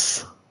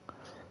likes.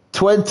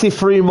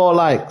 23 more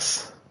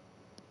likes.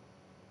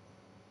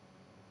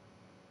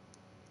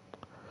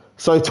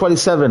 Sorry,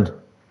 27.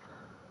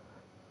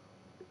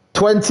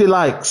 20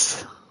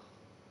 likes.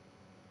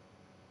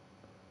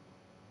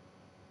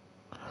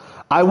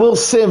 I will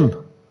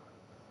sim.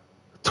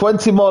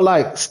 20 more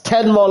likes.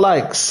 10 more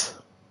likes.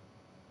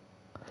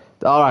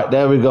 All right,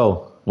 there we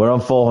go. We're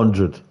on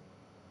 400.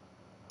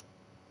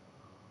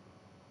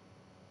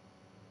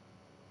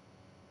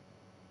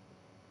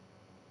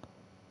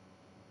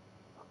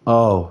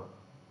 Oh.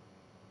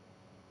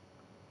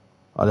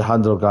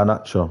 Alejandro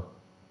Garnacho.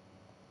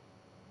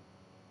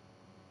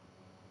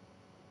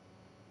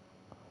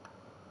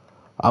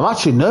 I'm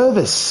actually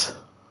nervous.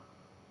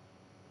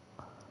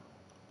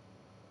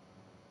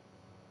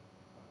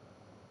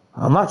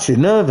 I'm actually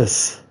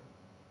nervous.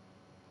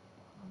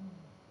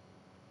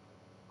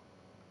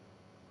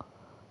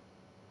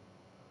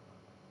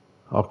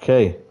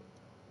 Okay.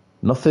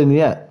 Nothing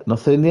yet.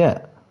 Nothing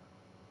yet.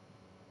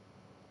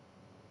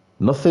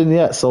 Nothing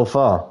yet so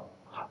far.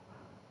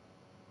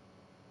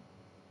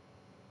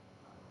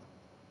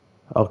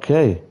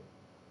 Okay.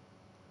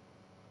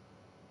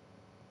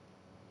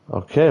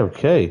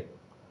 Okay.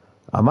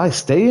 Am I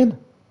staying?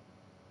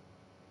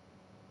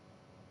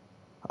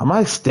 Am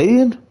I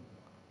staying?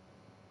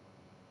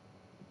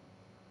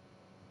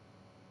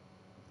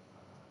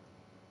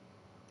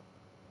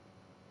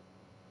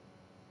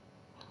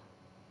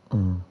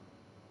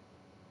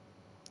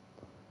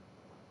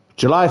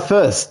 July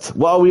 1st.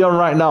 What are we on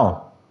right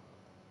now?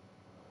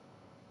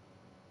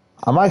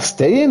 Am I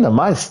staying? Am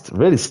I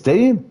really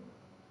staying?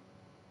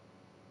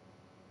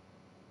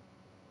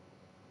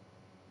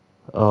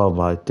 Oh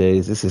my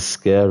days. This is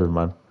scary,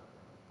 man.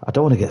 I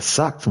don't want to get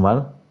sacked,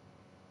 man.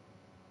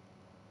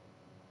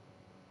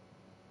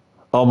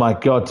 Oh my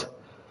God.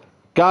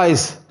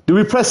 Guys, do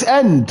we press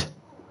end?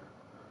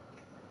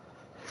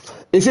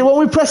 Is it when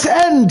we press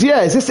end?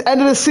 Yeah, is this the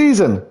end of the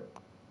season?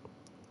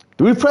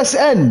 Do we press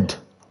end?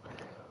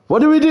 What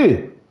do we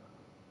do?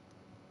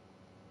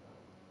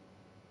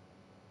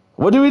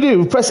 What do we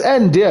do? We press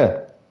end,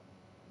 yeah.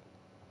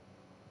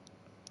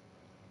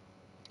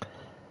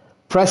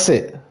 Press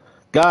it.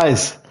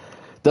 Guys,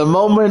 the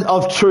moment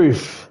of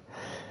truth.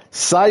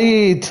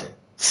 Saeed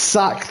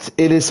sacked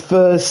in his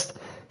first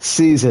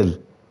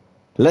season.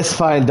 Let's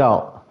find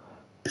out.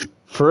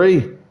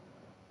 3,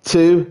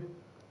 2,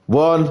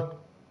 1.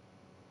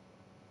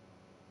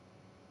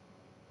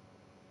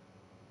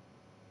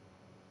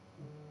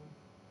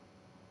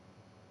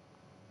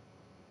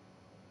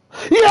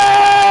 Yeah!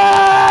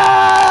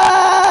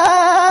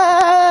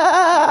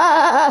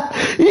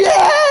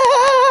 Yeah!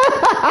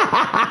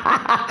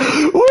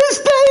 We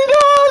stayed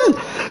on!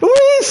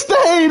 We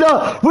stayed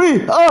on!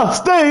 We are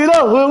staying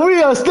on!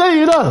 We are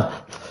staying on!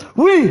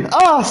 We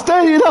are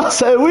staying on!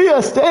 So we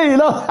are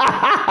staying on!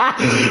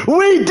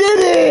 We did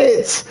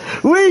it!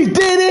 We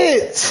did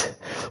it!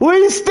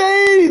 We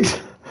stayed!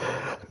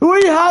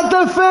 We had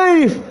the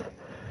faith!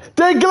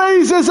 The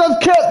Glazers have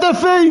kept the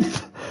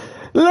faith!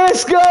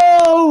 Let's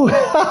go!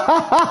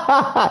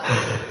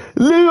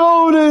 New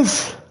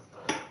owners,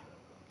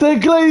 the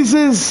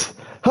Glazers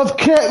have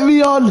kept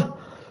me on.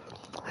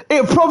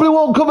 It probably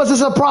won't come as a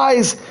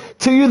surprise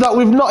to you that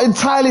we've not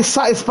entirely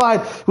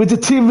satisfied with the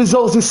team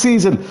results this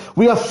season.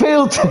 We have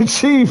failed to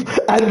achieve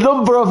a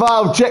number of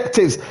our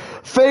objectives,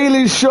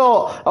 failing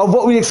short of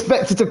what we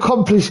expected to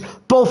accomplish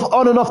both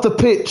on and off the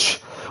pitch.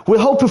 We're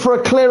hoping for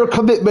a clearer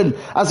commitment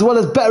as well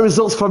as better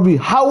results from you.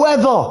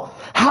 However,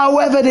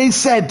 they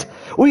said,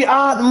 we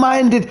aren't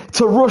minded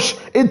to rush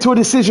into a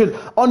decision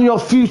on your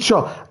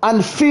future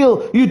and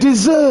feel you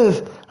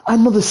deserve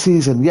another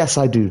season. Yes,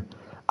 I do.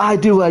 I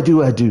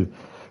do.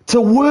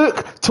 To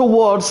work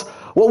towards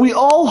what we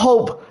all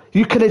hope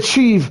you can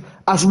achieve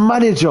as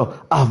manager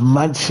of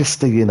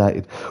Manchester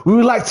United. We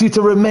would like you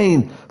to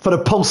remain for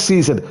the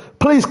post-season.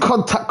 Please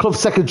contact Club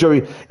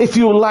Secretary if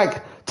you would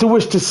like to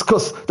wish to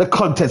discuss the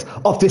contents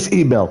of this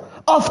email.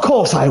 Of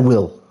course I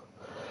will.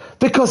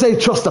 Because they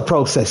trust the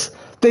process.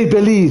 They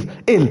believe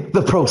in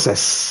the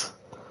process.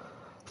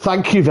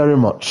 Thank you very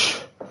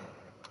much.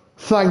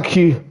 Thank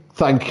you.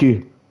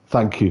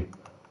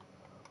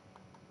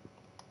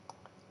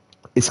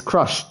 It's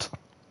crushed.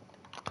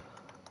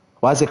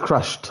 Why is it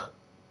crushed?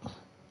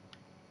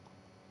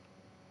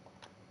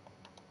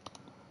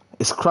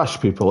 It's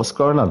crushed, people. What's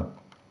going on?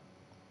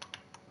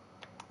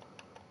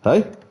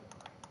 Hey?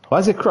 Why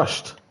is it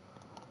crushed?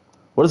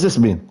 What does this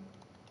mean?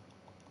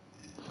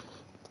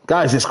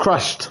 Guys, it's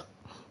crushed.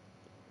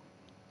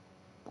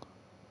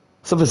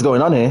 Something's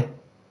going on here.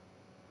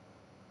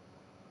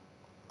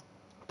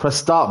 Press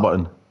start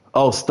button.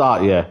 Oh,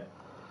 start, yeah.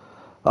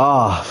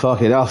 Oh,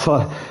 fuck it. I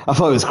thought it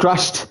was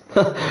crashed.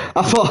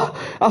 I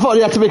thought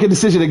you had to make a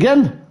decision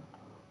again.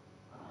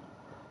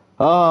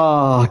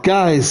 Oh,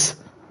 guys.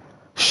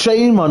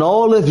 Shame on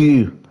all of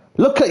you.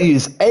 Look at you.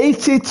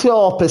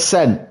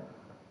 82%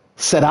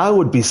 said I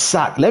would be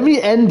sacked. Let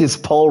me end this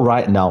poll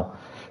right now.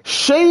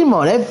 Shame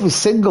on every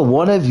single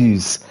one of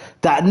yous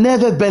that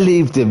never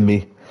believed in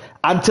me.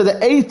 And to the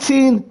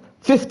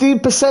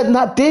 15%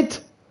 that did,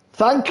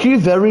 Thank you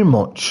very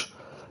much.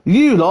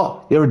 You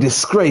lot, you're a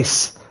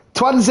disgrace.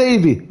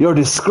 Twanzabi, you're a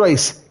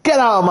disgrace. Get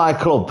out of my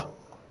club.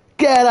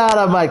 Get out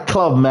of my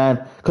club,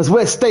 man. Because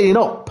we're staying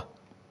up.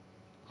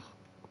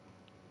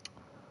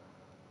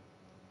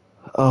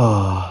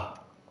 Oh,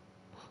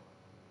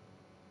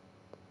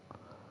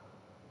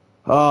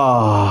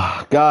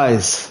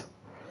 guys.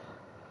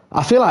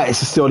 I feel like it's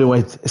just the only way,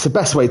 it's the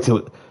best way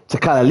to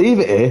kind of leave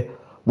it here.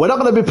 We're not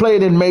going to be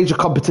playing in major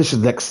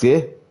competitions next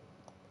year.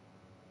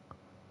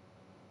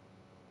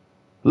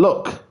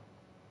 Look,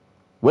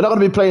 we're not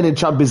going to be playing in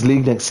Champions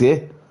League next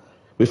year.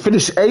 We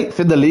finished 8th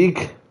in the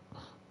league.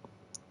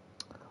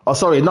 Oh,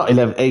 sorry, not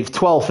 11th, 8th,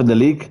 12th in the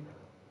league.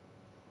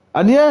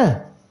 And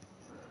yeah.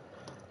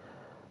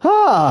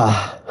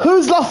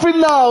 Who's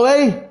laughing now,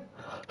 eh?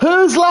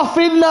 Who's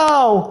laughing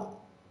now?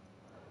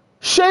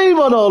 Shame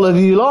on all of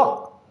you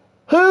lot.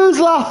 Who's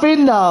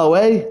laughing now,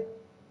 eh?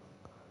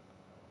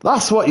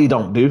 That's what you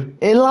don't do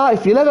in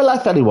life. You never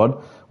laugh at anyone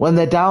when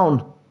they're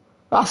down.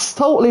 That's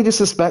totally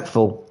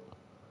disrespectful.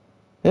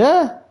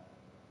 Yeah?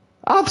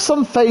 Have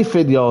some faith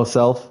in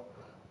yourself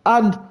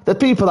and the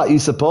people that you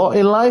support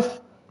in life.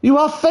 You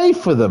have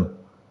faith for them.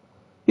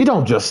 You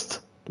don't just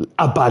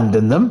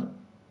abandon them.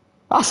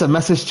 That's a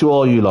message to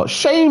all you lot.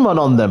 Shame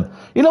on them.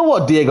 You know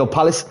what, Diego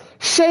Palace?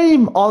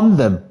 Shame on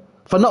them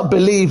for not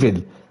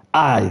believing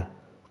I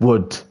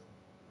would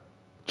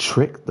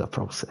trick the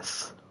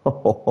process. And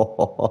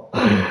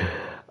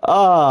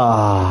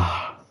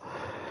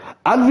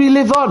we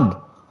live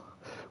on.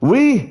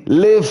 We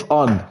live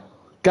on.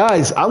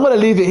 Guys, I'm going to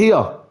leave it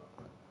here.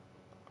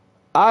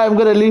 I'm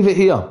going to leave it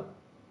here.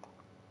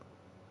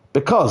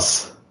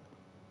 Because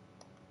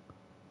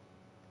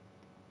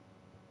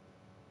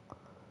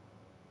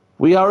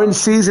we are in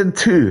season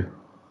 2.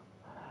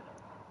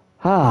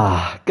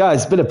 Guys,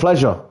 it's been a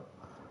pleasure.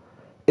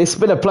 It's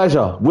been a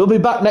pleasure. We'll be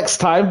back next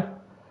time.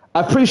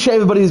 I appreciate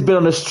everybody who's been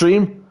on the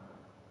stream.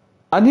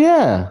 And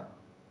yeah.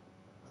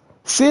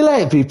 See you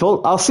later,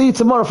 people. I'll see you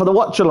tomorrow for the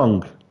watch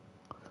along.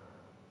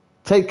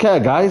 Take care,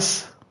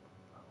 guys.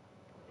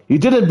 You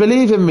didn't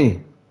believe in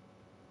me.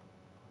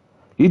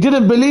 You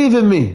didn't believe in me.